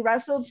long he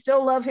wrestled,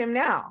 still love him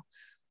now.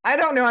 I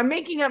don't know. I'm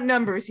making up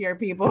numbers here,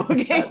 people.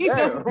 Okay.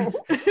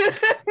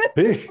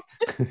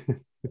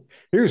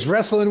 He was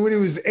wrestling when he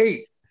was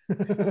 8.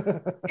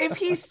 If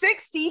he's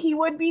 60, he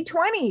would be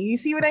 20. You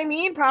see what I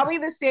mean? Probably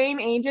the same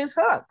age as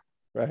Hook.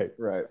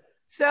 Right.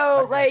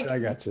 So I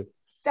got you.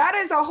 That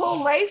is a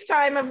whole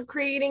lifetime of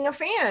creating a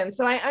fan.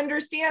 So I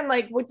understand,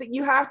 like,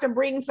 you have to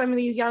bring some of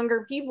these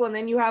younger people, and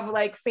then you have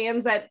like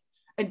fans that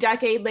a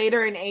decade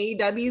later in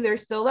AEW, they're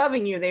still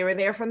loving you. They were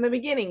there from the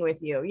beginning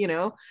with you,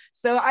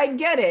 So I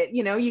get it.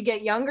 You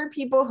get younger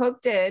people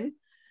hooked in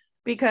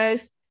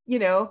because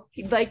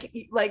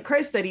like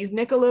Chris said, he's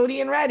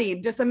Nickelodeon ready.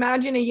 Just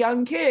imagine a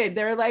young kid.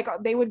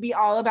 They would be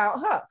all about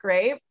Hook,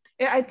 right?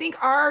 I think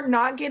our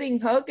not getting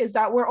Hook is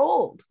that we're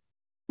old.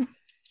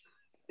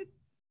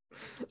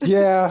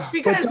 Yeah,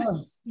 because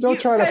but don't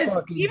try to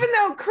fucking. Even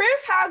though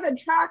Chris has a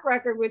track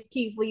record with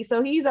Keith Lee,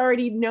 so he's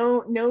already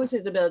knows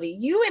his ability.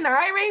 You and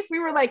I, Rafe, we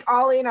were like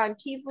all in on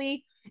Keith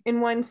Lee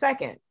in 1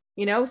 second.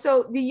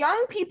 So the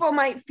young people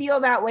might feel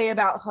that way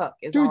about Hook.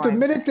 Dude, the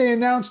minute they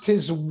announced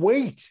his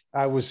weight,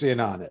 I was in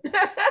on it.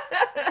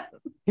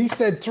 He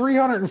said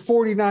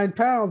 349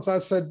 pounds. I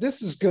said,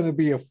 this is going to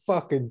be a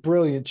fucking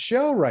brilliant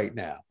show right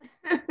now.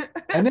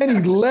 And then he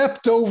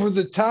leapt over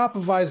the top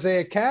of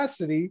Isaiah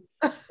Cassidy,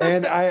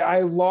 and I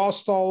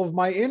lost all of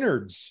my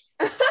innards.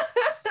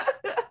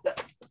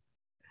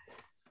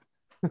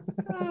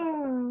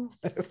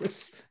 It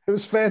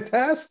was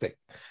fantastic.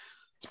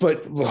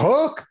 But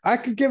Hook, I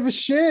could give a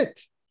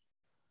shit.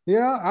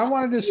 I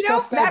wanted to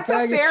stuff that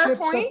bag of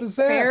chips up his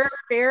ass.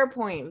 Fair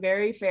point.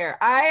 Very fair.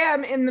 I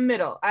am in the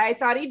middle. I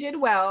thought he did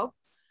well.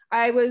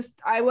 I was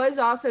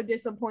also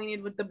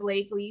disappointed with the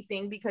Blake Lee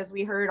thing because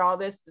we heard all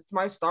this. It's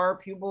my star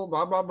pupil,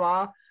 blah, blah,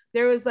 blah.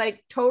 There was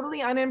like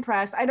totally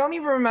unimpressed. I don't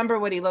even remember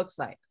what he looks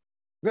like.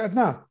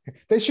 No,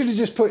 they should have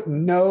just put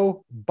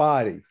no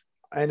body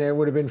and it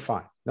would have been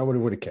fine. Nobody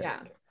would have cared.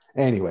 Yeah.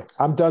 Anyway,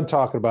 I'm done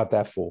talking about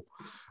that fool.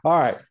 All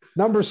right.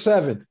 Number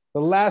 7,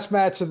 the last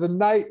match of the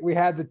night. We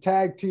had the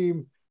tag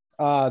team,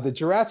 the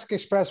Jurassic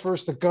Express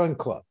versus the Gun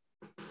Club.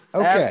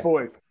 Okay.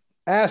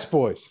 Ass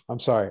Boys. I'm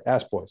sorry.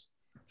 Ass Boys.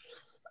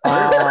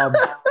 Damn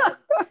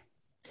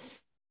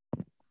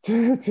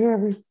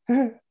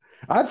it.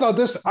 I thought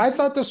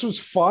this was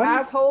fun.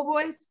 Asshole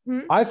Boys.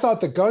 I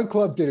thought the Gun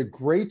Club did a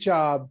great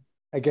job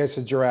against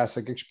the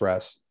Jurassic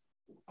Express.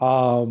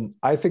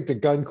 I think the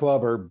Gun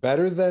Club are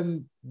better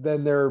than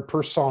their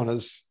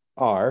personas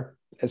are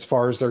as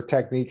far as their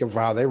technique of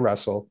how they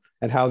wrestle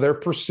and how they're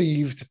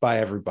perceived by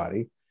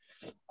everybody.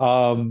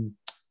 And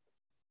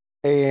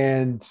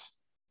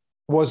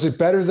was it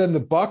better than the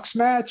Bucks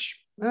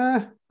match?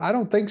 I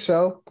don't think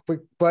so.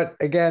 But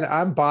again,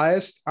 I'm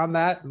biased on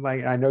that.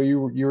 Like I know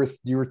you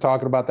were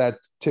talking about that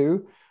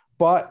too.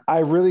 But I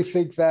really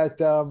think that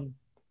the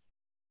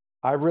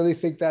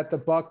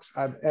Bucks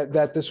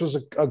that this was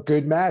a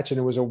good match and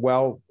it was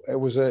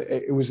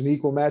an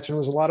equal match and it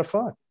was a lot of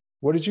fun.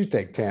 What did you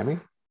think, Tammy?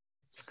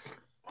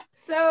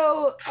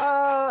 So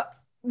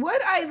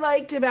what I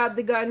liked about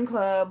the Gun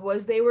Club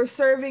was they were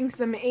serving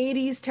some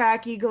 80s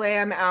tacky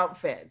glam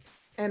outfits.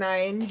 And I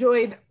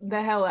enjoyed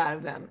the hell out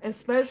of them,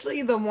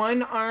 especially the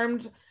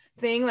one-armed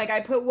thing. Like I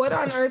put, what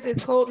on earth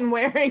is Colton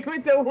wearing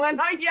with the one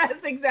arm?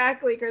 Yes,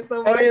 exactly,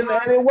 Crystal. And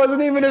it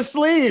wasn't even a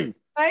sleeve.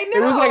 I know.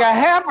 It was like a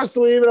half a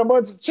sleeve and a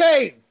bunch of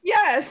chains.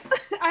 Yes,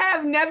 I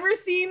have never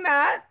seen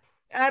that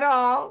at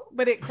all,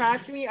 but it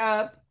cracked me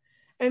up.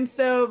 And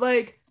so,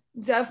 like,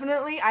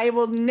 definitely, I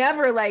will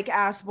never like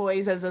Ass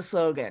Boys as a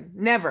slogan.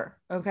 Never.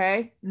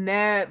 Okay?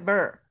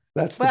 Never.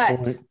 That's the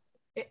point.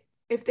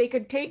 If they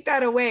could take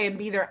that away and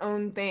be their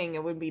own thing,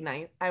 it would be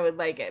nice. I would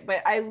like it.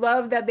 But I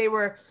love that they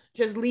were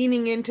just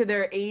leaning into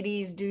their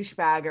 80s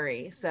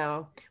douchebaggery.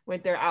 So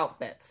with their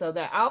outfits. So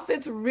the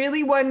outfits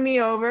really won me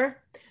over.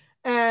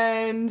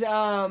 And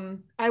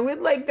I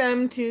would like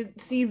them to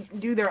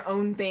do their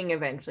own thing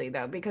eventually,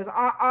 though, because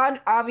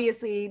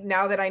obviously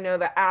now that I know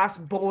the Ass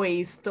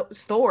Boys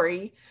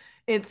story,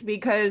 it's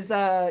because,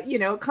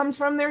 it comes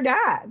from their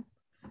dad.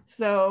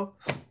 So,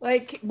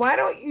 like, why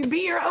don't you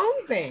be your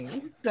own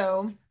thing?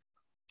 So...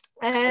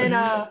 And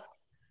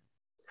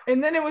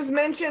then it was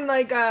mentioned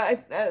like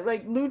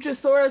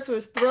Luchasaurus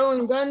was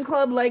throwing Gun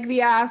Club like the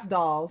ass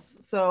dolls.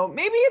 So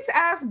maybe it's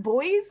Ass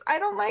Boys I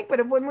don't like,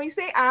 but when we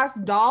say ass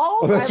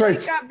dolls, I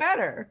like that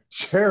better.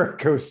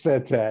 Jericho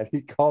said that. He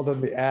called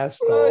them the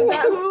ass dolls. Is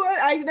that who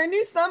I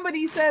knew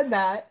somebody said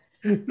that.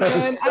 And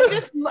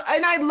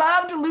I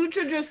loved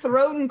Lucha just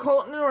throwing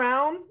Colton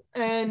around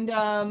and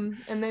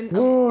then of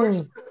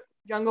course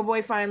Jungle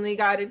Boy finally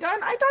got it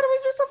done. I thought it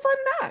was just a fun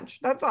match.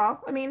 That's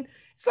all. I mean,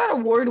 it's not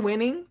award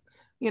winning,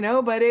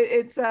 but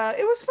it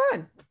was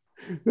fun.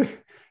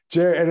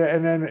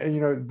 And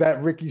then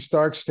that Ricky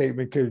Stark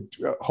statement could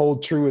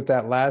hold true with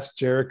that last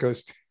Jericho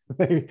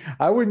statement.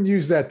 I wouldn't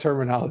use that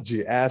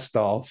terminology, ass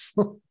dolls.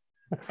 Now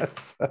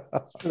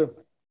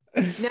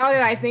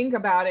that I think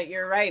about it,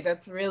 you're right.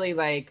 That's really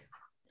like.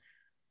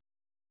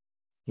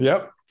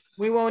 Yep.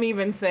 We won't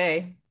even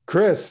say.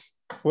 Chris,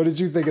 what did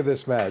you think of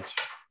this match?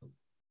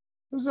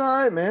 It was all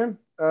right, man.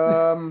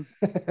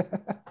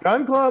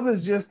 Gun Club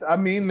is just, I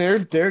mean,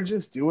 they're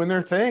just doing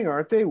their thing,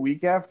 aren't they?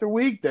 Week after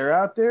week, they're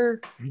out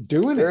there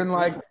doing it.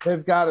 And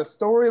they've got a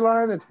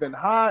storyline that's been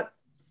hot.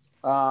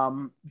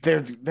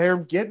 They're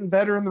getting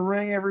better in the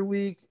ring every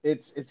week.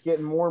 It's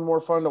getting more and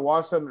more fun to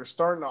watch them. They're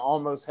starting to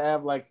almost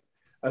have like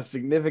a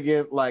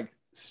significant like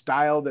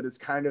style that is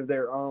kind of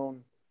their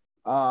own.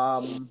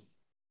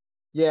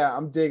 Yeah,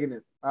 I'm digging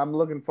it. I'm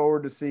looking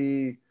forward to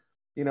see,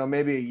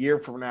 maybe a year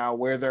from now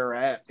where they're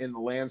at in the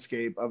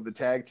landscape of the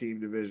tag team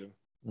division.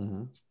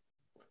 Mm-hmm.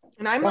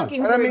 And I'm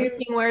looking forward to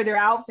seeing where their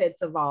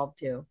outfits evolve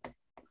to.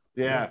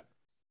 Yeah.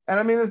 And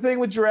I mean, the thing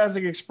with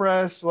Jurassic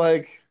Express,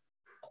 like,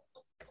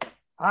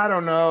 I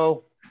don't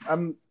know.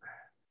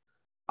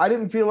 I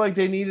didn't feel like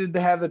they needed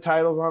to have the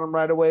titles on them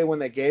right away when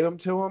they gave them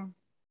to them.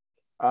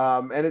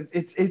 And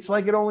it's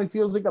like it only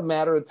feels like a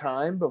matter of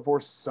time before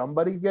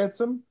somebody gets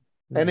them.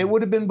 And it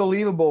would have been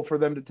believable for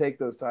them to take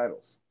those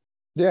titles.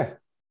 Yeah,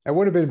 it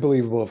would have been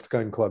believable if the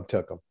Gun Club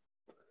took them.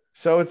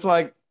 So it's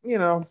like,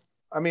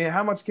 I mean,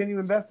 how much can you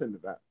invest into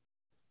that?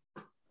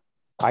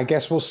 I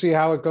guess we'll see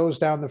how it goes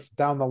down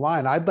the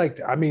line. I'd like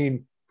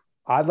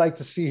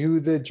to see who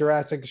the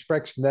Jurassic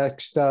Express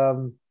next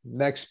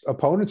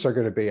opponents are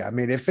going to be. I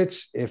mean, if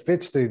it's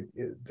the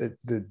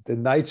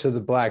Knights of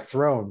the Black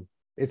Throne,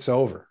 it's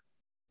over.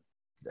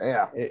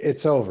 Yeah,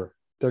 it's over.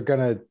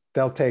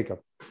 They'll take them.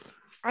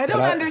 I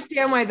don't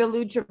understand why the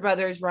Lucha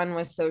Brothers run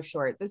was so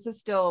short. This is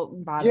still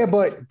bothering. Yeah,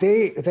 but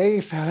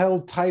they've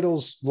held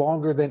titles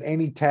longer than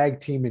any tag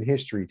team in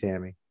history,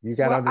 Tammy. You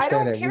got to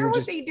understand that. I don't care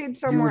what they did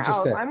somewhere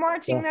else. There. I'm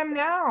watching them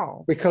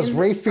now. Because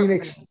Ray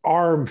Phoenix's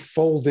arm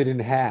folded in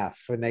half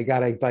and they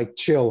got to like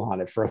chill on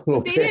it for a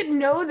little bit. They didn't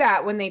know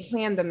that when they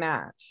planned the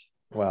match.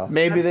 Well,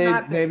 maybe they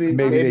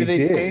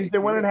changed it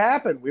when it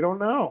happened. We don't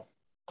know.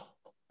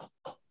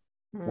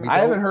 I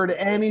haven't heard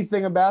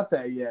anything about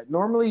that yet.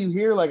 Normally you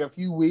hear like a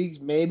few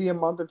weeks, maybe a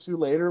month or two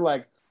later,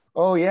 like,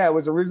 oh yeah, it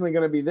was originally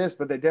going to be this,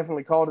 but they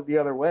definitely called it the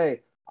other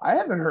way. I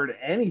haven't heard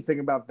anything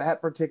about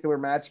that particular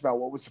match, about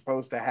what was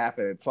supposed to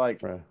happen. It's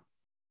like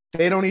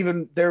they don't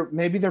even,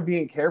 maybe they're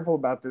being careful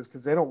about this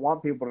because they don't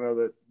want people to know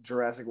that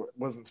Jurassic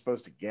wasn't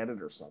supposed to get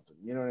it or something.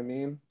 You know what I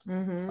mean?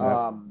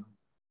 Mm-hmm.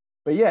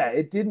 But yeah,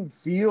 it didn't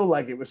feel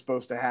like it was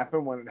supposed to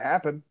happen when it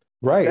happened.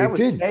 Right, that was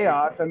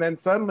chaos, and then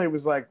suddenly it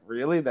was like,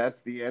 really,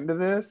 that's the end of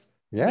this?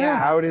 Yeah.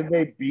 How did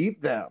they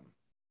beat them?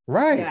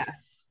 Right.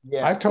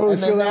 Yeah. I totally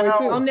feel that way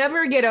too. I'll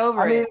never get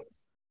over it.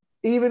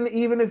 Mean,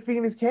 even if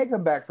Phoenix can't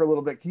come back for a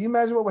little bit, can you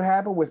imagine what would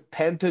happen with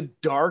Penta,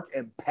 Dark,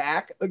 and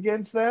Pac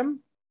against them?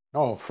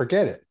 Oh,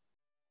 forget it.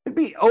 It'd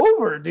be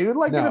over, dude.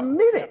 Like in a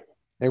minute.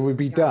 It would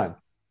be done.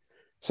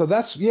 So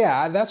that's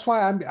why that's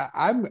why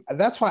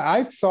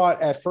I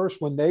thought at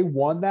first when they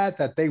won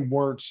that they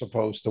weren't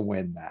supposed to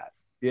win that.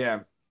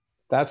 Yeah.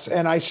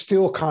 And I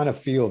still kind of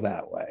feel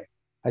that way.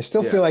 I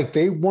still feel like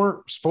they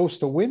weren't supposed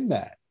to win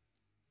that.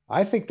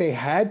 I think they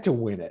had to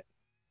win it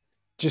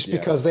just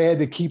because they had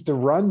to keep the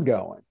run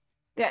going.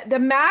 The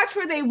match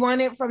where they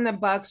won it from the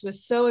Bucks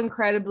was so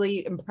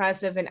incredibly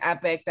impressive and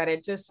epic that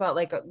it just felt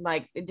like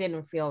it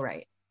didn't feel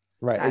right.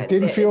 Right. It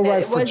didn't feel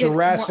right for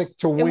Jurassic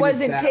to win. It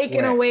wasn't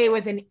taken away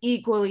with an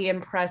equally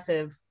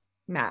impressive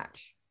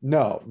match.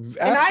 No, absolutely.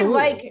 And I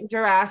like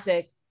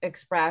Jurassic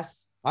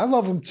Express. I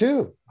love them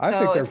too. I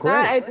think they're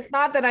great. It's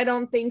not that I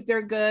don't think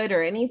they're good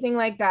or anything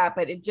like that,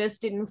 but it just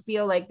didn't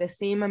feel like the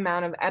same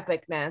amount of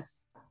epicness,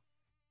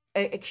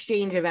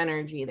 exchange of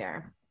energy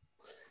there.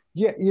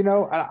 Yeah,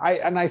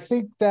 I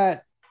think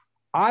that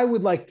I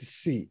would like to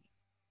see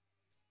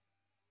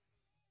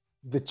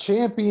the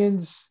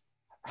champions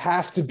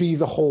have to be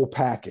the whole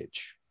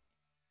package.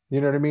 You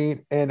know what I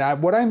mean?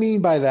 And what I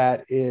mean by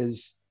that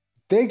is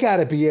they got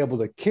to be able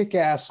to kick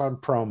ass on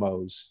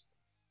promos.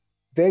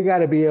 They got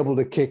to be able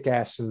to kick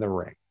ass in the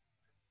ring.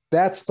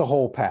 That's the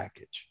whole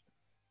package.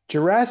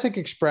 Jurassic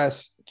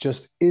Express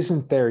just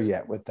isn't there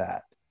yet with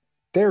that.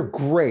 They're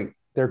great.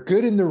 They're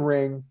good in the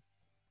ring,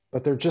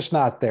 but they're just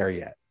not there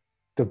yet.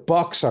 The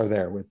Bucks are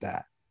there with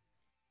that.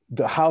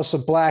 The House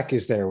of Black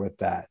is there with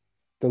that.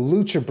 The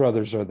Lucha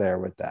Brothers are there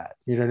with that.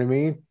 You know what I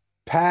mean?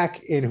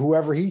 Pac and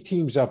whoever he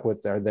teams up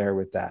with are there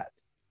with that.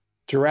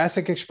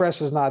 Jurassic Express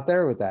is not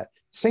there with that.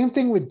 Same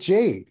thing with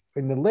Jade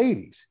and the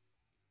ladies.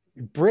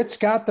 Britt's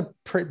got the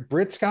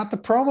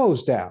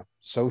promos down,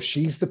 so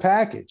she's the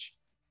package.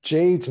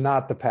 Jade's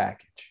not the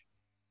package.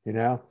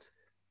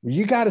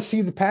 You got to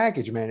see the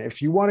package, man.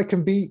 If you want to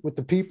compete with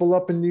the people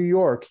up in New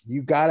York,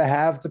 you got to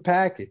have the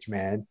package,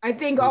 man. I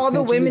think all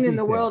the women in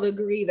the world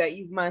agree that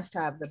you must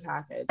have the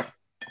package.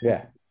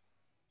 Yeah.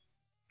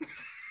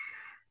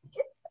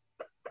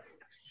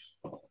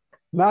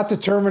 Not the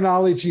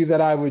terminology that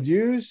I would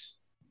use,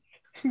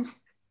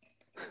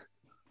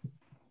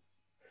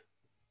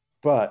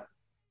 but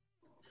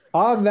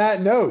on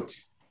that note,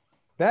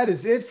 that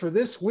is it for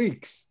this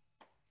week's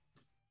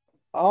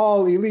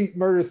All Elite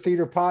Murder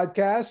Theater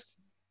podcast.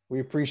 We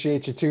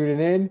appreciate you tuning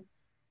in,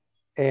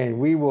 and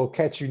we will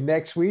catch you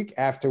next week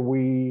after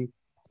we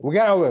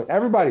got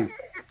everybody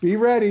be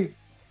ready.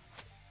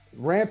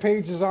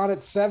 Rampage is on at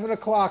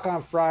 7:00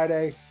 on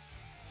Friday.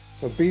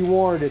 So be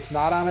warned, it's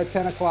not on at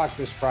 10 o'clock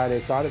this Friday.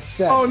 It's on at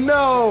 7. Oh,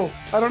 no.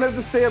 I don't have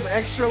to stay up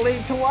extra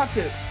late to watch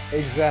it.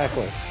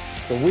 Exactly.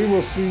 So we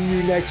will see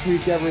you next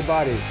week,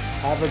 everybody.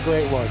 Have a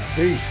great one.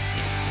 Peace.